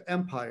histories of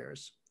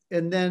empires.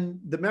 And then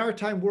the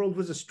maritime world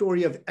was a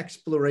story of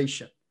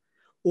exploration,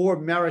 or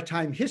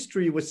maritime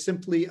history was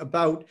simply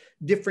about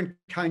different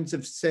kinds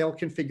of sail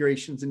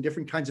configurations and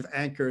different kinds of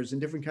anchors and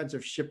different kinds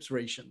of ships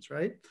rations,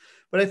 right?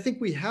 But I think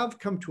we have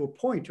come to a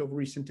point over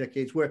recent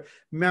decades where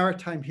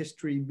maritime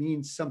history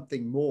means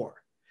something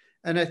more.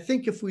 And I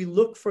think if we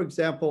look, for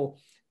example,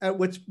 at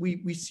what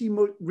we see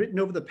written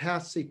over the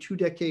past, say, 2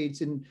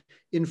 decades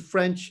in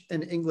French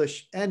and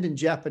English and in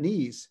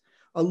Japanese,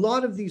 a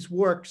lot of these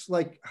works,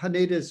 like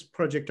Haneda's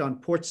project on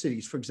port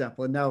cities, for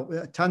example, and now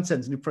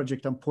Tansen's new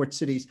project on port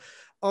cities,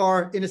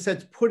 are, in a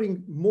sense,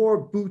 putting more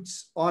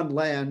boots on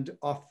land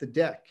off the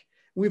deck.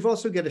 We've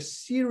also got a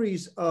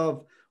series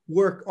of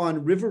work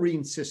on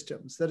riverine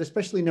systems that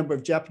especially a number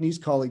of Japanese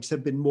colleagues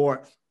have been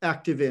more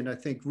active in, I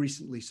think,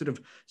 recently, sort of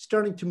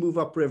starting to move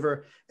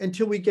upriver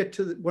until we get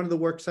to one of the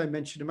works I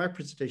mentioned in my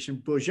presentation,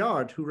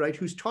 Bojard,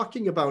 who's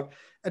talking about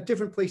at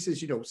different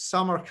places,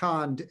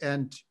 Samarkand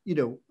and,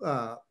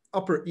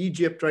 Upper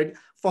Egypt, right?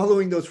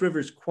 Following those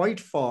rivers quite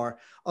far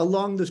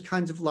along those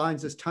kinds of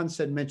lines, as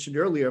Tansen mentioned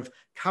earlier, of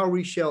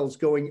cowrie shells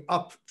going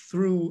up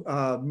through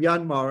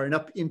Myanmar and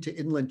up into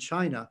inland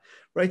China,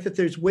 right? That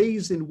there's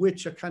ways in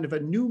which a kind of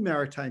a new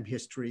maritime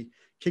history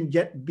can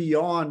get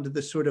beyond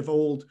the sort of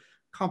old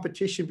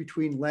competition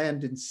between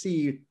land and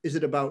sea. Is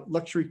it about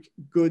luxury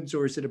goods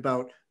or is it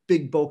about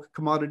big bulk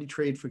commodity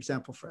trade, for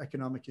example, for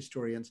economic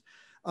historians?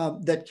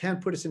 That can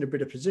put us in a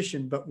better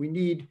position, but we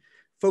need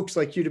folks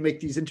like you to make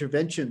these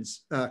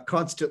interventions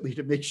constantly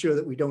to make sure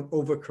that we don't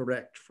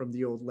overcorrect from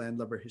the old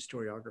landlubber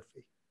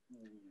historiography.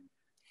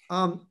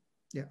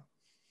 Yeah.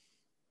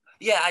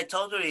 Yeah, I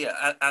totally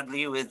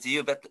agree with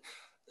you, but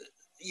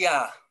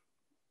yeah,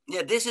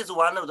 this is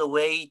one of the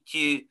way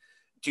to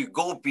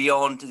go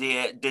beyond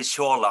the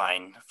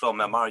shoreline from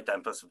a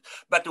maritime perspective.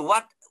 But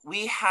what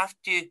we have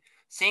to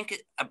think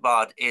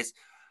about is,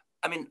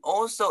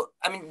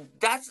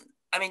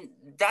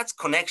 that's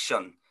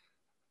connection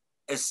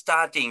is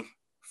starting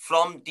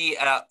from the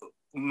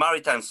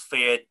maritime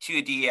sphere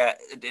to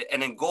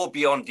and then go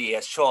beyond the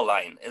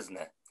shoreline, isn't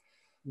it?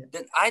 Yeah.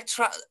 Then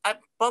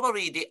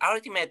probably the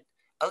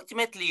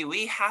ultimately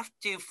we have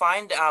to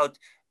find out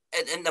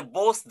in the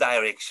both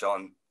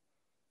direction,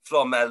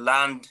 from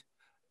land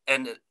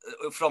and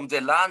from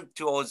the land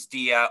towards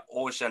the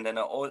ocean and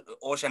the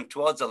ocean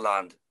towards the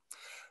land.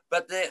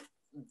 But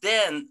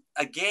then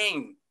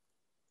again,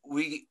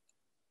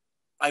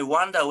 I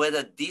wonder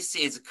whether this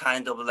is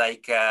kind of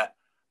like a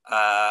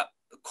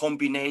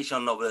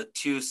combination of a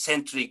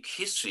two-centric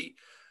history.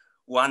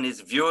 One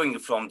is viewing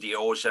from the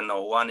ocean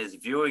or one is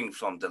viewing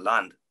from the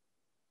land.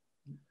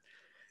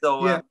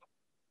 So yeah,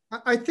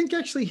 I think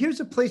actually here's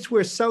a place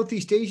where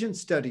Southeast Asian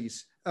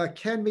studies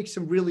can make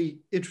some really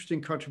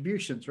interesting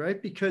contributions, right?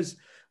 Because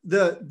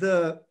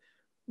the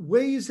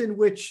ways in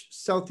which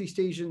Southeast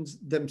Asians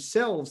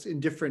themselves in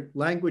different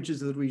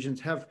languages of the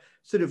regions have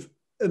sort of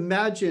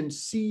imagined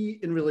sea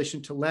in relation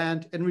to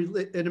land and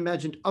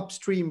imagined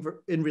upstream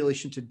in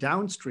relation to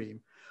downstream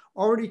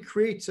already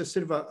creates a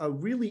sort of a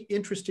really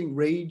interesting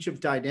range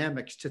of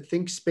dynamics to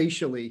think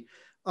spatially,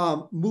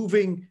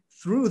 moving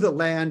through the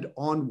land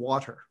on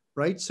water,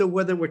 right? So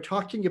whether we're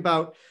talking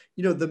about,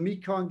 the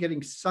Mekong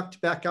getting sucked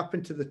back up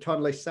into the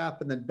Tonle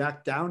Sap and then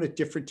back down at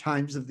different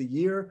times of the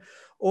year,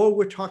 or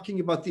we're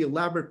talking about the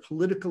elaborate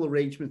political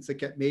arrangements that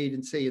get made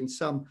in, say, in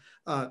some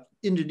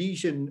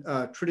Indonesian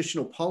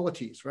traditional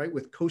polities, right,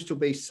 with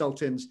coastal-based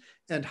sultans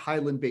and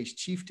highland-based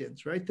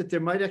chieftains, right, that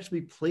there might actually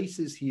be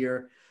places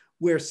here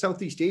where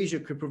Southeast Asia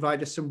could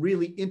provide us some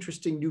really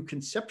interesting new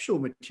conceptual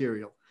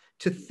material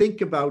to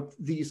think about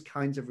these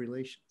kinds of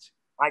relations.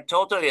 I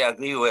totally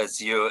agree with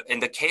you in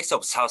the case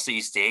of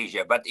Southeast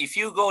Asia, but if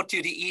you go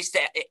to the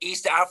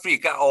East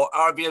Africa or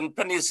Arabian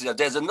Peninsula,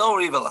 there's no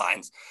river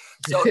lines.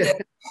 So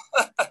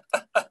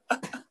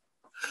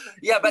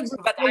yeah, but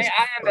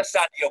I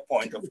understand your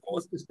point, of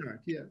course.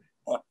 Yeah.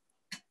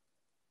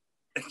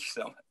 Thank you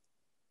so much.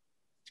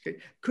 Okay.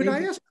 Could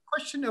I ask a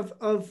question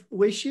of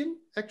Weihsin,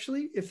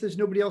 actually, if there's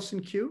nobody else in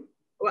queue?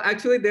 Well,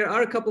 actually, there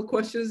are a couple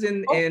questions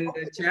in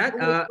the chat.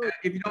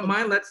 If you don't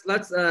mind,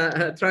 let's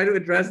try to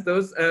address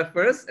those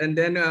first, and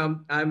then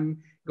I'm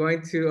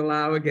going to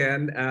allow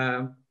again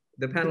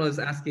the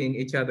panelists asking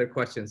each other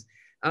questions.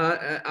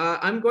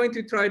 I'm going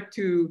to try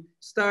to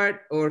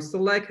start or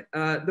select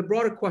the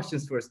broader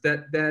questions first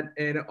that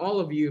and all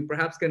of you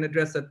perhaps can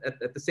address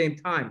at the same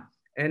time.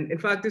 And in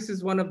fact, this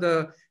is one of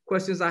the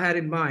questions I had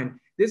in mind.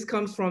 This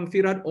comes from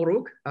Firat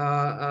Oruk,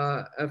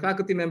 a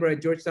faculty member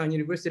at Georgetown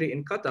University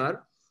in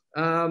Qatar.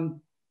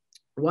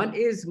 One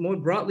is more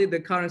broadly the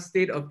current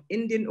state of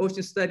Indian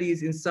Ocean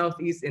studies in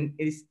Southeast and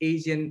East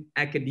Asian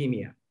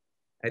academia.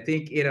 I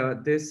think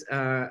this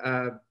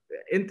would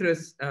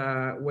interest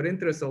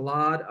a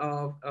lot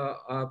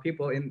of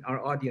people in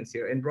our audience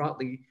here, and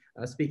broadly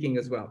speaking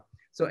as well.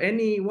 So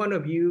any one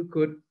of you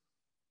could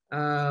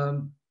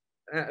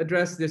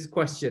address this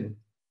question.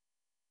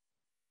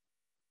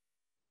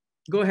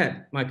 Go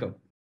ahead, Michael.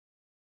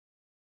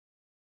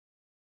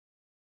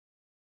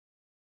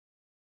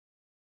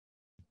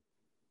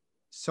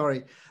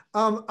 Sorry.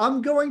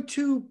 I'm going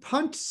to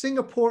punt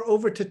Singapore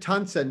over to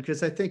Tansen,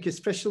 because I think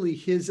especially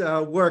his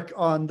work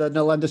on the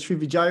Nalanda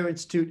Srivijaya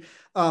Institute.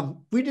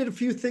 We did a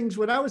few things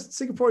when I was in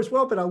Singapore as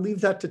well, but I'll leave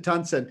that to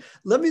Tansen.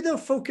 Let me though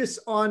focus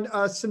on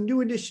some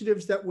new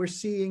initiatives that we're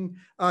seeing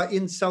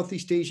in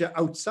Southeast Asia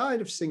outside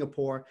of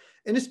Singapore,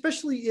 and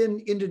especially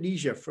in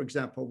Indonesia, for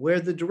example, where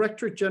the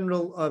Directorate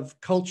General of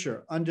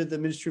Culture under the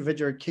Ministry of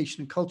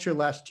Education and Culture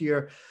last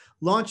year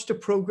launched a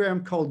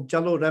program called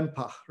Jalur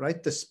Rempah,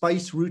 right? The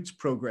Spice Roots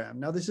program.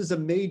 Now, this is a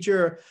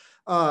major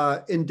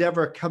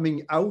endeavor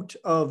coming out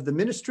of the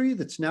ministry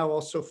that's now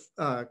also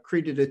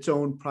created its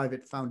own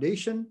private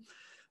foundation.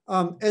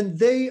 And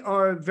they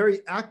are very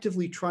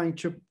actively trying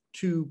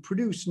to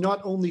produce not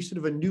only sort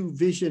of a new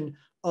vision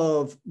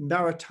of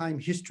maritime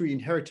history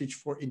and heritage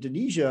for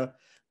Indonesia,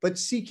 but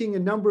seeking a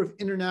number of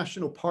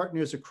international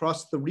partners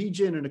across the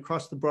region and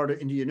across the broader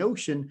Indian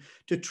Ocean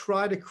to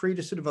try to create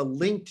a sort of a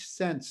linked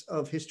sense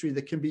of history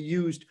that can be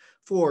used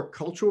for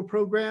cultural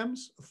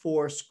programs,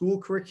 for school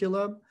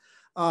curriculum,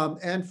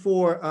 and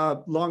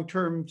for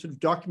long-term sort of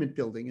document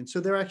building. And so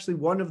they're actually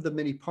one of the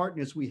many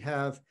partners we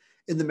have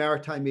in the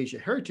Maritime Asia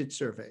Heritage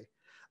Survey.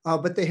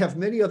 But they have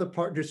many other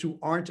partners who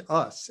aren't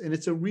us. And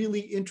it's a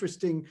really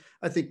interesting,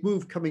 I think,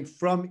 move coming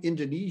from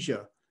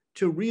Indonesia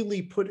to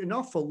really put an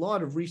awful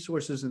lot of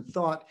resources and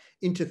thought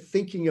into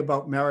thinking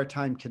about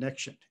maritime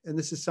connection. And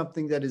this is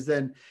something that is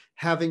then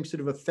having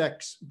sort of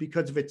effects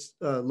because of its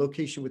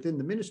location within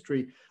the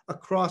ministry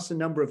across a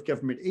number of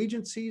government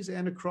agencies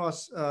and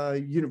across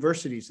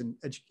universities and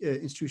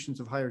institutions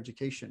of higher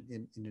education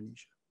in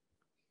Indonesia.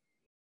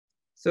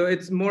 So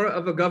it's more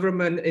of a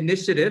government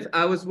initiative.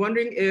 I was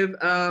wondering if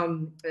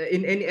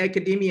in any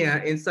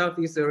academia in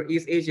Southeast or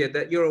East Asia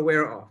that you're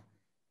aware of.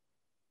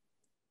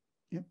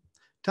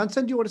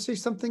 Tansen, do you want to say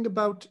something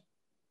about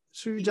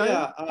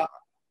Srivijaya?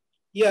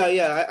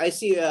 Yeah. I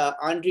see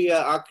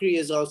Andrea Akri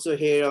is also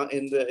here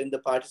in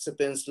the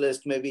participants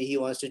list. Maybe he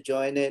wants to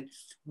join in.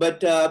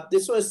 But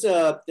this was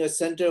the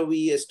center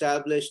we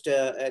established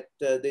at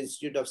the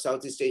Institute of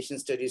Southeast Asian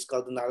Studies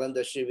called the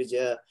Nalanda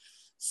Srivijaya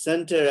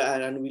Center,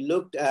 and we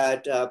looked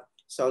at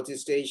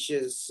Southeast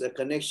Asia's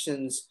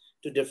connections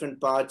to different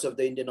parts of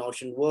the Indian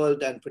Ocean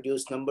world and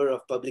produced a number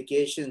of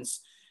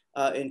publications,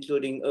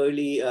 including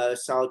early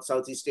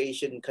Southeast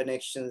Asian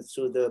connections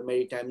through the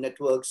maritime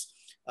networks,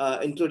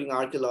 including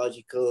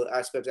archaeological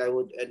aspects. I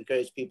would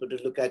encourage people to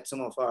look at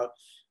some of our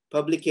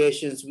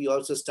publications. We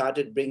also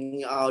started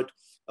bringing out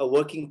a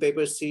working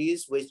paper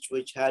series,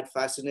 which had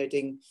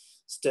fascinating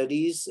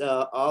studies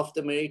of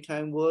the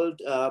maritime world.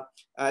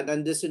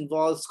 And this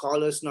involves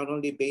scholars not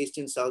only based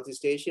in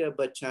Southeast Asia,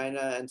 but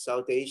China and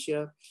South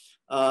Asia.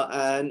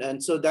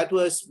 And so that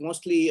was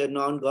mostly a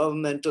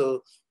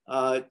non-governmental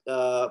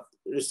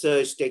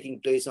research taking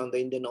place on the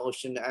Indian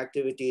Ocean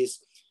activities.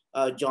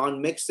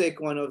 John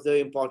Miksic, one of the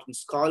important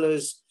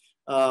scholars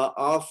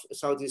of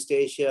Southeast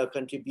Asia,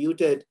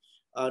 contributed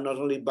not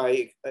only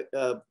by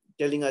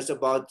telling us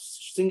about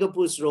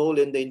Singapore's role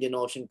in the Indian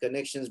Ocean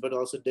connections, but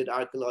also did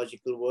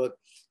archaeological work,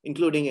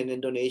 including in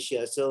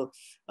Indonesia. So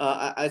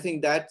I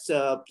think that's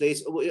a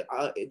place,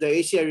 the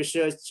Asia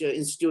Research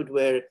Institute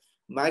where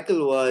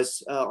Michael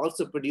was,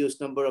 also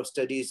produced a number of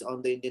studies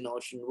on the Indian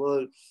Ocean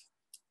world.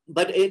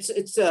 But it's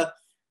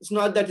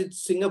not that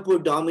it's Singapore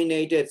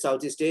dominated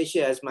Southeast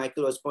Asia, as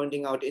Michael was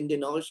pointing out.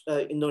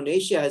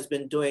 Indonesia has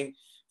been doing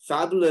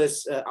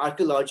fabulous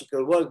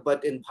archaeological work,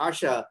 but in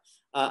Bhasha.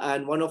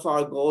 And one of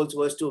our goals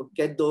was to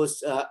get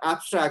those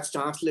abstracts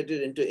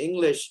translated into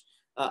English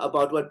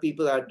about what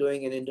people are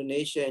doing in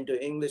Indonesia into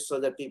English so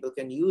that people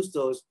can use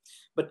those.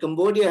 But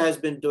Cambodia has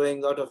been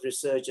doing a lot of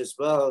research as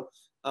well.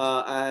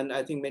 And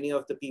I think many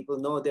of the people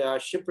know there are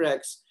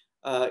shipwrecks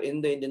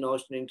in the Indian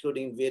Ocean,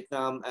 including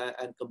Vietnam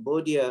and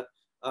Cambodia,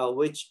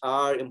 which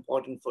are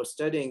important for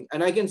studying.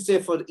 And I can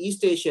say for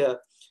East Asia,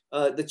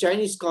 the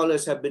Chinese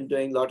scholars have been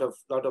doing a lot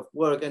of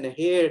work. And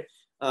here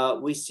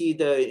we see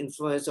the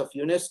influence of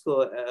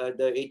UNESCO,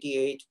 the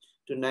 88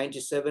 to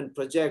 97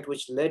 project,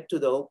 which led to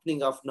the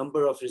opening of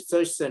number of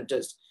research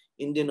centers,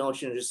 Indian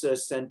Ocean research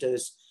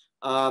centers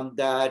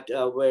that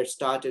were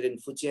started in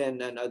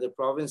Fujian and other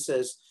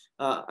provinces,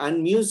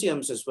 and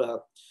museums as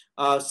well.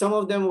 Some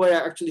of them were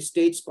actually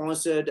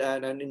state-sponsored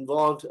and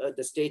involved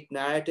the state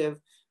narrative,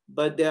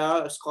 but there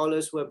are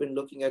scholars who have been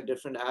looking at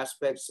different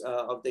aspects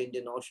of the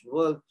Indian Ocean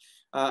world.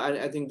 And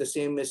I think the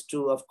same is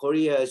true of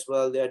Korea as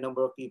well. There are a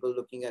number of people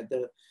looking at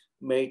the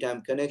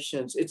maritime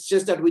connections. It's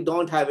just that we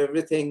don't have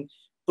everything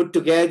put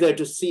together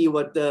to see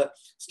what the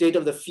state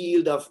of the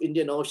field of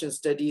Indian Ocean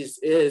studies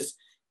is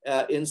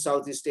in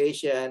Southeast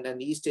Asia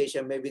and East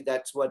Asia. Maybe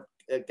that's what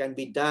can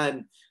be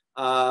done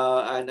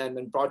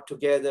and brought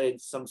together in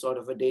some sort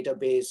of a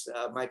database.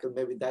 Michael,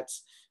 maybe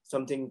that's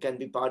something can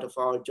be part of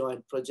our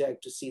joint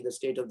project to see the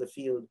state of the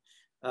field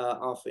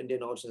of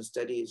Indian Ocean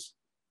studies.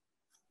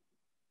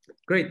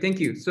 Great, thank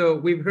you. So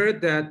we've heard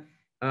that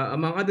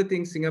among other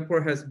things,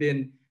 Singapore has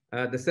been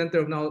the center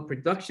of knowledge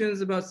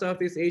productions about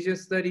Southeast Asia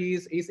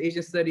studies, East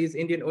Asian studies,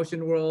 Indian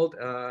Ocean world.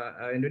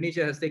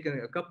 Indonesia has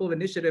taken a couple of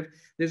initiatives.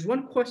 There's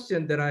one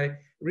question that I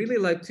really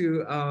like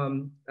to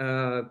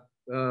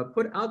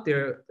put out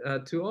there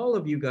to all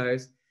of you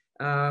guys,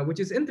 which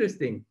is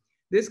interesting.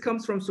 This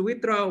comes from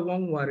Suwitra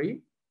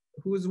Wongwari,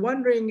 who's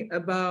wondering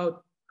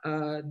about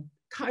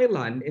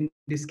Thailand in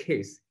this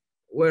case,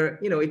 where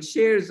it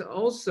shares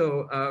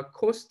also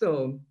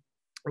coastal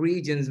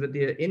regions with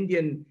the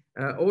Indian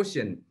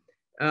Ocean.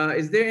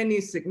 Is there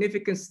any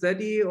significant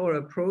study or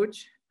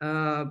approach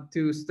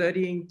to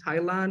studying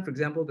Thailand, for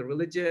example, the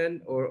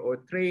religion or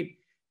trade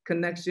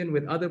connection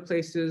with other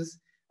places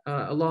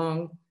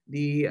along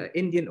the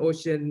Indian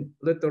Ocean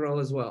littoral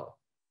as well?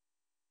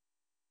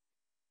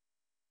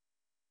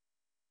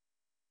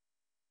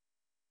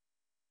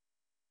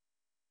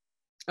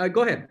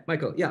 Go ahead,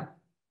 Michael. Yeah.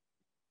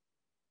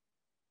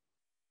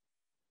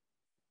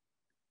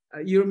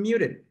 You're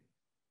muted.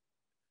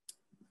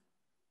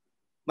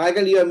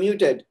 Michael, you're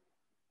muted.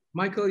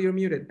 Michael, you're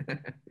muted.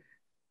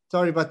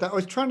 Sorry about that. I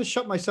was trying to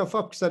shut myself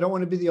up because I don't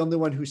want to be the only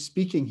one who's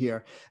speaking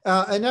here.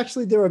 And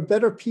actually, there are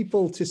better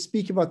people to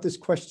speak about this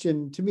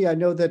question to me. I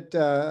know that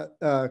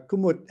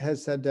Kumut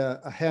has had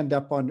a hand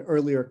up on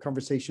earlier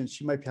conversations.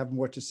 She might have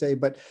more to say,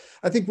 but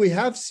I think we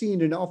have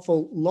seen an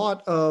awful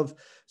lot of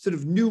sort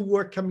of new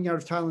work coming out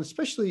of Thailand,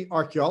 especially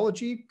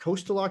archaeology,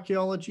 coastal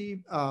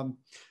archaeology,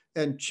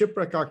 and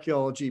shipwreck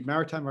archaeology,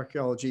 maritime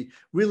archaeology,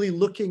 really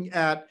looking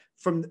at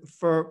from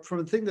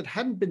a thing that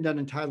hadn't been done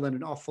in Thailand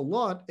an awful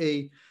lot,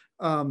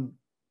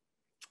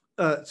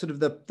 sort of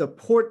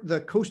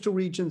the coastal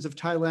regions of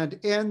Thailand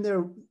and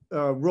their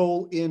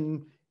role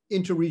in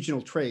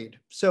interregional trade.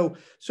 So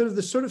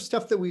the sort of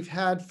stuff that we've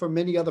had for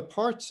many other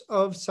parts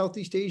of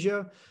Southeast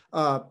Asia,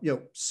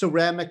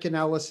 ceramic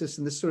analysis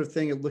and this sort of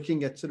thing,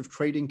 looking at sort of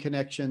trading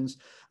connections,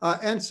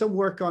 and some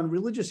work on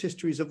religious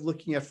histories of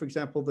looking at, for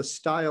example, the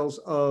styles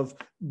of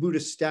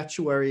Buddhist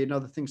statuary and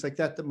other things like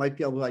that might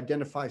be able to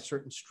identify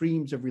certain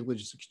streams of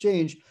religious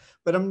exchange.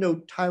 But I'm no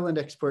Thailand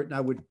expert, and I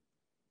would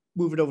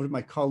move it over to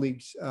my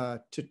colleagues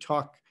to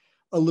talk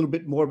a little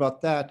bit more about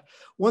that.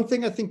 One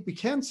thing I think we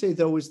can say,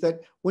 though, is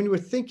that when we're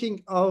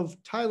thinking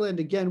of Thailand,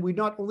 again, we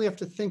not only have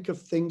to think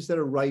of things that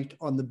are right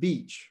on the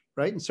beach,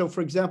 right? And so,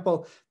 for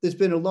example, there's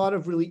been a lot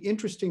of really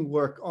interesting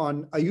work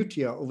on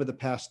Ayutthaya over the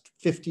past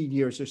 15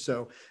 years or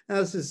so. Now,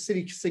 this is a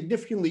city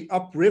significantly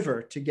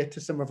upriver, to get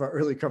to some of our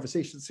early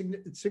conversations,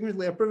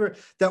 significantly upriver,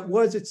 that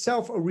was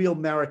itself a real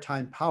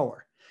maritime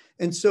power.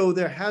 And so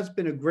there has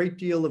been a great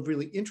deal of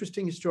really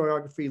interesting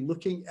historiography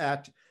looking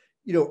at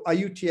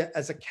Ayutthaya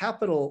as a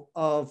capital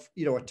of,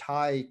 a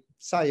Thai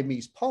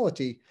Siamese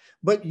polity,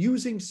 but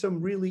using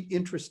some really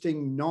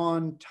interesting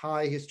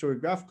non-Thai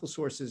historiographical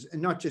sources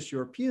and not just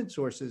European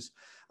sources.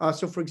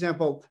 So for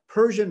example,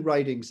 Persian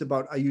writings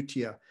about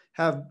Ayutthaya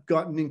have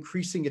gotten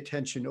increasing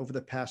attention over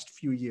the past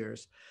few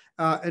years.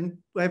 And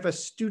I have a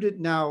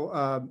student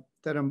now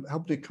that I'm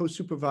helping to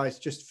co-supervise,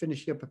 just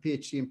finishing up a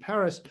PhD in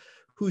Paris,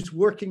 who's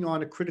working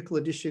on a critical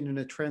edition and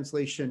a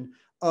translation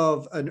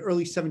of an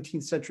early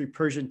 17th century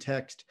Persian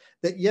text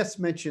that, yes,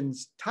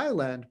 mentions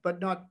Thailand, but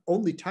not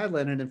only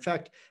Thailand, and in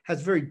fact,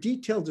 has very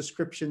detailed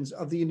descriptions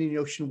of the Indian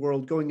Ocean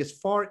world going as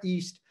far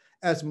east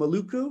as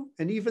Maluku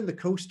and even the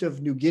coast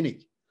of New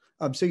Guinea.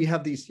 So you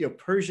have these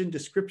Persian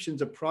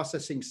descriptions of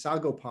processing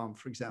sago palm,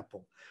 for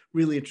example,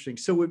 really interesting.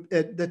 So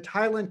the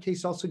Thailand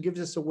case also gives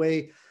us a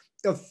way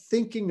of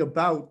thinking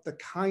about the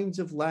kinds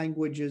of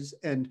languages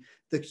and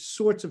the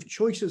sorts of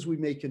choices we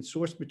make in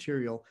source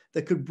material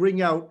that could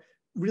bring out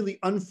really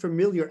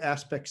unfamiliar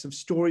aspects of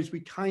stories we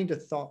kind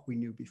of thought we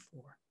knew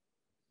before.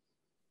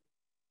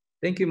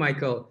 Thank you,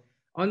 Michael.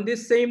 On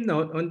this same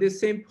note, on this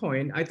same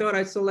point, I thought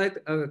I'd select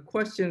a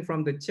question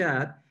from the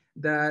chat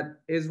that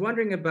is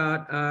wondering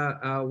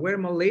about where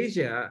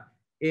Malaysia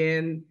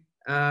is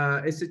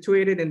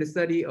situated in the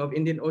study of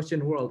Indian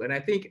Ocean world. And I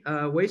think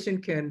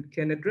Weihsin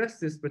can address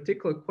this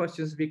particular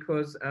questions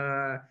because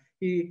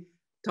he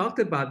talked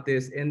about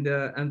this in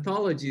the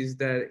anthologies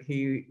that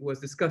he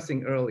was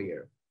discussing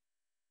earlier.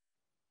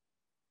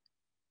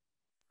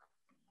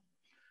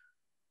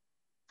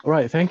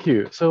 Right, thank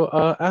you. So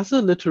as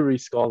a literary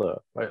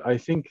scholar, right, I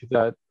think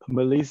that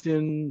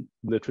Malaysian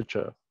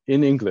literature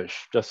in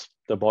English, just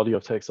the body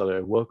of text that I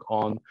work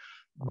on,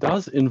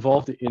 does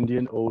involve the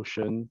Indian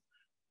Ocean,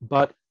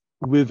 but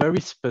with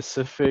very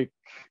specific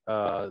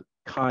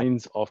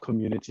kinds of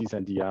communities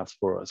and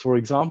diasporas. For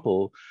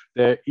example,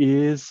 there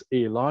is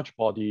a large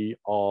body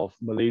of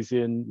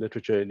Malaysian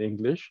literature in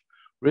English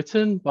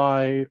written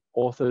by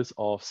authors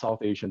of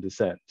South Asian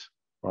descent,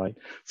 right?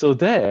 So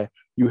there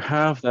you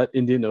have that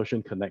Indian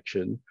Ocean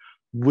connection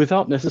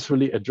without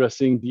necessarily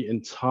addressing the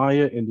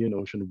entire Indian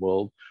Ocean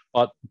world,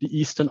 but the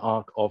eastern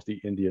arc of the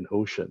Indian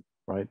Ocean,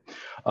 right?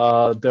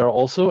 There are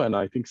also, and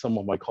I think some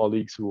of my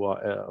colleagues who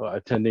are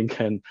attending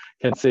can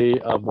say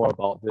more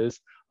about this,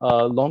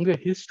 longer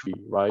history,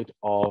 right,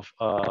 of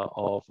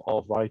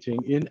writing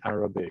in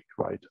Arabic,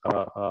 right,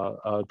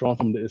 drawn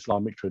from the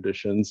Islamic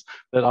traditions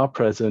that are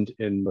present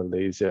in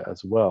Malaysia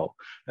as well.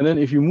 And then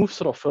if you move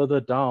sort of further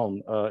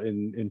down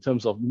in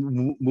terms of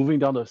moving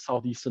down the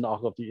southeastern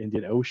arc of the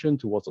Indian Ocean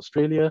towards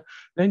Australia,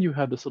 then you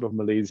have the sort of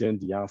Malaysian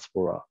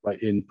diaspora,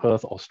 right, in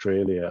Perth,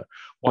 Australia.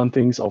 One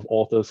thinks of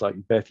authors like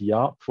Beth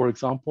Yap, for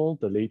example,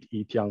 the late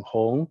Ee Tiang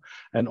Hong,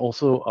 and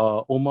also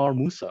Omar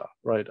Musa,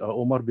 right,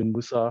 Omar bin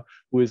Musa,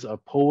 who is a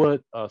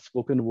poet, a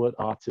spoken word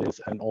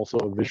artist, and also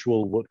a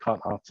visual woodcut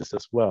artist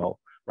as well,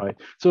 right?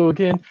 So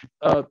again,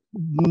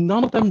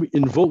 none of them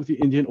invoke the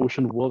Indian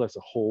Ocean world as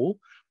a whole,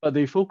 but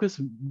they focus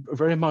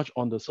very much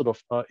on the sort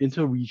of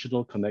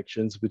inter-regional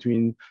connections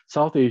between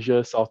South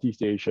Asia,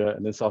 Southeast Asia,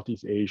 and then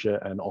Southeast Asia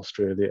and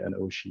Australia and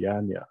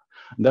Oceania.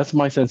 And that's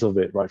my sense of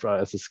it, right,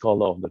 as a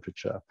scholar of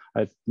literature.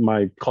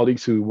 My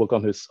colleagues who work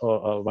on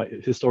my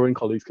historian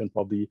colleagues can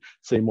probably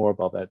say more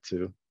about that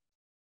too.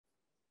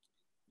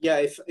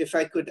 Yeah, if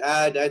I could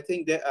add, I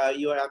think that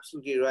you are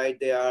absolutely right.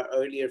 There are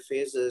earlier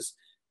phases.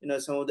 You know,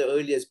 some of the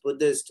earliest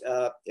Buddhist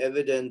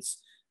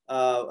evidence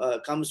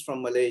comes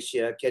from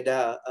Malaysia.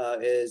 Kedah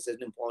is an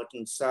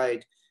important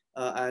site,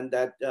 and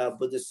that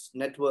Buddhist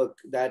network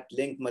that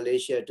linked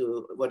Malaysia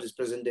to what is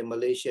present in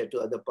Malaysia to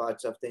other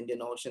parts of the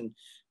Indian Ocean,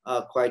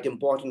 quite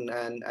important.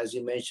 And as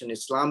you mentioned,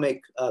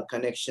 Islamic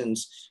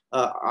connections,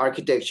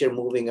 architecture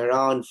moving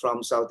around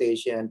from South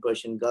Asia and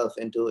Persian Gulf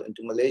into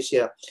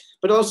Malaysia.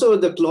 But also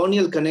the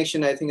colonial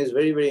connection, I think, is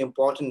very, very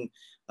important.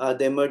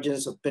 The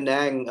emergence of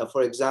Penang,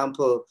 for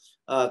example,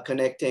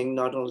 connecting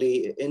not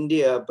only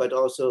India, but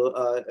also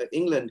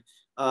England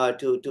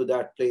to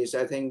that place.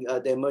 I think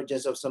the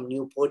emergence of some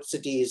new port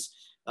cities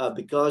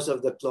because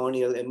of the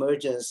colonial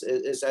emergence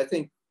is, I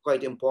think,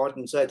 quite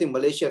important. So I think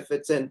Malaysia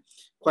fits in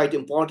quite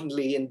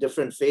importantly in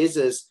different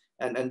phases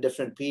and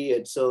different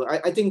periods. So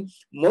I think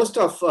most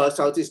of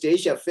Southeast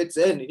Asia fits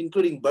in,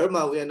 including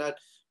Burma. We are not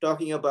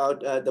talking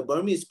about the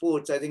Burmese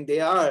ports. I think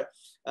they are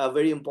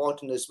very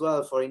important as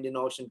well for Indian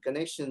Ocean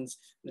connections,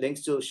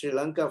 links to Sri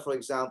Lanka, for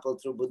example,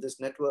 through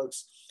Buddhist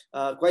networks,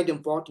 quite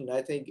important.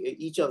 I think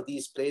each of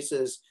these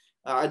places,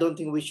 I don't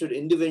think we should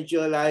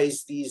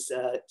individualize these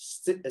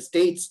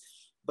states,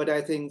 but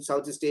I think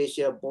Southeast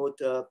Asia, both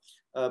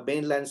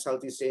mainland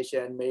Southeast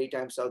Asia and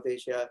maritime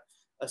Southeast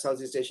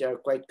Asia are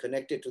quite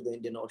connected to the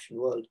Indian Ocean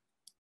world.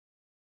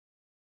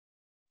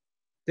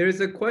 There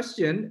is a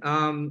question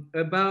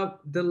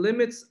about the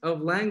limits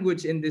of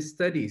language in these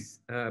studies,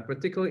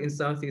 particularly in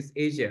Southeast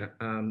Asia.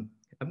 I'm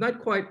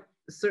not quite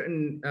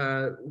certain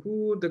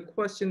who the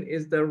question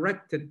is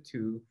directed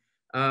to,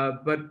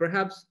 but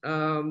perhaps,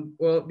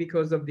 well,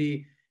 because of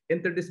the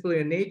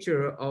interdisciplinary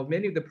nature of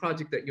many of the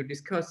projects that you're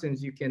discussing,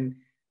 you can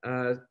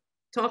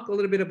talk a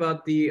little bit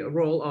about the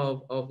role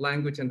of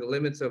language and the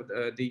limits of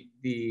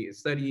the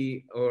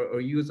study or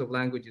use of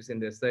languages in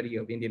the study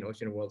of Indian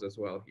Ocean worlds as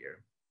well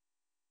here.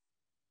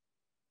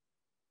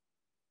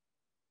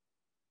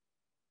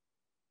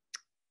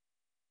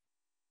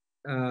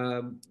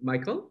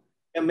 Michael?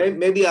 Yeah,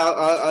 maybe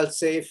I'll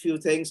say a few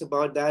things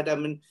about that. I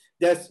mean,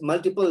 there's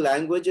multiple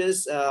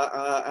languages.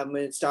 I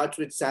mean, it starts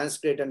with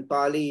Sanskrit and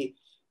Pali,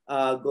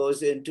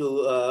 goes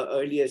into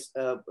earliest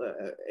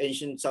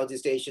ancient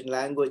Southeast Asian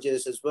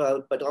languages as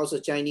well, but also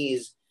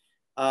Chinese.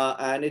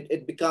 And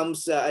it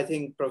becomes, I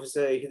think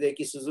Professor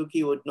Hideaki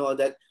Suzuki would know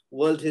that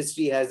world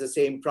history has the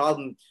same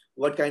problem.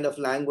 What kind of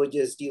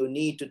languages do you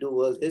need to do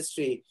world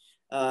history?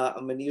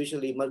 I mean,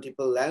 usually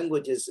multiple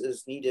languages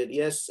is needed.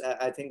 Yes,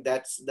 I think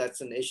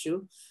that's an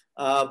issue,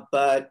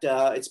 but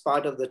it's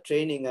part of the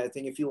training. I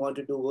think if you want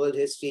to do world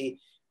history,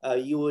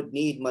 you would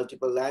need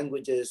multiple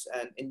languages.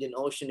 And Indian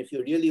Ocean, if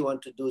you really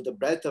want to do the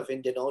breadth of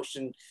Indian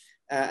Ocean,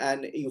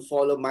 and you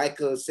follow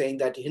Michael saying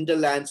that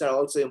hinterlands are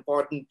also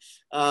important,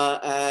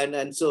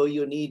 and so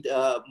you need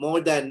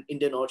more than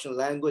Indian Ocean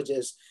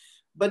languages.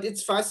 But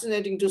it's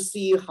fascinating to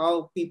see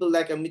how people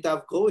like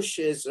Amitav Ghosh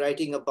is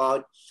writing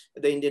about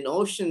the Indian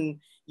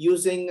Ocean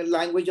using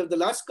language of the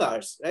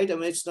Lascars, right? I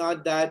mean, it's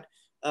not that,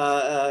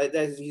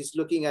 that he's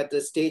looking at the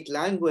state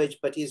language,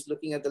 but he's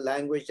looking at the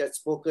language that's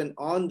spoken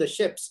on the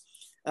ships.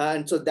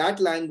 And so that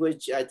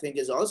language, I think,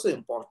 is also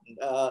important.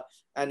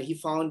 And he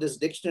found this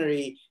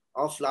dictionary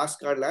of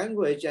Lascar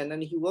language, and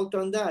then he worked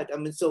on that. I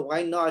mean, so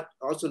why not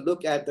also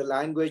look at the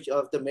language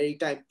of the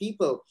maritime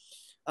people?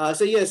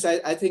 So yes,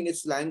 I think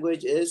its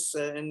language is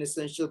an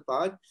essential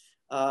part,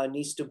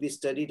 needs to be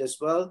studied as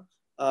well.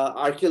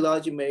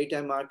 Archaeology,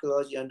 maritime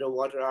archaeology,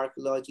 underwater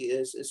archaeology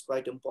is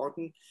quite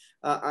important.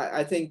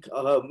 I think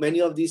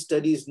many of these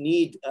studies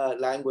need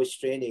language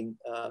training,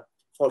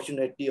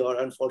 fortunately or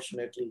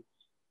unfortunately.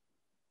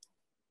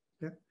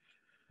 Yeah,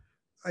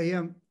 I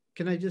am.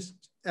 Can I just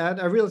add?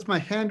 I realized my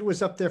hand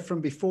was up there from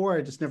before.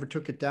 I just never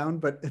took it down.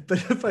 But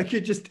if I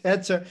could just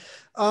answer,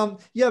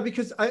 yeah,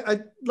 because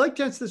I'd like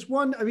to answer this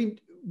one. I mean,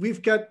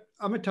 we've got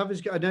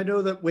Amitav's, and I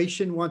know that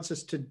Weihsin wants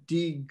us to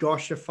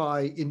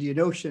de-Goshify Indian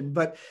Ocean,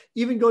 but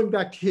even going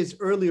back to his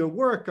earlier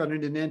work on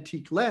an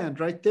antique land,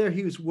 right there,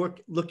 he was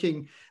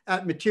looking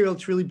at material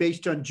that's really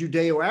based on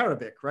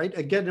Judeo-Arabic, right?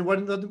 Again,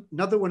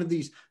 another one of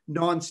these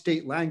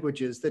non-state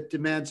languages that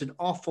demands an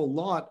awful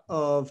lot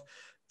of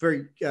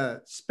very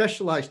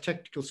specialized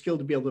technical skill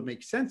to be able to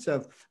make sense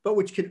of, but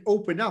which can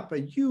open up a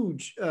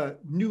huge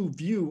new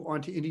view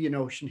onto Indian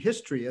Ocean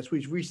history, as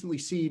we've recently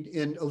seen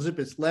in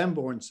Elizabeth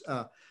Lambourne's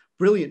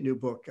brilliant new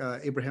book,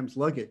 Abraham's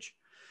Luggage.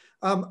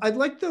 I'd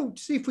like to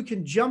see if we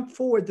can jump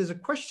forward. There's a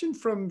question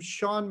from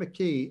Sean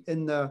McKee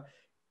in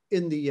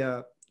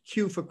the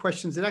queue for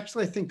questions that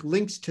actually I think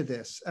links to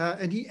this.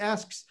 And he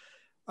asks,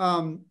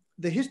 the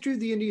history of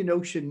the Indian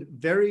Ocean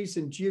varies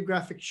in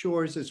geographic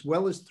shores as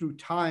well as through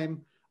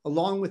time,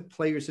 along with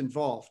players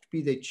involved,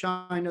 be they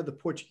China, the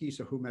Portuguese,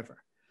 or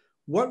whomever.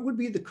 What would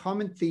be the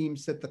common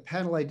themes that the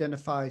panel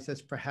identifies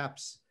as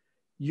perhaps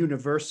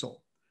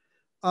universal?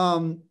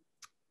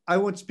 I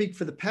won't speak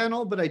for the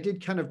panel, but I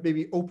did kind of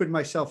maybe open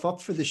myself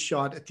up for this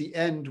shot at the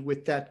end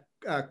with that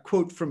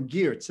quote from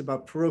Geertz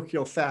about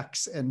parochial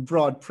facts and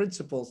broad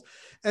principles.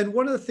 And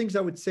one of the things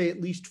I would say, at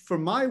least for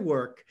my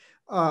work,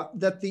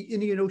 that the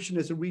Indian Ocean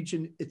as a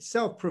region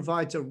itself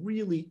provides a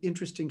really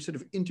interesting sort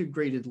of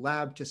integrated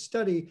lab to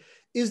study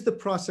is the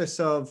process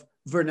of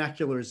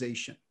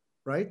vernacularization,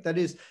 right? That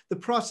is the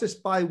process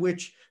by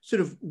which sort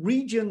of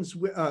regions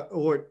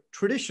or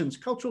traditions,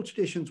 cultural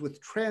traditions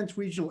with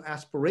trans-regional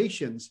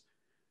aspirations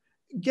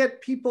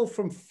get people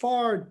from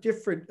far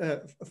different,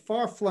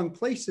 far-flung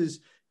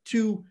places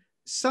to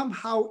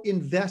somehow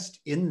invest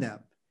in them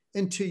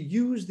and to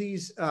use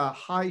these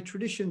high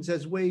traditions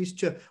as ways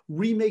to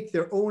remake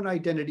their own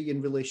identity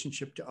in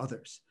relationship to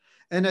others.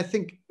 And I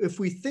think if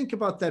we think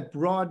about that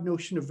broad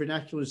notion of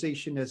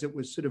vernacularization as it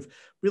was sort of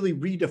really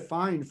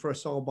redefined for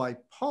us all by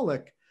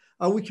Pollock,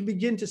 we can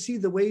begin to see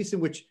the ways in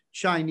which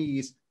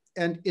Chinese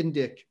and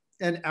Indic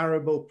and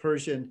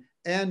Arabo-Persian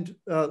and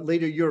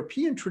later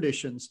European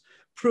traditions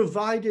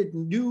provided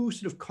new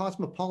sort of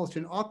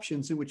cosmopolitan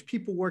options in which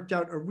people worked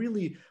out a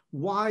really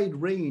wide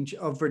range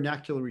of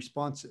vernacular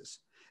responses.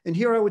 And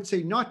here I would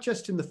say not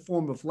just in the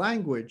form of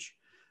language,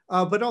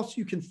 but also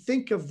you can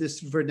think of this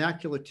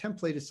vernacular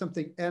template as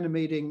something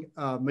animating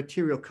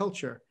material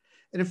culture.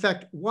 And in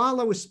fact, while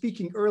I was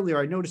speaking earlier,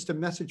 I noticed a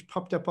message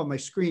popped up on my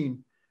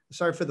screen,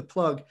 sorry for the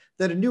plug,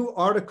 that a new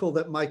article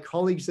that my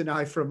colleagues and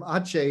I from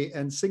Aceh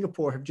and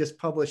Singapore have just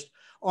published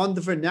on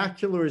the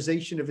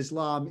vernacularization of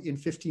Islam in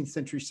 15th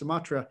century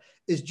Sumatra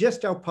is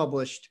just out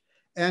published.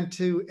 And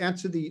to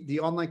answer the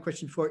online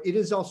question before, it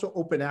is also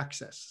open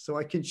access. So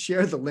I can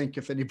share the link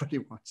if anybody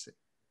wants it.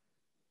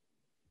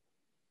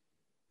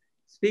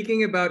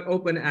 Speaking about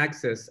open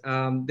access,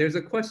 there's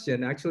a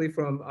question actually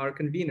from our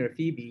convener,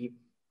 Phoebe,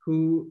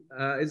 who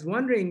is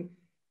wondering,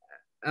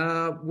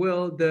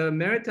 will the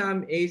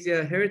Maritime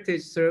Asia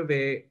Heritage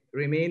Survey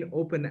remain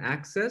open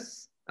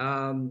access,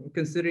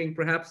 considering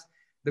perhaps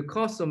the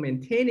cost of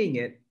maintaining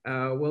it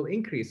will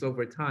increase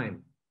over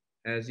time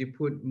as you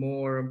put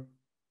more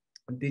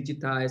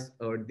digitized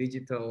or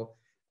digital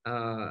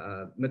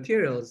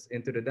materials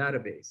into the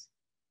database?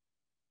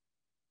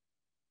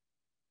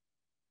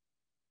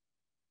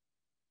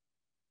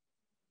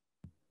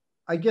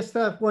 I guess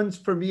that one's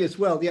for me as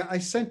well. Yeah, I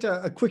sent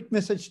a quick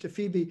message to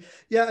Phoebe.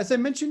 Yeah, as I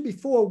mentioned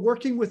before,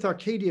 working with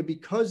Arcadia,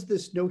 because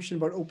this notion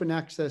about open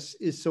access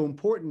is so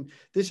important,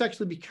 this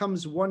actually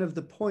becomes one of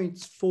the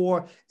points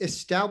for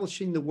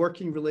establishing the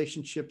working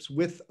relationships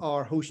with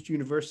our host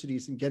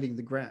universities and getting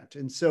the grant.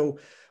 And so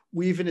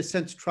we've, in a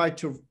sense, tried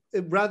to,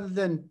 rather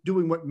than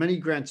doing what many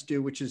grants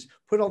do, which is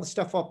put all the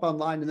stuff up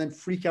online and then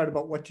freak out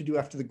about what to do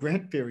after the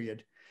grant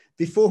period.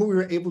 Before we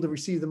were able to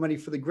receive the money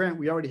for the grant,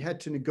 we already had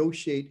to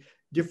negotiate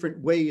different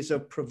ways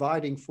of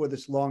providing for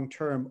this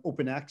long-term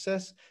open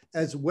access,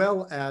 as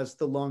well as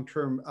the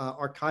long-term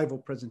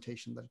archival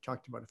presentation that I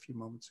talked about a few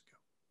moments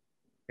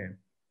ago. Okay,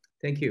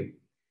 thank you.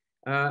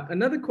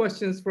 Another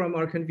question from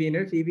our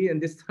convener, Phoebe, and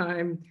this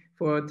time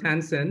for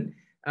Tansen.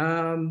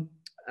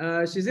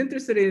 She's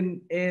interested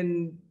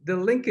in the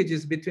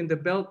linkages between the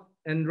Belt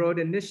and Road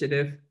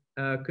Initiative,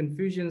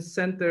 confusion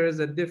centers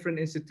at different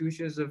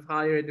institutions of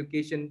higher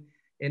education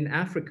in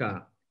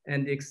Africa,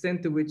 and the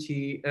extent to which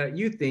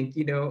you think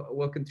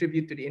will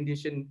contribute to the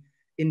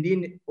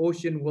Indian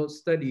Ocean World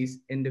Studies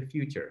in the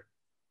future.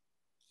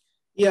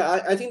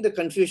 Yeah, I think the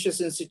Confucius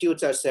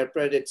Institutes are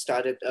separate. It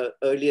started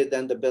earlier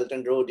than the Belt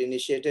and Road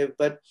Initiative,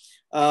 but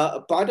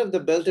a part of the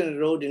Belt and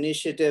Road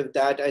Initiative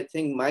that I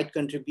think might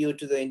contribute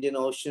to the Indian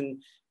Ocean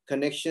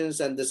connections,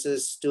 and this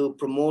is to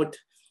promote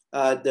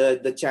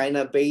the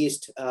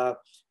China-based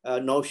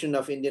notion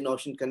of Indian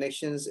Ocean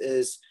connections,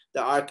 is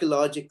the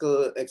archaeological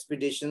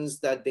expeditions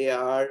that they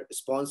are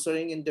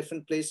sponsoring in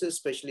different places,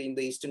 especially in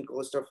the eastern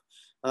coast of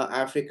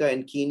Africa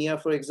and Kenya,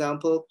 for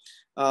example.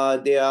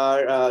 They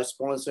are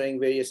sponsoring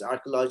various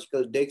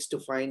archaeological digs to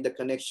find the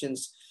connections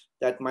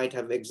that might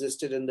have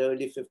existed in the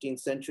early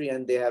 15th century.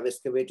 And they have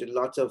excavated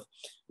lots of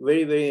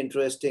very, very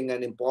interesting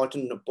and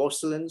important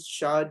porcelain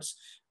shards.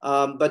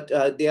 But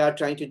they are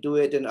trying to do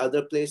it in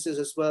other places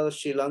as well,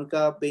 Sri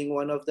Lanka being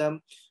one of them.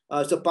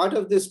 So part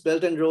of this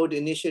Belt and Road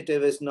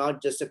Initiative is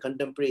not just a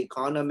contemporary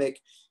economic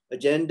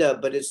agenda,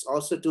 but it's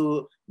also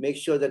to make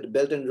sure that the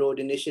Belt and Road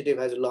Initiative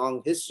has a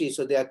long history.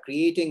 So they are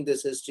creating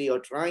this history, or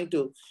trying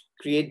to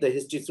create the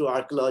history through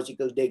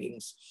archaeological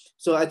diggings.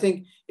 So I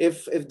think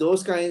if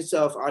those kinds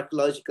of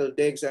archaeological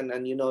digs,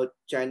 and you know,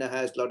 China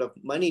has a lot of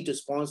money to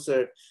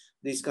sponsor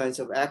these kinds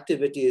of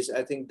activities,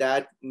 I think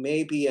that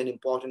may be an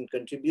important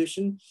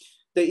contribution.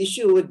 The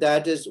issue with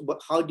that is,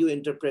 how do you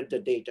interpret the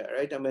data,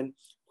 right? I mean,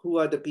 who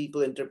are the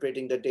people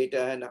interpreting the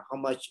data, and how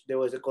much? There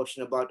was a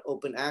question about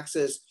open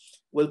access.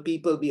 Will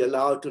people be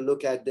allowed to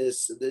look at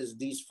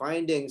these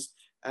findings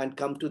and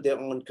come to their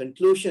own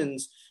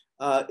conclusions,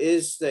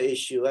 is the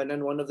issue. And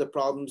then one of the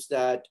problems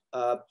that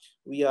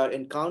we are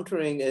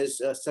encountering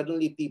is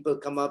suddenly people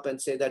come up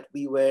and say that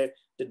we were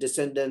the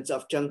descendants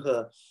of Zheng He,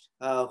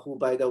 who,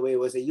 by the way,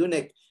 was a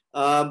eunuch.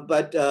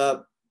 But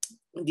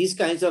these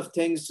kinds of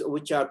things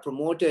which are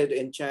promoted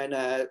in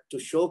China to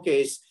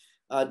showcase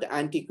the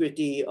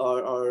antiquity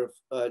or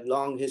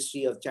long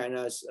history of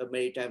China's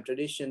maritime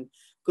tradition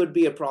could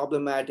be a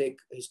problematic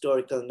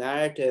historical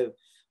narrative.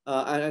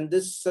 And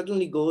this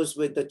certainly goes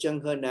with the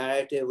Zheng He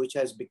narrative, which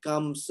has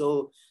become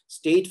so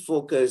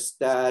state-focused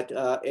that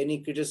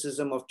any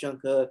criticism of Zheng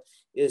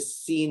He is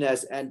seen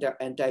as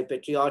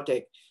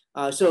anti-patriotic.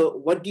 So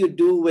what do you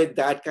do with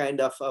that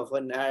kind of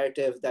a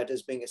narrative that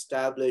is being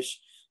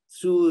established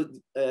through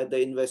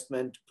the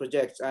investment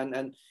projects?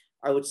 And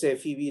I would say,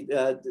 Phoebe,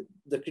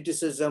 the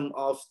criticism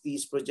of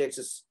these projects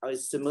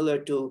is similar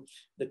to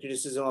the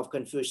criticism of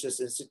Confucius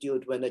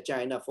Institute when a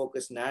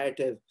China-focused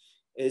narrative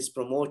is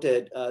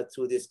promoted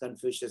through these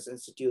Confucius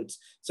Institutes.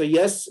 So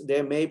yes,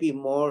 there may be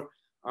more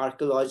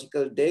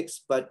archaeological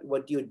digs, but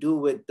what you do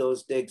with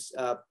those digs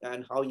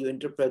and how you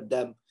interpret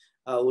them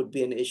would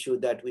be an issue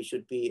that we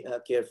should be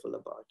careful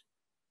about.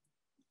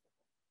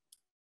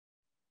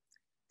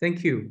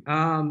 Thank you.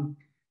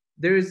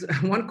 There's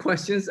one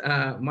question.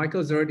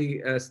 Michael's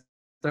already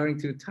starting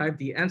to type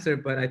the answer,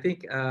 but I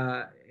think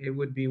it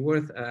would be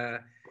worth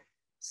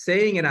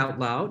saying it out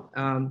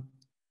loud.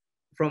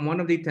 From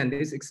one of the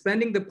attendees: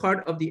 expanding the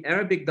part of the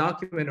Arabic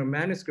document or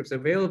manuscripts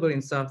available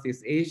in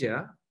Southeast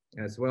Asia,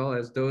 as well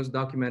as those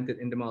documented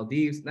in the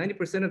Maldives.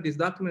 90% of these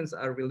documents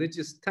are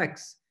religious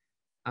texts,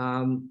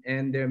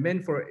 and they're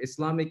meant for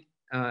Islamic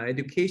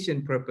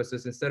education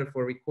purposes instead of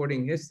for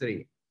recording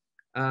history.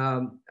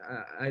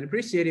 I'd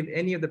appreciate if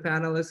any of the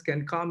panelists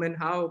can comment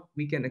how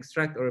we can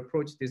extract or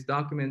approach these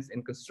documents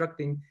in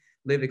constructing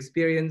lived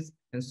experience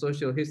and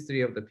social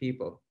history of the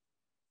people.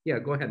 Yeah,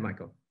 go ahead,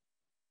 Michael.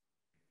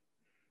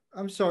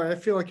 I'm sorry, I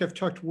feel like I've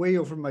talked way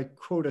over my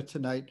quota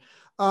tonight.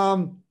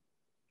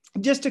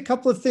 Just a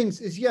couple of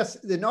things is,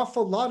 yes, an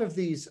awful lot of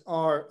these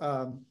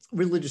are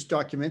religious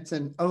documents,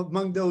 and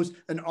among those,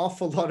 an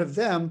awful lot of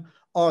them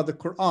are the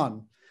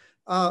Quran.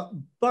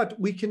 But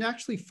we can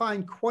actually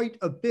find quite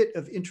a bit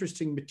of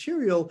interesting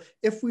material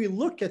if we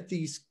look at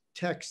these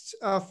texts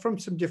from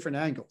some different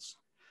angles.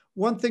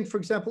 One thing, for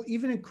example,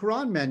 even in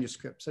Quran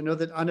manuscripts, I know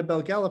that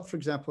Annabelle Gallup, for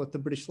example, at the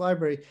British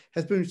Library,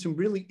 has been doing some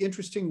really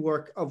interesting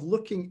work of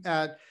looking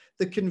at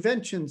the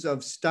conventions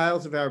of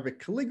styles of Arabic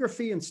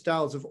calligraphy and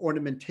styles of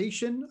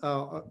ornamentation,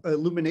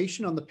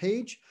 illumination on the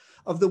page,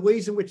 of the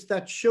ways in which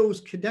that shows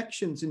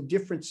connections in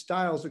different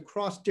styles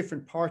across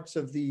different parts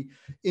of the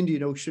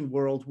Indian Ocean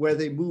world where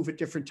they move at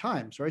different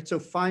times, right? So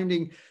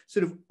finding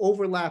sort of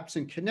overlaps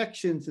and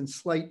connections and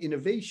slight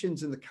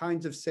innovations in the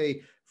kinds of,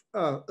 say,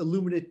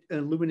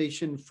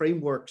 illumination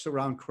frameworks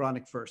around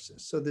Quranic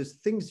verses. So there's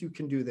things you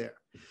can do there.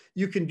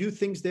 You can do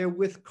things there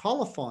with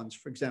colophons,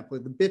 for example,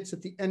 the bits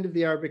at the end of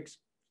the Arabic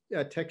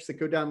text that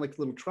go down like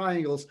little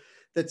triangles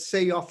that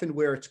say often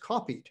where it's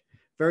copied.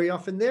 Very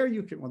often there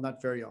you can, well,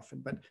 not very often,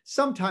 but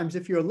sometimes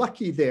if you're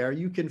lucky there,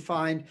 you can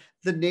find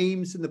the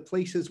names and the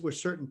places where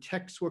certain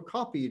texts were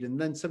copied, and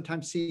then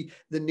sometimes see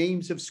the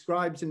names of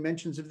scribes and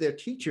mentions of their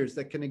teachers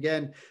that can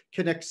again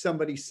connect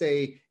somebody,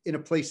 say, in a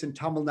place in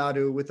Tamil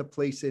Nadu with a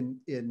place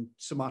in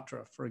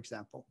Sumatra, for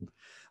example.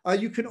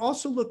 You can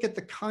also look at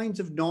the kinds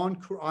of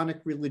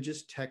non-Quranic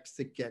religious texts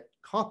that get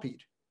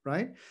copied,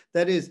 right?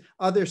 That is,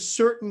 are there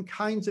certain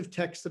kinds of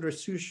texts that are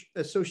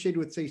associated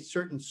with, say,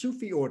 certain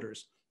Sufi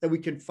orders that we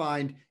can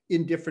find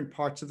in different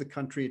parts of the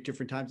country at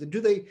different times? And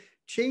do they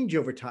change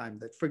over time?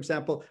 That, for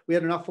example, we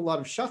had an awful lot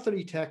of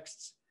Shattari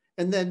texts,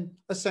 and then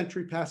a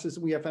century passes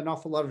and we have an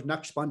awful lot of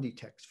Naqshbandi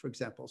texts, for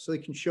example. So they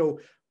can show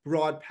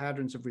broad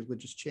patterns of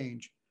religious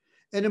change.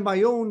 And in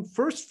my own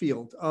first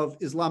field of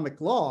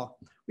Islamic law,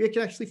 we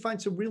can actually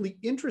find some really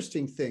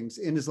interesting things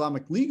in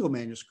Islamic legal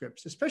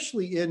manuscripts,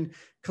 especially in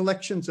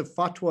collections of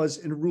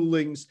fatwas and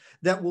rulings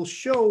that will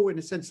show, in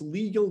a sense,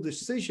 legal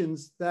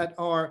decisions that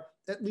are,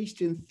 at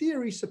least in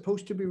theory,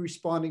 supposed to be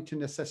responding to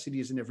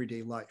necessities in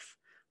everyday life,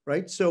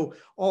 right? So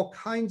all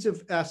kinds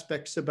of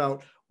aspects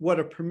about what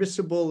are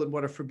permissible and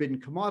what are forbidden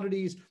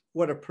commodities,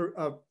 what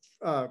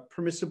are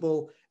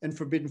permissible and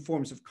forbidden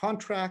forms of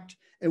contract,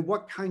 and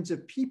what kinds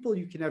of people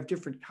you can have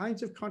different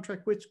kinds of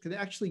contract with, can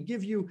actually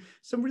give you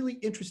some really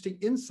interesting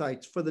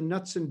insights for the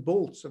nuts and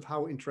bolts of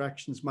how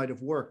interactions might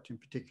have worked in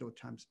particular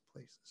times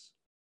and places.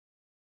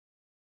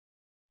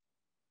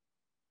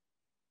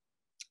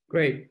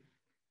 Great.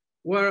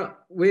 Well,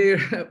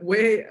 we're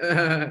way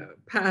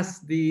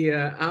past the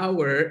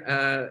hour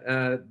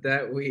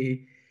that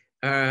we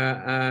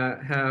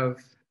have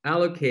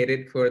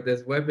allocated for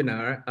this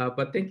webinar,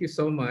 but thank you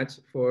so much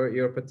for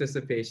your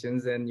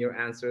participations and your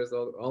answers,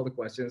 all the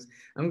questions.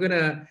 I'm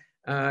gonna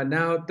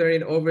now turn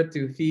it over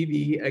to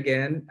Phoebe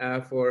again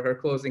for her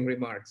closing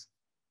remarks.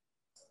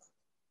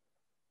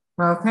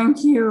 Well,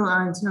 thank you,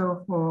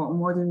 Anto, for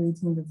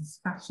moderating the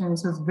discussion.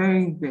 It was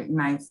very, very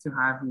nice to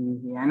have you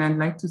here. And I'd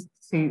like to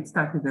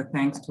start with a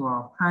thanks to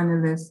our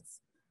panelists.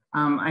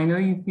 I know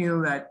you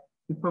feel that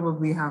you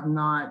probably have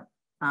not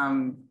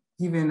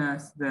given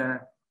us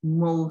the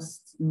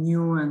most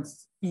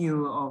nuanced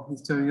feel of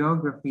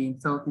historiography in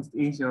Southeast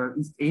Asia or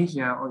East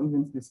Asia, or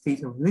even to the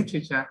state of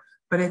literature,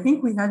 but I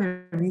think we had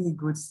a really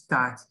good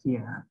start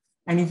here.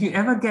 And if you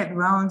ever get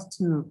round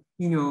to,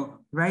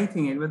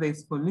 writing it, whether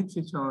it's for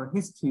literature or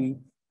history,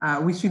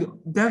 we should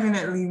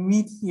definitely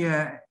meet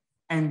here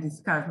and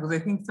discuss, because I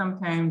think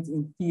sometimes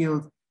in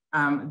field,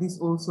 this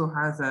also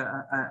has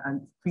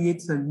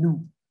creates a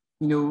loop.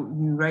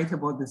 You write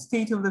about the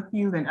state of the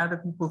field and other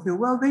people feel,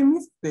 well, they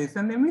missed this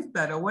and they missed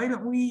that, or why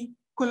don't we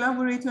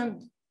collaborate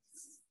on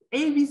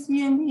A, B,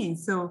 C, and D?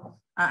 So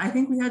I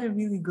think we had a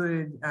really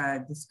good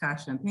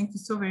discussion. Thank you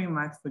so very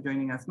much for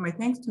joining us. My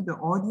thanks to the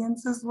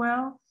audience as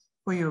well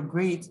for your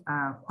great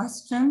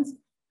questions.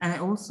 And I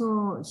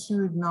also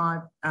should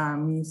not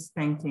miss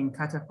thanking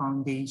Qatar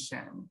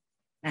Foundation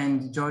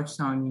and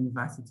Georgetown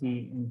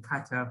University in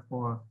Qatar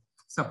for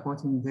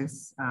supporting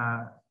this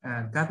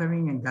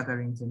gathering and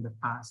gatherings in the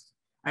past.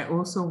 I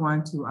also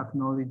want to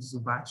acknowledge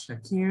Zubat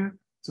Shakir.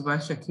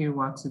 Zubat Shakir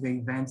works with the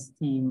events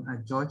team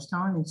at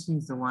Georgetown, and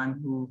she's the one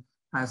who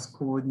has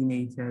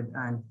coordinated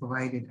and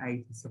provided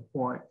IT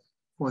support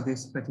for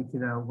this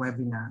particular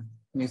webinar.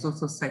 And it's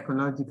also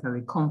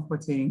psychologically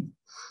comforting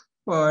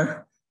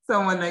for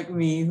someone like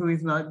me who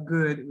is not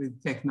good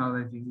with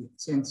technology.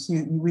 And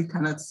we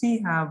cannot see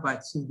her,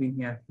 but she's been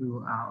here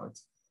throughout.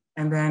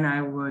 And then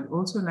I would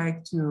also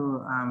like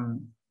to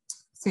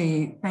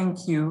say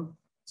thank you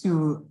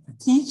to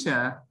a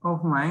teacher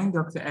of mine,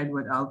 Dr.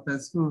 Edward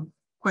Alpers, who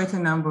quite a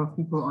number of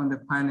people on the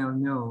panel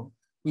know.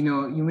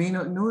 You may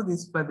not know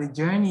this, but the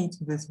journey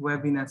to this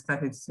webinar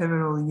started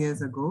several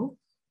years ago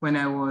when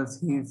I was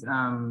his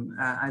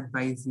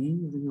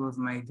advisee. He was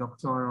my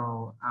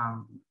doctoral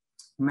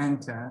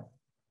mentor.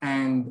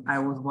 And I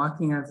was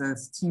working as a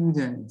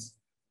student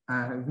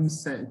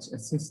research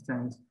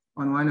assistant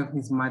on one of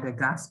his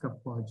Madagascar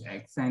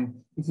projects. And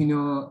if you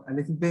know a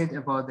little bit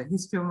about the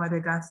history of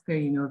Madagascar,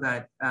 you know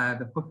that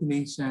the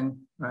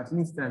population, or at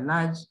least a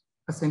large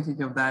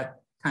percentage of that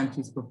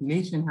country's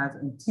population, has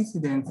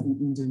antecedents in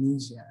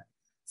Indonesia.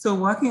 So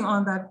working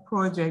on that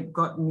project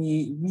got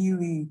me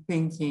really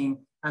thinking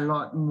a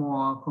lot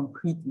more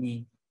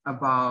concretely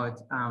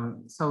about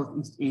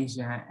Southeast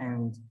Asia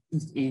and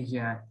East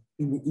Asia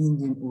in the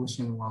Indian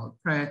Ocean world.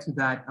 Prior to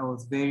that, I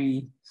was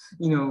very,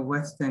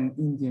 Western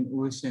Indian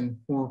Ocean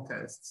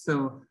focused.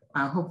 So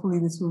hopefully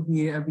this will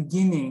be a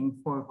beginning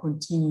for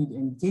continued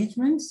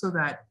engagement, so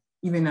that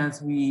even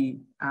as we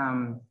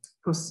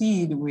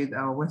proceed with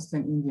our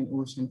Western Indian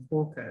Ocean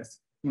focus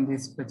in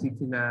this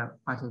particular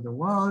part of the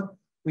world,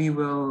 we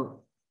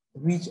will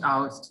reach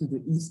out to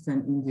the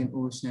Eastern Indian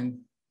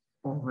Ocean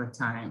over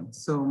time.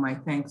 So my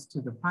thanks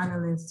to the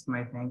panelists,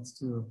 my thanks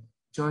to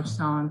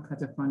Georgetown,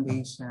 Qatar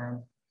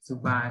Foundation,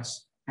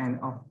 Subhash, and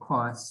of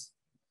course,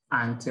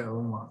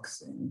 Anto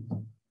Mohsin.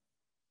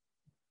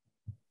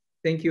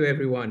 Thank you,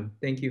 everyone.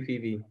 Thank you,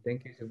 Phoebe.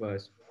 Thank you,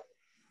 Subhash.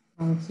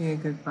 Thank you,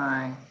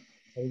 goodbye.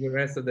 Have a good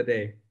rest of the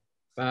day.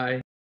 Bye.